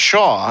great Robert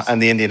Shaw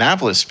and the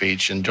Indianapolis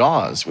speech in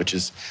Jaws, which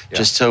is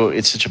just so,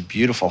 it's such a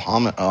beautiful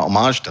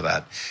homage to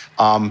that.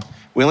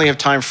 We only have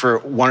time for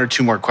one or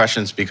two more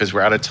questions because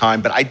we're out of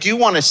time. But I do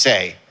want to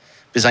say,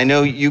 because I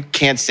know you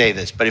can't say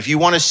this, but if you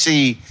want to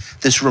see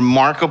this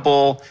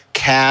remarkable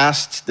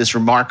cast, this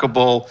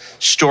remarkable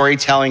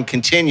storytelling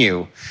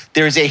continue,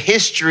 there's a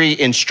history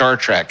in Star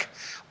Trek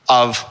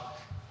of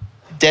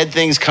dead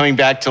things coming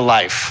back to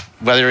life,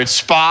 whether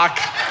it's Spock,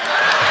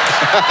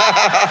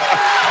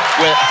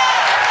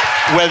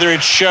 whether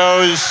it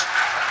shows.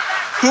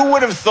 Who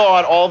would have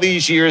thought all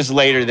these years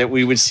later that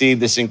we would see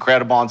this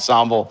incredible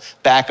ensemble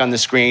back on the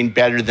screen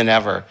better than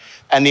ever?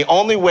 And the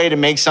only way to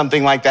make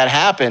something like that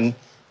happen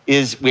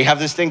is we have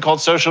this thing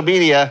called social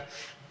media,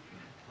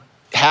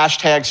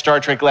 hashtag Star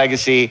Trek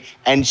Legacy,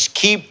 and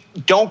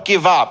don't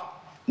give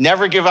up,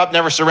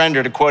 never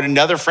surrender, to quote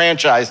another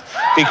franchise,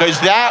 because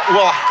that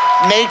will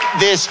make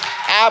this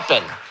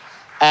happen.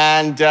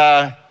 And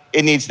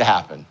it needs to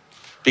happen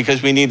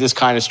because we need this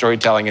kind of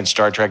storytelling in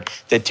Star Trek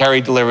that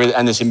Terry delivered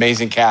and this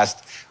amazing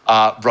cast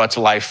brought to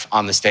life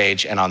on the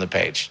stage and on the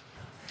page.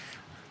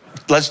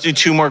 Let's do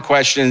two more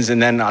questions,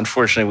 and then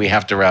unfortunately we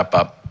have to wrap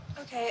up.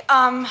 Okay.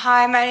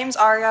 Hi, my name's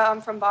Arya.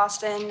 I'm from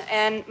Boston,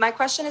 and my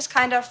question is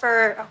kind of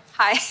for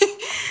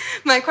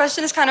my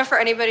question is kind of for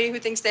anybody who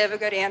thinks they have a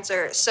good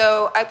answer.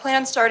 So I plan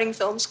on starting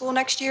film school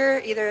next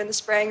year, either in the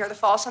spring or the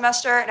fall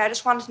semester, and I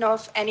just wanted to know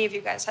if any of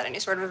you guys had any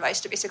sort of advice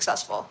to be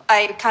successful.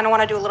 I kind of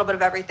want to do a little bit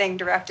of everything: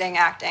 directing,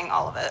 acting,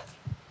 all of it.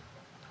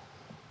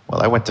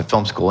 Well, I went to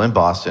film school in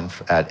Boston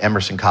at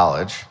Emerson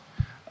College.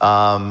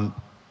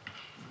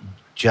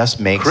 Just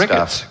make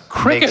stuff.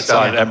 Crickets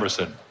on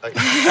Emerson.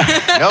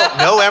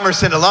 No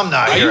Emerson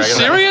alumni. Are you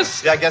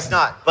serious? Yeah, I guess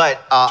not.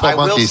 But I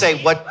will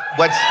say what's.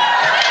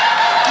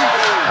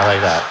 I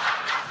like that.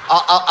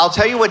 I'll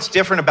tell you what's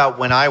different about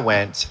when I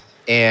went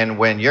and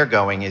when you're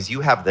going is you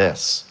have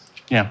this.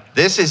 Yeah.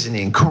 This is an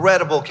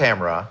incredible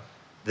camera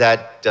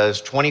that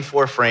does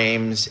 24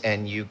 frames,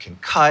 and you can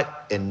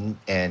cut and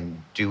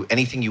do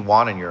anything you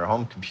want on your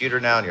home computer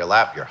now, on your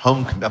lap, your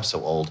home. I'm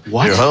so old.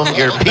 What?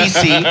 Your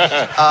PC.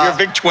 Your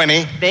Vic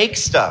 20. Make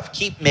stuff.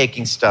 Keep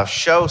making stuff.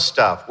 Show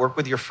stuff. Work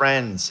with your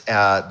friends.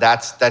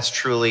 That's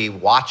truly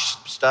watch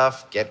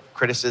stuff, get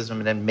criticism,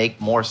 and then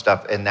make more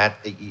stuff. And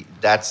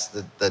that's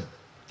the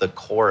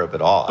core of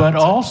it all. But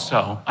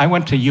also, I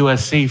went to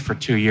USC for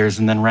 2 years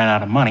and then ran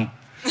out of money.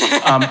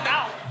 Don't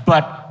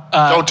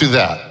do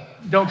that.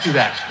 Don't do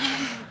that.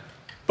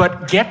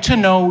 But get to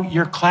know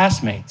your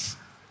classmates,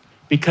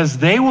 because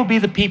they will be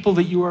the people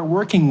that you are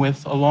working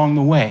with along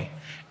the way.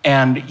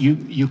 And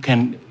you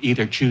can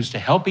either choose to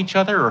help each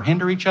other or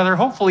hinder each other.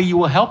 Hopefully you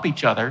will help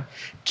each other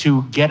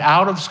to get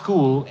out of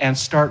school and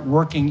start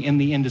working in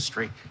the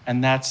industry.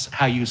 And that's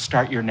how you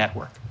start your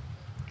network.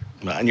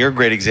 And you're a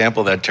great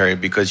example of that, Terry,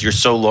 because you're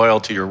so loyal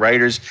to your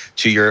writers,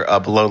 to your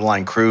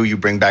below-the-line crew. You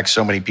bring back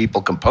so many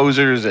people,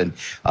 composers and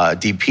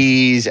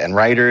DPs and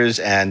writers.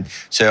 And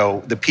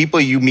so the people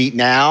you meet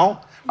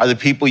now are the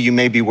people you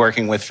may be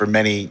working with for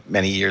many,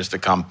 many years to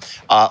come.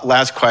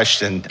 Last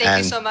question.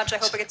 Thank you so much. I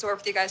hope I get to work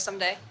with you guys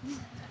someday.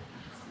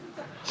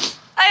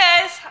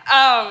 Hi,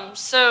 guys.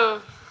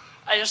 So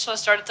I just want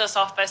to start this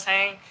off by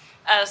saying,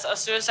 as a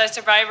suicide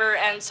survivor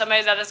and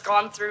somebody that has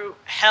gone through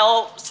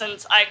hell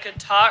since I could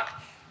talk,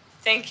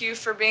 thank you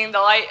for being the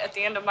light at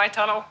the end of my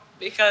tunnel,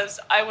 because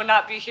I would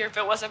not be here if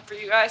it wasn't for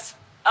you guys.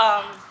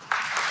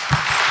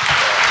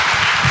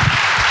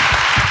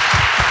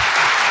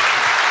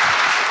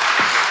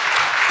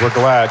 We're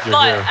glad you're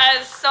but here.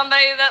 as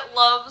somebody that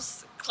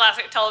loves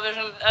classic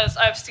television, as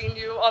I've seen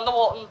you on the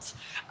Waltons,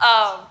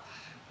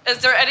 is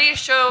there any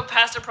show,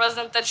 past or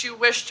present, that you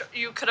wished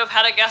you could have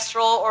had a guest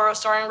role or a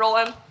starring role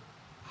in?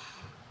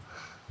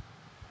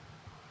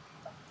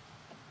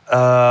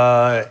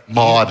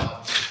 Maude.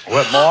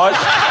 What, Maude?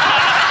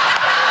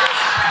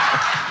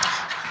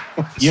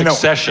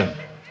 Succession.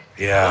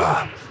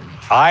 Yeah.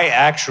 I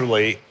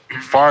actually...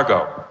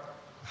 Fargo.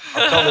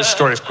 I'll tell this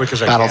story as quick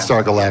as I can.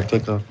 Battlestar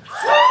Galactica.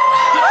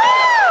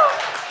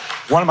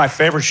 One of my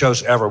favorite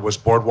shows ever was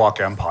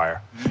Boardwalk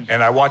Empire.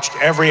 And I watched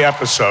every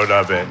episode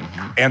of it.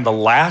 And the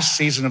last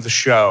season of the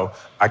show,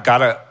 I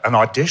got an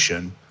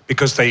audition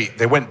because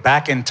they went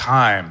back in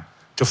time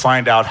to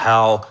find out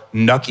how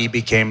Nucky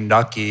became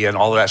Nucky and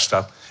all of that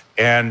stuff.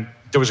 And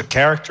there was a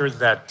character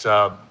that,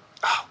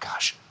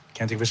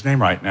 can't think of his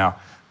name right now.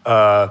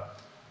 Well,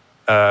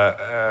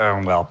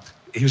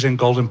 he was in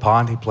Golden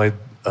Pond. He played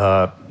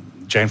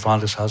Jane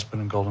Fonda's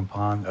husband in Golden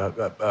Pond.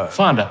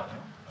 Fonda.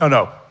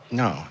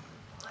 No.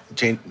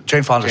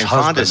 Jane Fonda's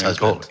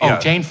husband. Oh,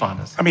 Jane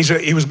Fonda's. I mean,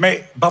 he was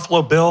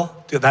Buffalo Bill,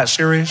 that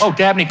series. Oh,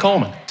 Dabney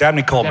Coleman.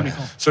 Dabney Coleman.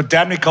 So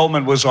Dabney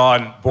Coleman was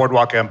on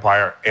Boardwalk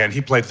Empire, and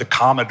he played the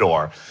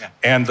Commodore. Yeah.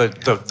 And the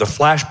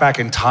flashback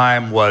in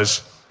time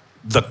was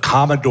the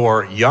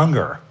Commodore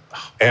younger.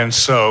 And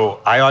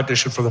so I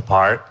auditioned for the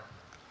part.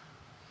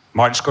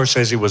 Martin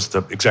Scorsese was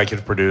the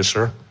executive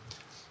producer.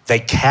 They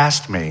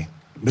cast me.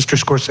 Mr.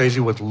 Scorsese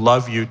would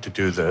love you to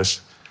do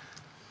this.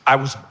 I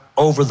was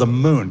over the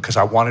moon because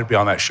I wanted to be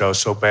on that show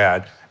so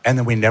bad. And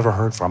then we never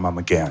heard from him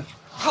again.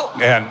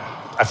 And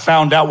I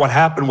found out what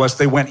happened was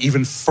they went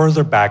even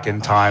further back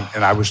in time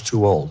and I was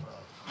too old.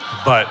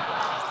 But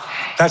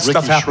that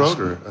stuff happens. Ricky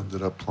Schroeder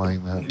ended up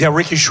playing that. Yeah,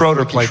 Ricky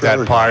Schroeder played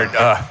that part.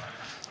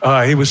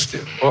 He was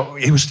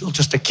still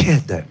just a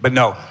kid then. But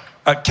no,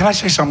 can I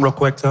say something real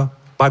quick though?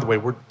 By the way,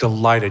 we're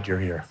delighted you're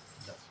here.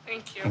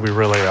 Thank you. We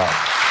really are.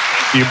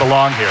 You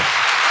belong here.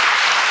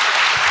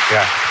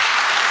 Yeah.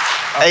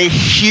 A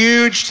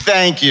huge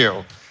thank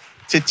you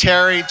to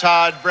Terry,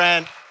 Todd,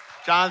 Brent,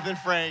 Jonathan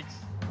Frakes.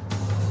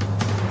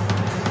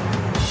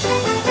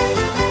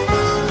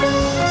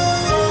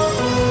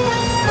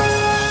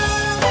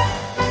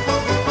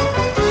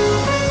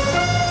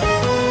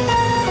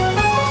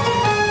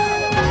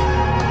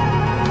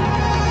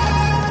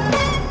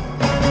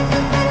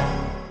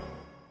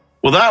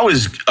 Well, that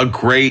was a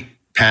great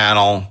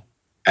panel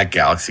at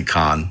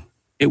GalaxyCon.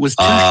 It was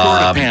too short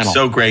a panel.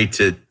 So great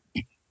to...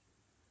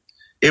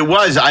 It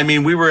was. I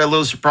mean, we were a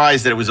little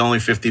surprised that it was only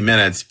 50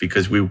 minutes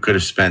because we could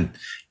have spent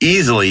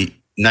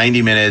easily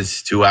 90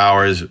 minutes, 2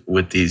 hours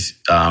with this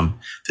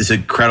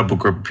incredible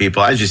group of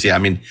people. As you see, I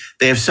mean,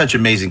 they have such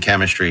amazing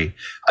chemistry.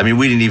 I mean,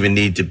 we didn't even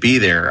need to be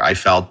there, I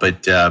felt.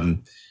 But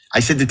I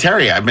said to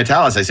Terry at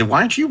MATALAS, I said, why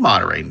aren't you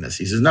moderating this?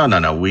 He says, no.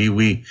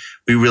 We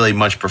really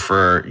much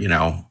prefer,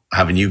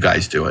 having you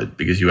guys do it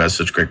because you ask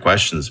such great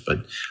questions. But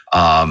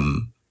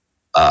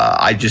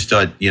I just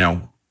thought,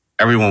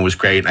 everyone was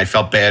great. And I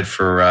felt bad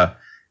for...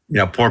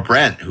 poor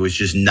Brent, who was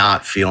just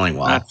not feeling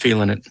well. Not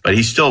feeling it. But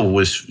he still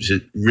was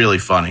really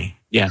funny.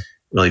 Yeah.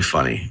 Really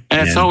funny.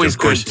 And it's always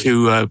good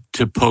to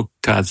poke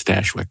Todd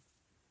Stashwick.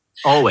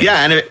 Always.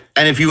 Yeah,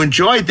 and if you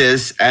enjoyed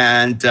this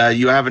and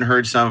you haven't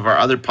heard some of our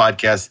other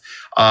podcasts,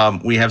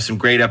 we have some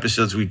great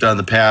episodes we've done in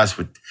the past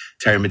with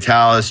Terry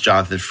MATALAS,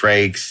 Jonathan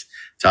Frakes,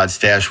 Todd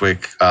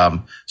Stashwick.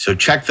 So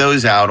check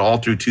those out all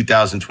through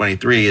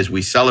 2023 as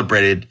we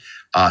celebrated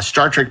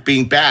Star Trek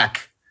being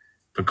back,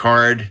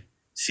 Picard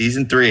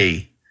Season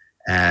 3.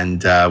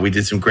 And we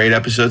did some great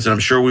episodes, and I'm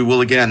sure we will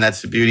again.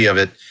 That's the beauty of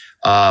it.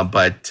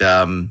 But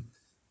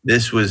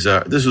this was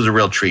a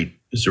real treat. It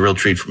was a real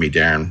treat for me,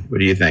 Darren. What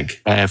do you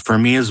think? For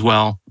me as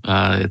well.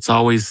 It's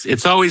always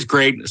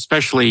great,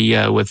 especially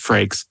with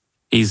Frakes.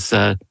 He's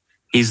the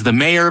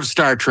mayor of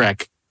Star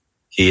Trek.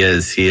 He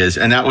is,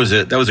 and that was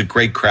a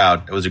great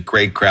crowd. It was a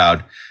great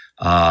crowd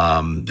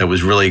that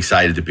was really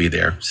excited to be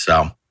there.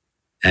 So,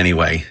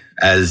 anyway,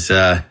 as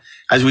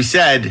we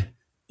said.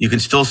 You can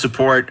still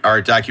support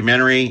our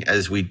documentary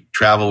as we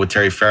travel with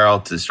Terry Farrell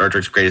to Star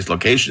Trek's greatest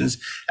locations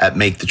at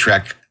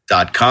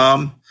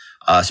makethetrek.com.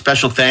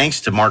 Special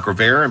thanks to Mark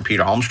Rivera and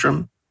Peter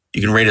Holmstrom.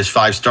 You can rate us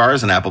 5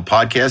 stars on Apple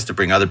Podcasts to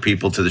bring other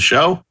people to the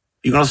show.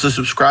 You can also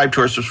subscribe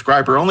to our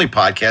subscriber-only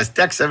podcast,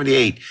 Deck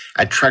 78,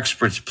 at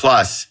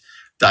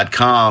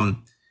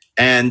TrekSpertsPlus.com.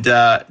 And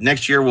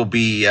next year, we'll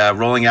be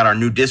rolling out our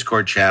new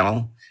Discord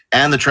channel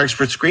and the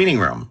Treksperts Screening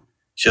Room.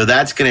 So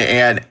that's going to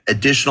add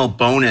additional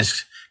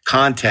bonus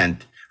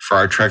content for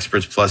our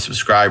Treksperts Plus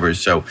subscribers.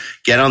 So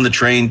get on the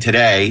train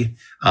today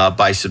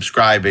by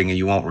subscribing and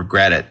you won't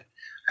regret it.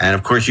 And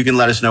of course, you can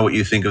let us know what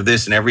you think of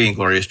this and every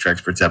Inglorious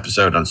Treksperts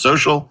episode on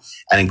social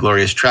and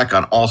Inglorious Trek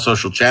on all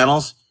social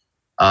channels,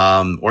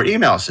 or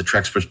email us at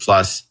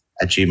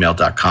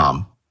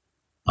trekspertsplus@gmail.com.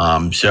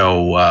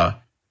 So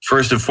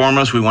first and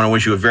foremost, we want to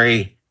wish you a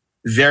very,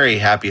 very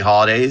happy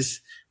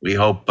holidays. We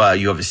hope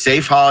you have a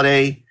safe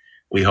holiday.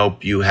 We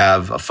hope you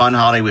have a fun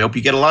holiday. We hope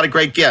you get a lot of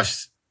great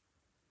gifts.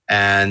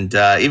 And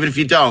even if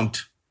you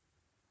don't,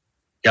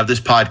 you have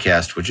this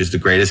podcast, which is the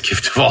greatest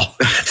gift of all.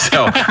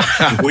 So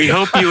we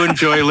hope you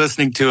enjoy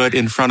listening to it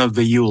in front of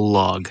the Yule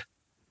log.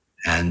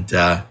 And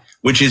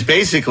which is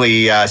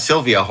basically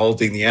Sylvia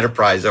holding the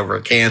Enterprise over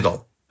a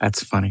candle.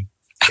 That's funny.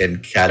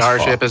 And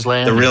Starship is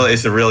landing.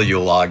 It's the real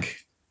Yule log.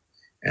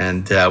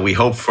 And we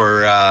hope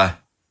for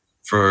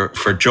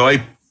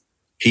joy,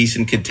 peace,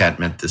 and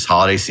contentment this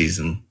holiday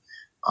season.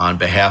 On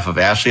behalf of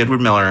Ashley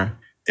Edward Miller,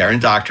 Darren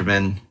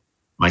Doctorman,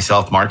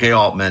 myself, Mark A.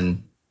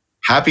 Altman,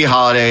 happy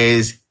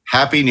holidays,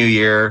 happy New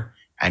Year,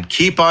 and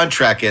keep on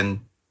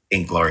trekking,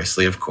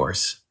 ingloriously, of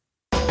course.